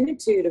about the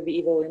finitude of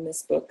evil in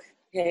this book.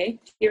 Okay.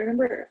 Do you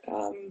remember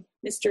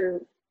Mr.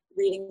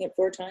 reading it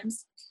 4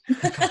 times?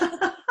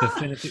 The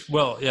finitude.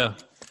 Well, yeah.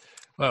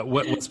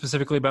 What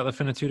specifically about the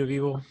finitude of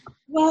evil?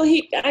 Well,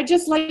 I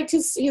just liked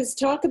his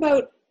talk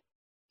about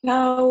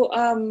how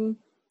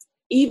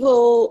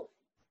evil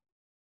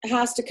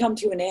has to come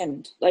to an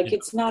end. Like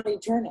it's not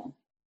eternal.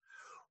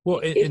 Well,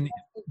 and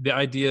the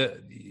idea,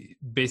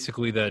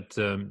 basically, that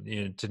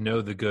you know, to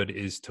know the good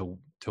is to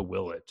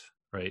will it,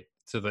 right?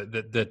 So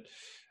that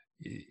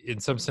in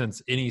some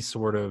sense, any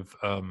sort of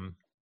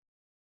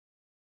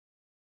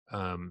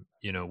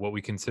you know, what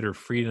we consider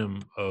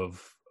freedom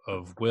of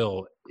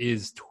will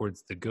is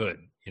towards the good,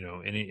 you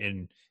know,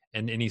 and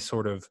any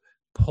sort of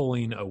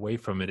pulling away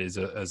from it is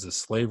as a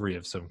slavery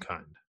of some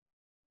kind,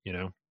 you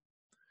know.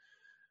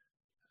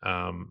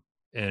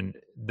 And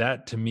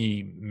that to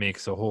me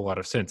makes a whole lot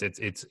of sense.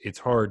 It's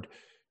hard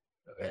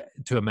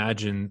to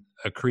imagine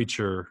a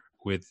creature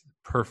with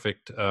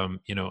perfect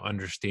you know,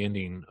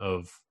 understanding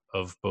of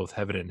both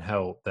heaven and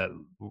hell that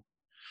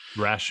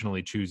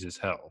rationally chooses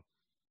hell,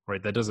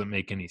 right? That doesn't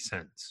make any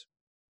sense.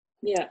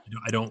 Yeah. You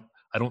know,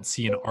 I don't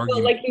see an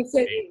argument. Well, like you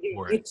said,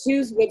 you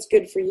choose what's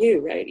good for you,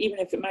 right? Even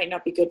if it might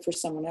not be good for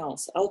someone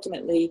else.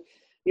 Ultimately,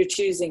 you're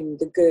choosing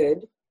the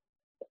good.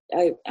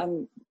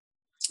 Am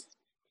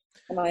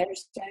I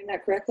understanding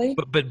that correctly?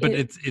 But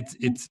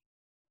it's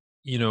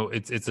you know,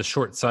 it's a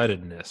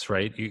short-sightedness,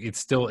 right? It's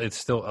still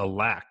a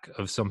lack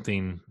of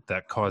something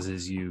that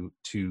causes you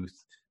to,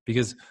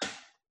 because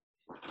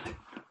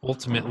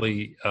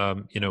ultimately,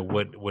 you know,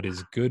 what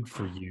is good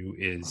for you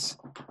is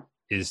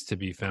to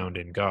be found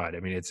in God. I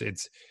mean, it's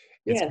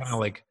kind of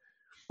like.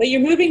 But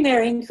you're moving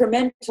there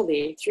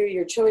incrementally through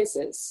your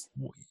choices.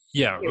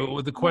 Yeah.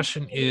 Well, the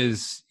question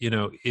is, you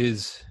know,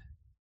 is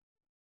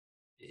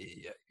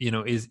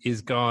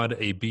God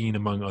a being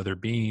among other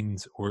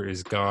beings, or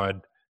is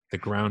God the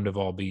ground of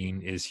all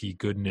being? Is he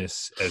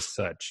goodness as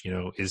such? You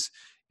know, is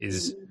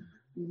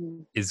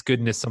is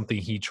goodness something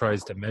he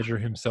tries to measure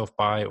himself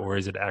by, or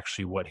is it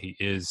actually what he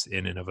is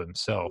in and of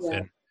himself?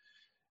 Yeah.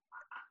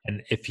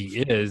 And if he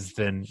is,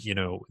 then,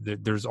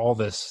 there's all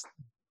this,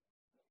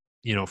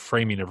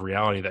 framing of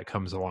reality that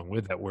comes along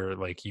with that, where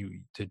like you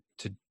to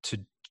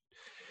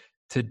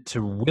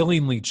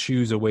willingly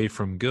choose away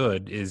from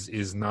good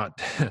is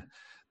not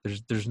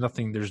there's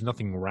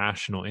nothing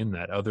rational in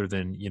that, other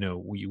than,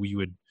 we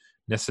would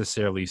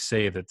necessarily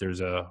say that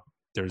there's a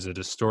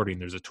distorting,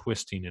 there's a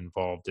twisting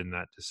involved in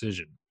that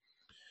decision.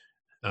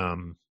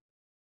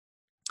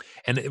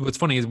 And what's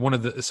funny is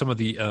some of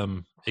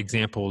the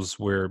examples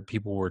where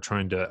people were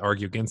trying to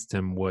argue against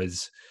him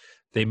was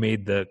they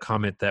made the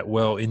comment that,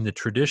 well, in the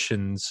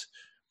traditions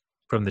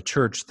from the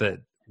church, that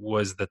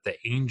the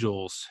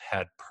angels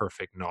had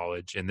perfect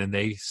knowledge, and then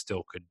they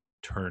still could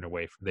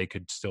they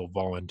could still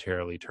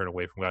voluntarily turn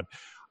away from God.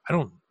 I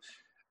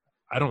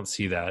don't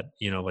see that,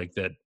 like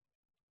that,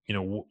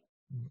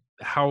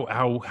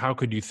 how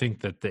could you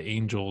think that the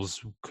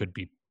angels could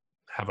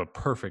have a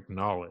perfect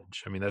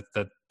knowledge? I mean,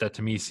 that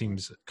to me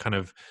seems kind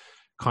of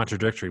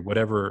contradictory.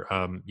 Whatever,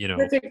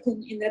 perfect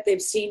in that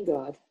they've seen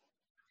God.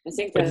 I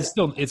think but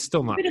it's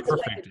still not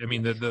perfect. I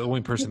mean, the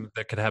only person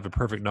that could have a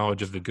perfect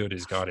knowledge of the good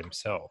is God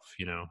himself,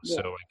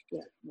 so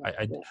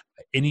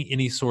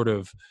any sort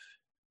of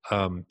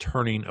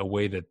turning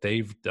away that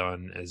they've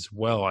done as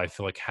well, I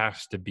feel like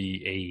has to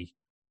be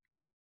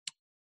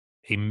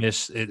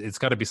it's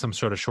got to be some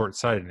sort of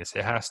short-sightedness.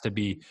 It has to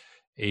be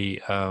a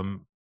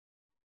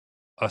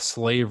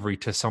slavery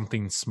to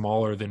something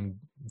smaller than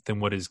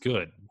what is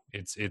good.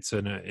 It's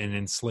an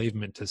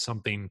enslavement to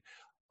something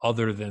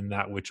other than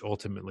that which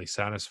ultimately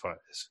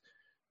satisfies.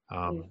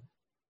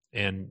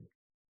 And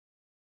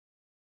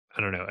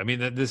I don't know. I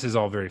mean, this is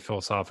all very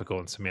philosophical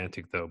and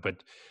semantic, though,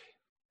 but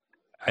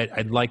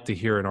I'd like to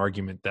hear an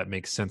argument that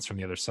makes sense from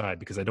the other side,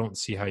 because I don't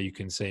see how you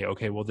can say,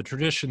 okay, well, the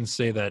traditions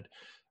say that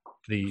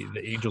the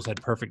angels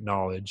had perfect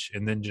knowledge,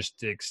 and then just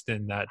to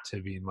extend that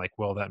to being like,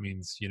 well, that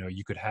means,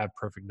 you could have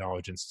perfect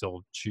knowledge and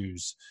still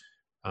choose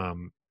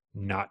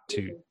not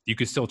to. You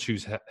could still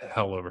choose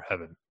hell over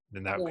heaven,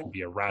 and that could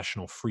be a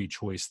rational, free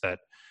choice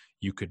that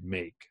you could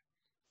make,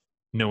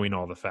 knowing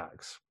all the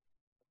facts.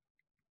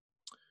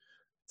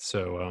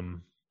 So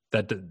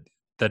that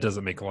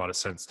doesn't make a lot of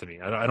sense to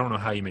me. I don't know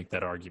how you make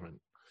that argument.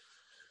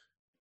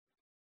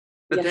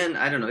 But then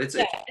I don't know. It's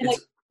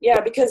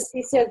because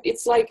he said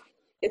it's like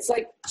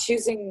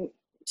choosing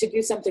to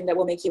do something that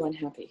will make you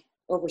unhappy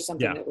over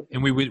something that would.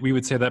 And we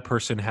would say that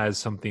person has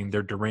something,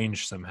 they're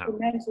deranged somehow. They're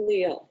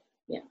mentally ill.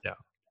 Yeah.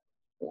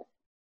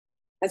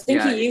 I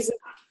think he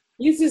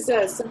uses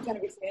some kind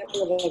of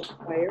example of a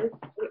fire.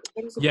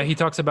 Yeah, he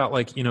talks about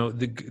like,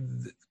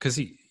 because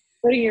he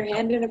putting your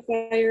hand in a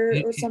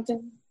fire or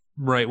something.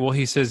 Right. Well,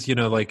 he says,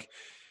 like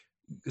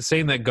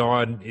saying that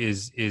God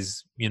is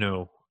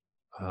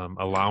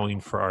allowing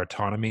for our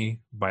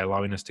autonomy by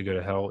allowing us to go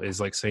to hell is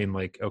like saying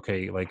like,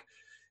 okay, like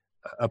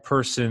a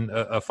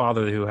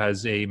father who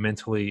has a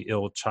mentally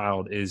ill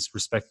child is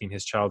respecting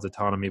his child's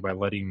autonomy by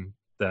letting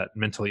that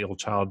mentally ill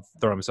child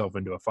throw himself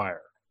into a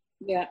fire.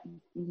 Yeah.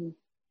 Mm-hmm.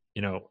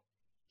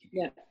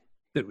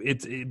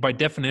 It's by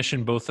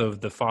definition both of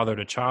the father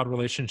to child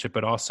relationship,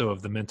 but also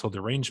of the mental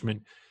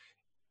derangement.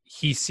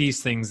 He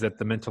sees things that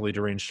the mentally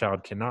deranged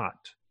child cannot.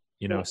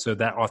 So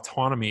that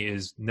autonomy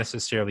is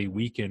necessarily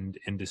weakened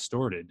and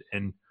distorted.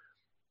 And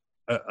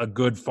a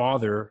good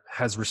father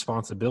has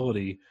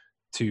responsibility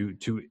to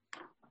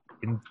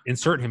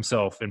insert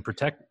himself and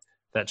protect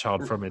that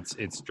child from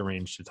its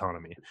deranged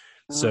autonomy.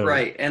 So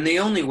right, and the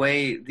only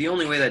way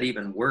that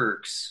even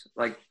works,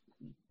 like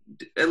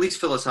at least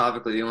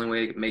philosophically, the only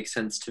way it makes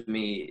sense to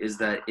me is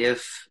that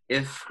if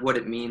what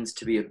it means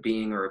to be a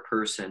being or a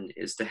person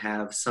is to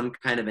have some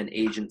kind of an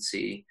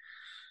agency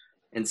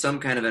and some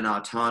kind of an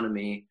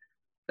autonomy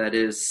that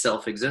is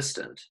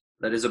self-existent,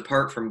 that is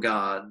apart from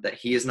God, that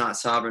he is not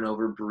sovereign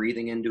over,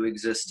 breathing into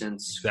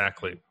existence.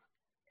 Exactly.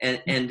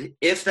 And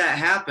if that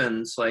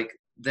happens, like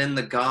then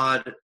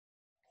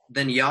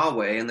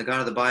Yahweh and the God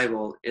of the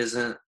Bible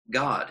isn't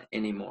God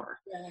anymore.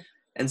 Yeah.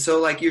 And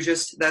so like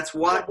that's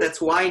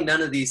why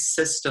none of these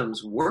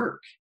systems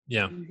work.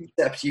 Yeah.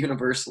 Except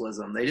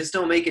universalism. They just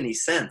don't make any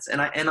sense.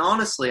 And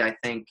honestly, I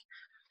think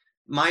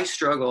my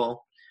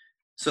struggle,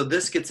 so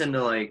this gets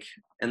into like,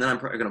 and then I'm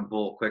probably going to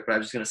bull quick, but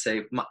I'm just going to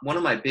say one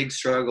of my big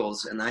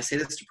struggles, and I say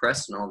this to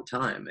Preston all the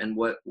time, and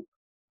what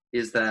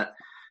is that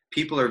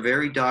people are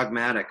very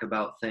dogmatic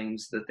about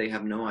things that they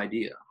have no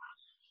idea.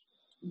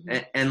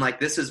 Mm-hmm. And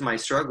like, this is my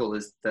struggle,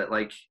 is that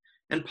like,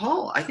 and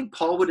I think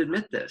Paul would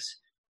admit this.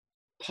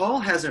 Paul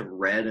hasn't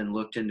read and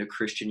looked into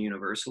Christian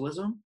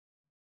universalism.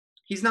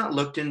 He's not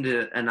looked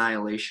into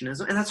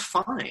annihilationism, and that's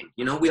fine.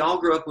 We all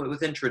grew up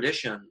within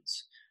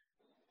traditions,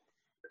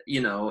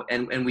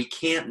 and we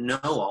can't know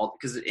all,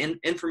 because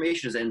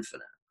information is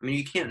infinite. I mean,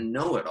 you can't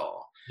know it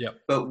all. Yep.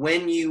 But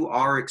when you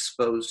are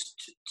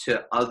exposed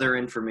to other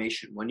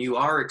information, when you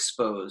are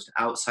exposed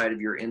outside of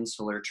your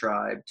insular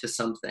tribe to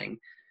something,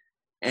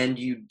 and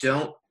you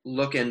don't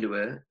look into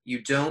it,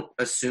 you don't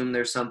assume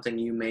there's something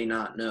you may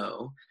not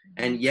know,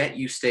 and yet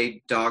you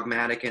stay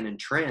dogmatic and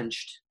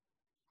entrenched,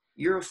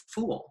 you're a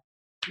fool.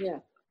 Yeah.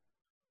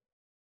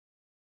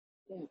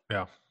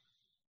 Yeah.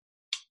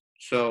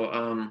 So,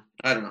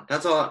 I don't know.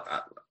 That's all.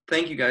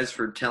 Thank you guys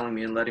for telling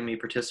me and letting me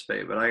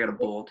participate, but I got a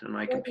bolt and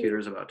my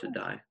computer's about to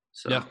die.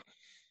 So, Yeah.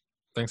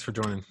 Thanks for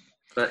joining.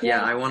 But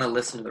yeah, I want to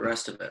listen to the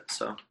rest of it.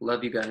 So,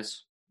 love you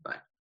guys. Bye.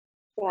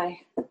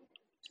 Bye.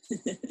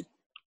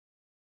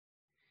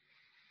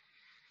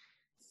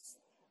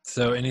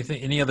 So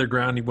any other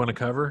ground you want to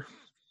cover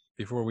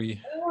before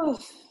we? Oh,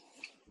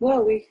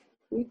 well, we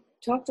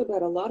talked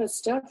about a lot of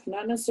stuff,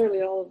 not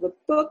necessarily all of the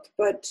book,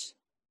 but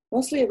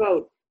mostly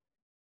about,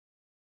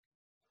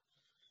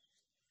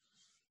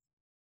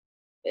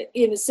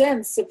 in a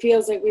sense, it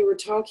feels like we were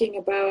talking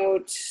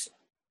about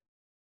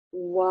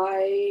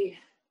why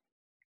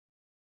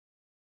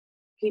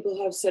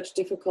people have such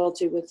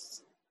difficulty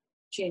with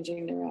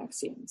changing their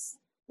axioms,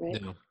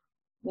 right? Yeah.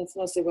 That's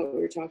mostly what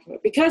we were talking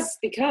about. Because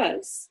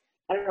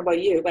I don't know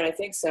about you, but I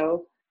think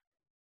so.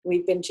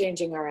 We've been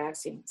changing our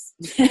axioms,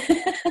 in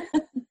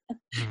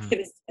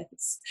a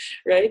sense,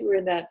 right? We're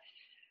in that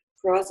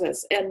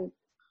process, and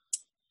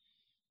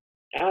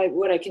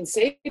what I can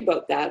say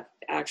about that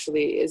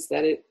actually is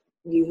that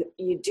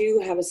you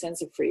do have a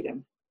sense of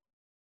freedom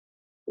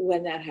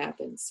when that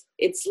happens.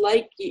 It's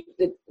like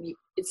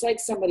it's like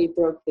somebody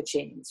broke the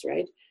chains,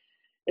 right?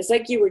 It's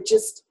like you were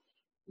just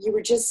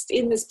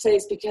in this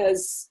place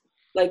because,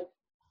 like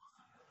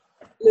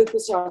Luke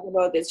was talking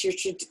about, it's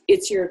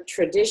your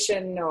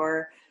tradition,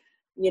 or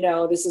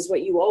this is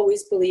what you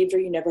always believed, or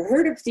you never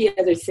heard of the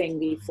other thing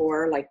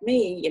before, like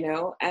me,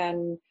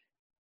 and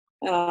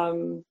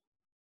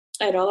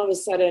all of a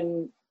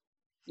sudden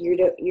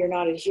you're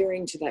not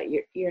adhering to that.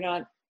 You're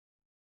not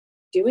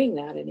doing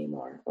that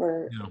anymore,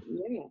 or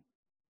yeah.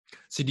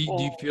 So do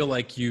you feel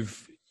like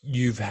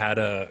you've had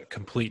a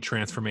complete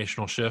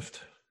transformational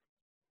shift?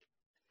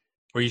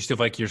 Or you still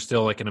like you're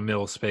still like in a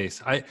middle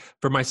space?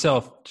 For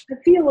myself, I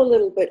feel a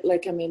little bit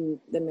like I'm in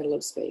the middle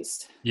of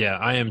space. Yeah,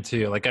 I am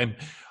too. Like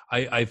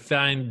I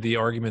find the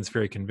arguments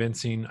very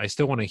convincing. I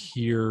still want to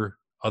hear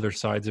other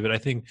sides of it. I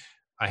think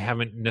I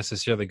haven't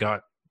necessarily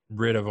got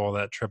rid of all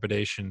that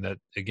trepidation that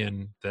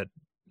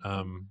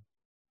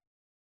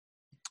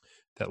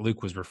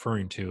Luke was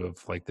referring to,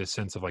 of like this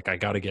sense of like, I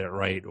got to get it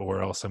right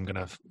or else I'm going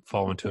to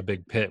fall into a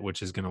big pit,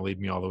 which is going to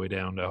lead me all the way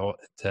down to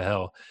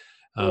hell.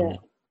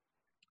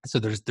 So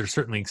there's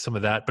certainly some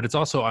of that, but it's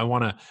also, I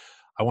want to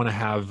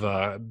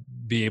have,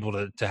 be able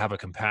to have a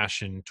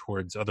compassion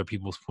towards other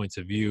people's points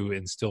of view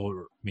and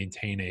still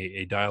maintain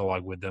a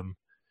dialogue with them.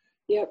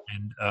 Yep.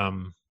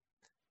 And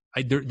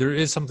there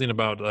is something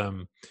about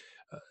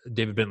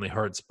David Bentley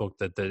Hart's book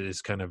that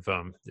is kind of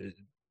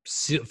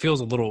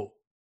feels a little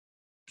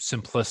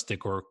simplistic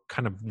or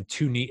kind of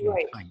too neat and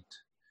tight.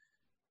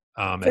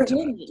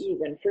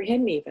 For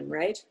him even,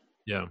 right?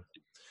 Yeah.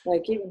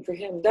 Like even for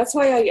him. That's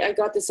why I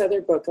got this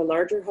other book, A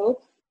Larger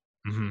Hope.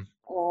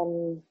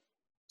 Mm-hmm.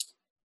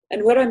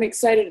 And what I'm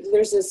excited,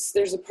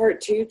 there's a part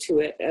 2 to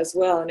it as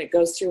well, and it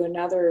goes through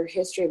another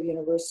history of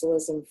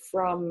universalism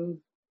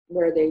from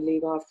where they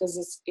leave off,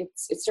 because it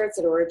starts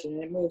at origin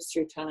and it moves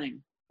through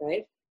time,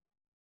 right?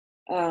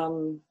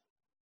 And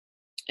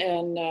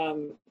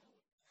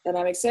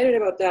I'm excited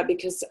about that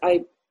because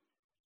I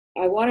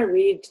want to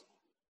read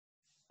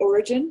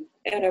Origin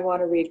and I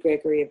want to read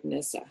Gregory of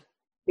Nyssa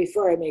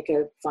before I make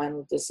a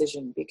final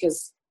decision,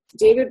 because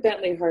David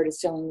Bentley Hart is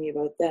telling me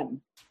about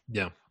them.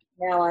 Yeah.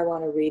 Now I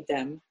want to read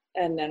them,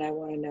 and then I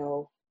want to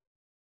know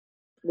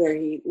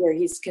where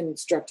he's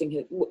constructing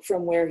his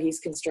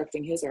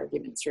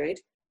arguments, right?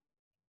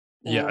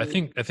 Yeah, I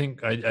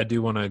think I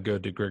do want to go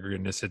to Gregory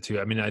of Nyssa too.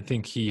 I mean, I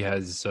think he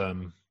has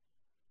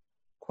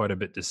quite a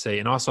bit to say,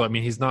 and also, I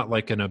mean, he's not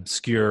like an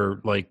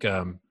obscure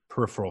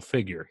peripheral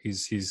figure.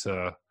 He's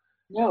a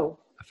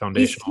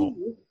foundational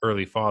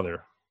early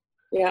father.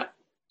 Yeah,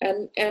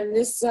 and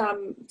this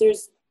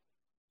there's.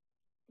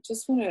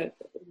 Just want to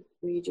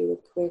read you a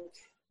quick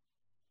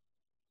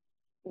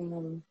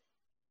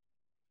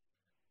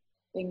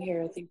thing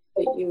here I think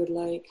that you would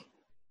like.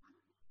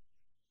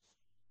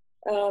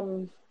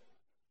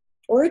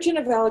 Origin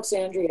of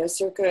Alexandria,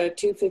 circa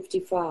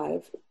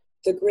 255.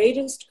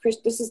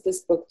 This is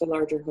this book, The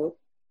Larger Hope.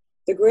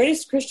 The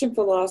greatest Christian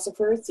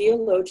philosopher,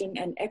 theologian,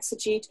 and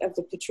exegete of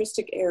the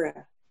patristic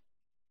era,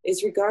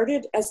 is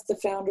regarded as the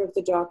founder of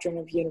the doctrine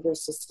of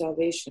universal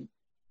salvation.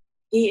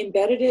 He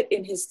embedded it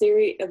in his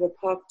theory of I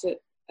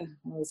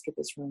always get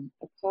this wrong.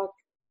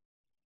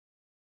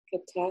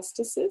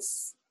 Apokatastasis?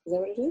 Is that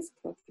what it is?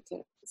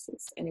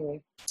 Apokatastasis.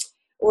 Anyway.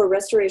 Or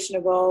restoration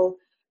of all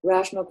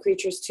rational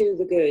creatures to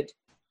the good.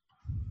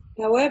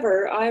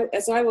 However,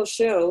 as I will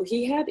show,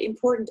 he had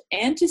important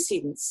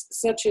antecedents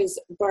such as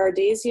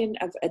Bardasian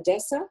of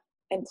Edessa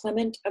and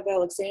Clement of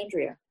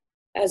Alexandria,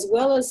 as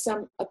well as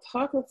some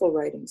apocryphal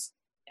writings,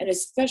 and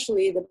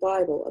especially the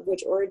Bible, of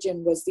which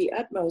Origen was the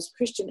utmost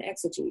Christian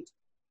exegete.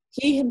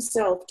 He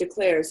himself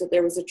declares that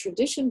there was a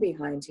tradition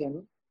behind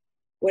him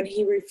when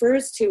he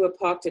refers to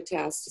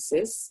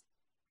apokatastasis.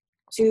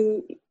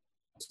 to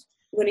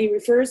when he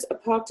refers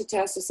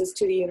apokatastasis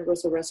to the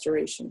universal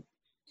restoration.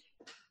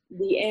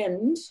 The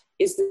end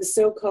is the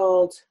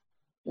so-called,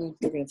 oh,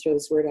 they're going to throw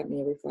this word at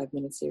me every 5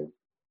 minutes here,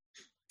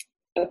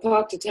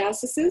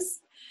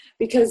 apokatastasis,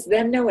 because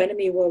then no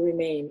enemy will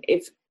remain.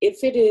 If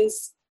it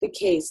is the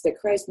case that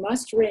Christ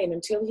must reign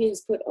until he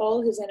has put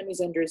all his enemies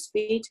under his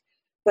feet,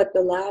 but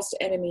the last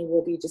enemy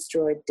will be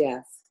destroyed,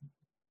 death.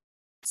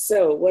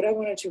 So what I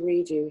wanted to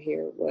read you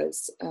here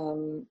was,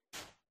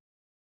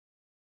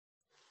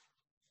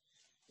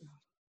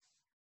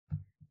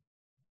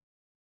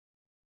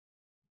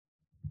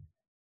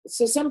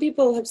 so some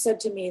people have said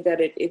to me that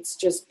it's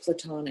just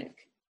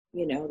Platonic,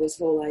 this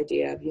whole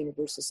idea of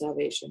universal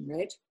salvation,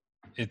 right?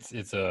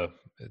 It's a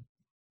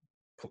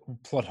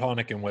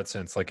Platonic in what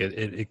sense? Like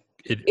it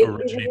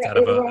originates out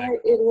of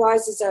it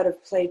rises out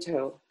of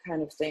Plato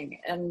kind of thing,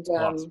 and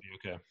philosophy.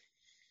 Okay.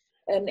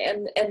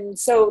 And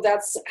so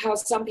that's how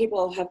some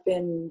people have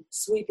been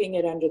sweeping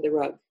it under the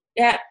rug.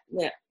 Yeah,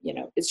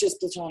 it's just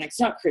Platonic. It's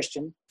not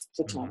Christian. It's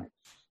Platonic.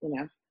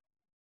 But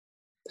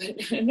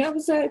and that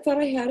was, I thought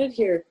I had it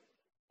here.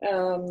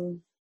 But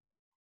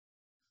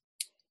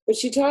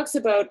she talks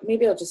about,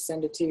 maybe I'll just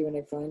send it to you when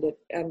I find it.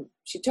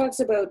 She talks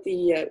about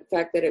the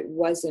fact that it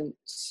wasn't.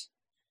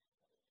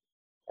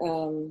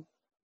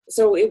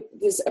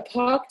 This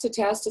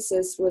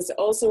apokatastasis was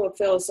also a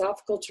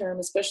philosophical term,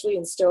 especially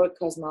in Stoic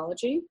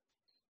cosmology.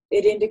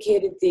 It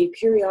indicated the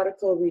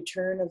periodical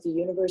return of the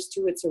universe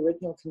to its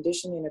original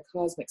condition in a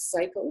cosmic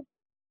cycle.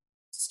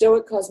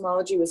 Stoic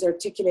cosmology was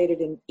articulated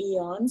in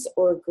eons,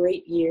 or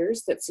great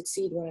years that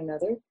succeed one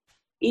another.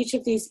 Each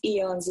of these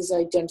eons is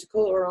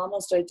identical or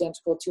almost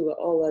identical to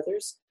all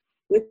others,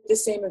 with the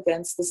same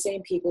events, the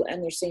same people,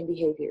 and their same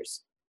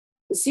behaviors.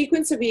 The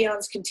sequence of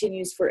eons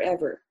continues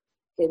forever.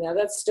 Okay, now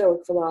that's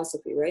Stoic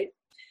philosophy, right?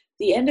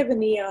 The end of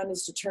an eon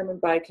is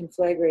determined by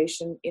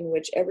conflagration, in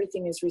which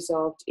everything is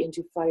resolved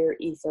into fire,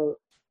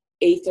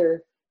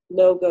 aether,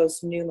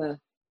 logos, pneuma,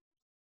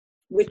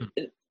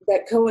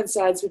 that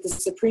coincides with the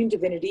supreme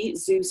divinity,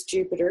 Zeus,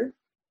 Jupiter,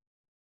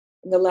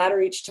 and the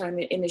latter each time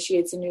it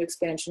initiates a new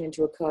expansion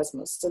into a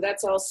cosmos. So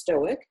that's all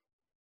Stoic.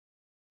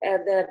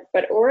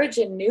 But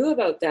Origen knew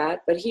about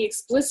that, but he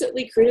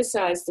explicitly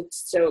criticized the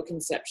Stoic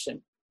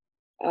conception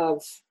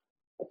of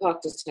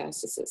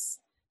apokatastasis.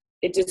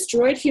 It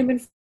destroyed human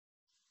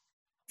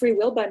free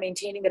will by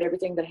maintaining that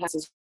everything that has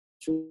is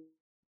true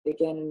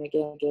again and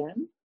again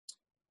and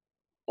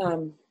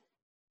again.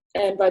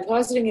 And by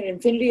positing an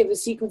infinity of the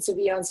sequence of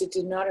eons, it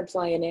did not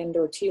imply an end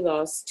or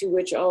telos to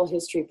which all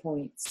history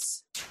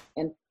points,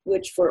 and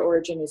which for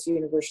Origen is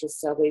universal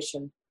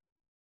salvation.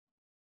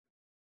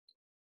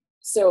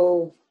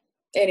 So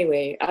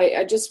anyway,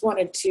 I just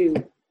wanted to,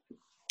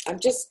 I'm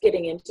just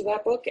getting into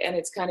that book, and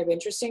it's kind of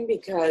interesting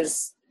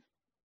because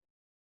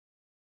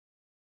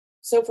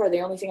so far the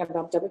only thing I've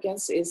bumped up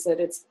against is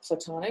that it's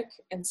Platonic,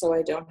 and so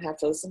I don't have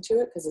to listen to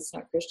it because it's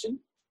not Christian.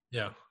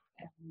 Yeah.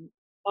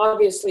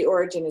 Obviously,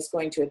 Origen is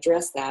going to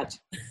address that.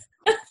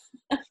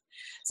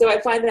 So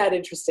I find that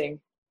interesting.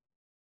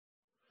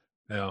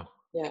 Yeah.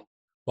 Yeah.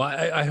 Well,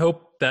 I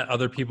hope that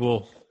other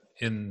people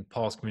in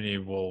Paul's community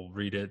will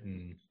read it,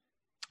 and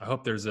I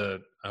hope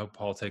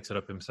Paul takes it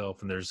up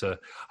himself. And I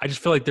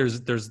just feel like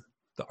there's the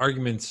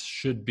arguments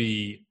should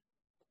be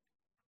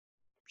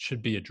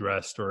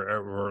addressed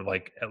or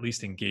like at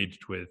least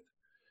engaged with.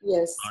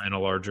 Yes. In a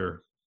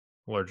larger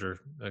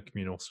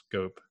communal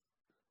scope.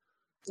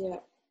 Yeah.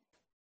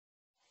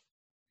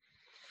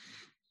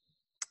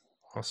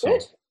 Awesome.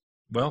 Good.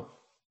 Well,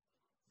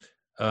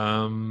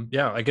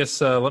 yeah, I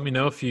guess let me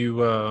know if you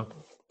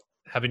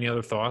have any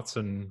other thoughts,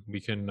 and we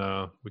can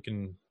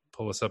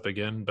pull this up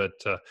again. But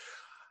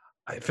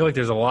I feel like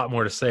there's a lot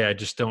more to say. I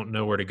just don't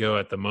know where to go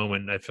at the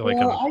moment. I feel like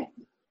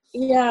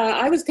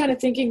I was kind of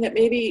thinking that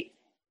maybe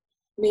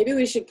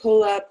we should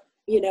pull up,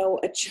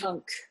 a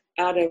chunk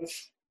out of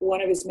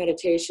one of his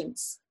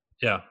meditations.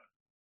 Yeah.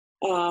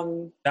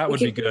 That would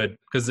be good,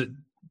 because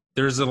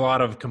there's a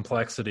lot of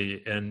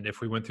complexity, and if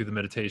we went through the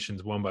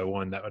meditations one by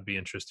one, that would be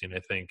interesting, I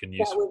think, and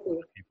useful for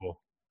people.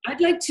 I'd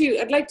like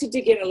to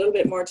dig in a little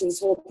bit more to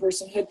this whole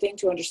personhood thing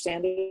to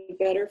understand it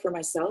better for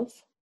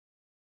myself.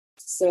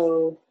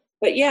 So,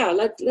 but yeah,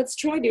 let's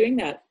try doing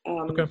that.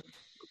 Okay.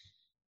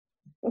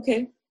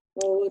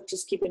 Well, we'll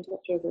just keep in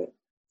touch over it.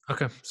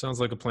 Okay. Sounds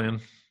like a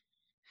plan.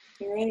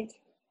 All right.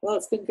 Well,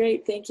 it's been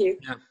great. Thank you.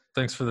 Yeah.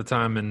 Thanks for the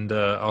time, and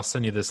I'll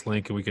send you this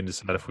link, and we can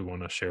decide if we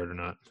want to share it or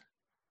not.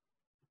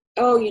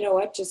 Oh, you know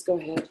what? Just go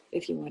ahead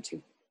if you want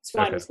to. It's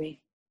fine with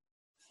me.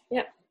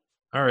 Yeah.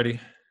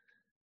 Alrighty.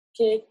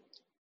 Okay.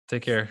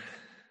 Take care.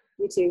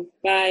 You too.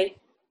 Bye.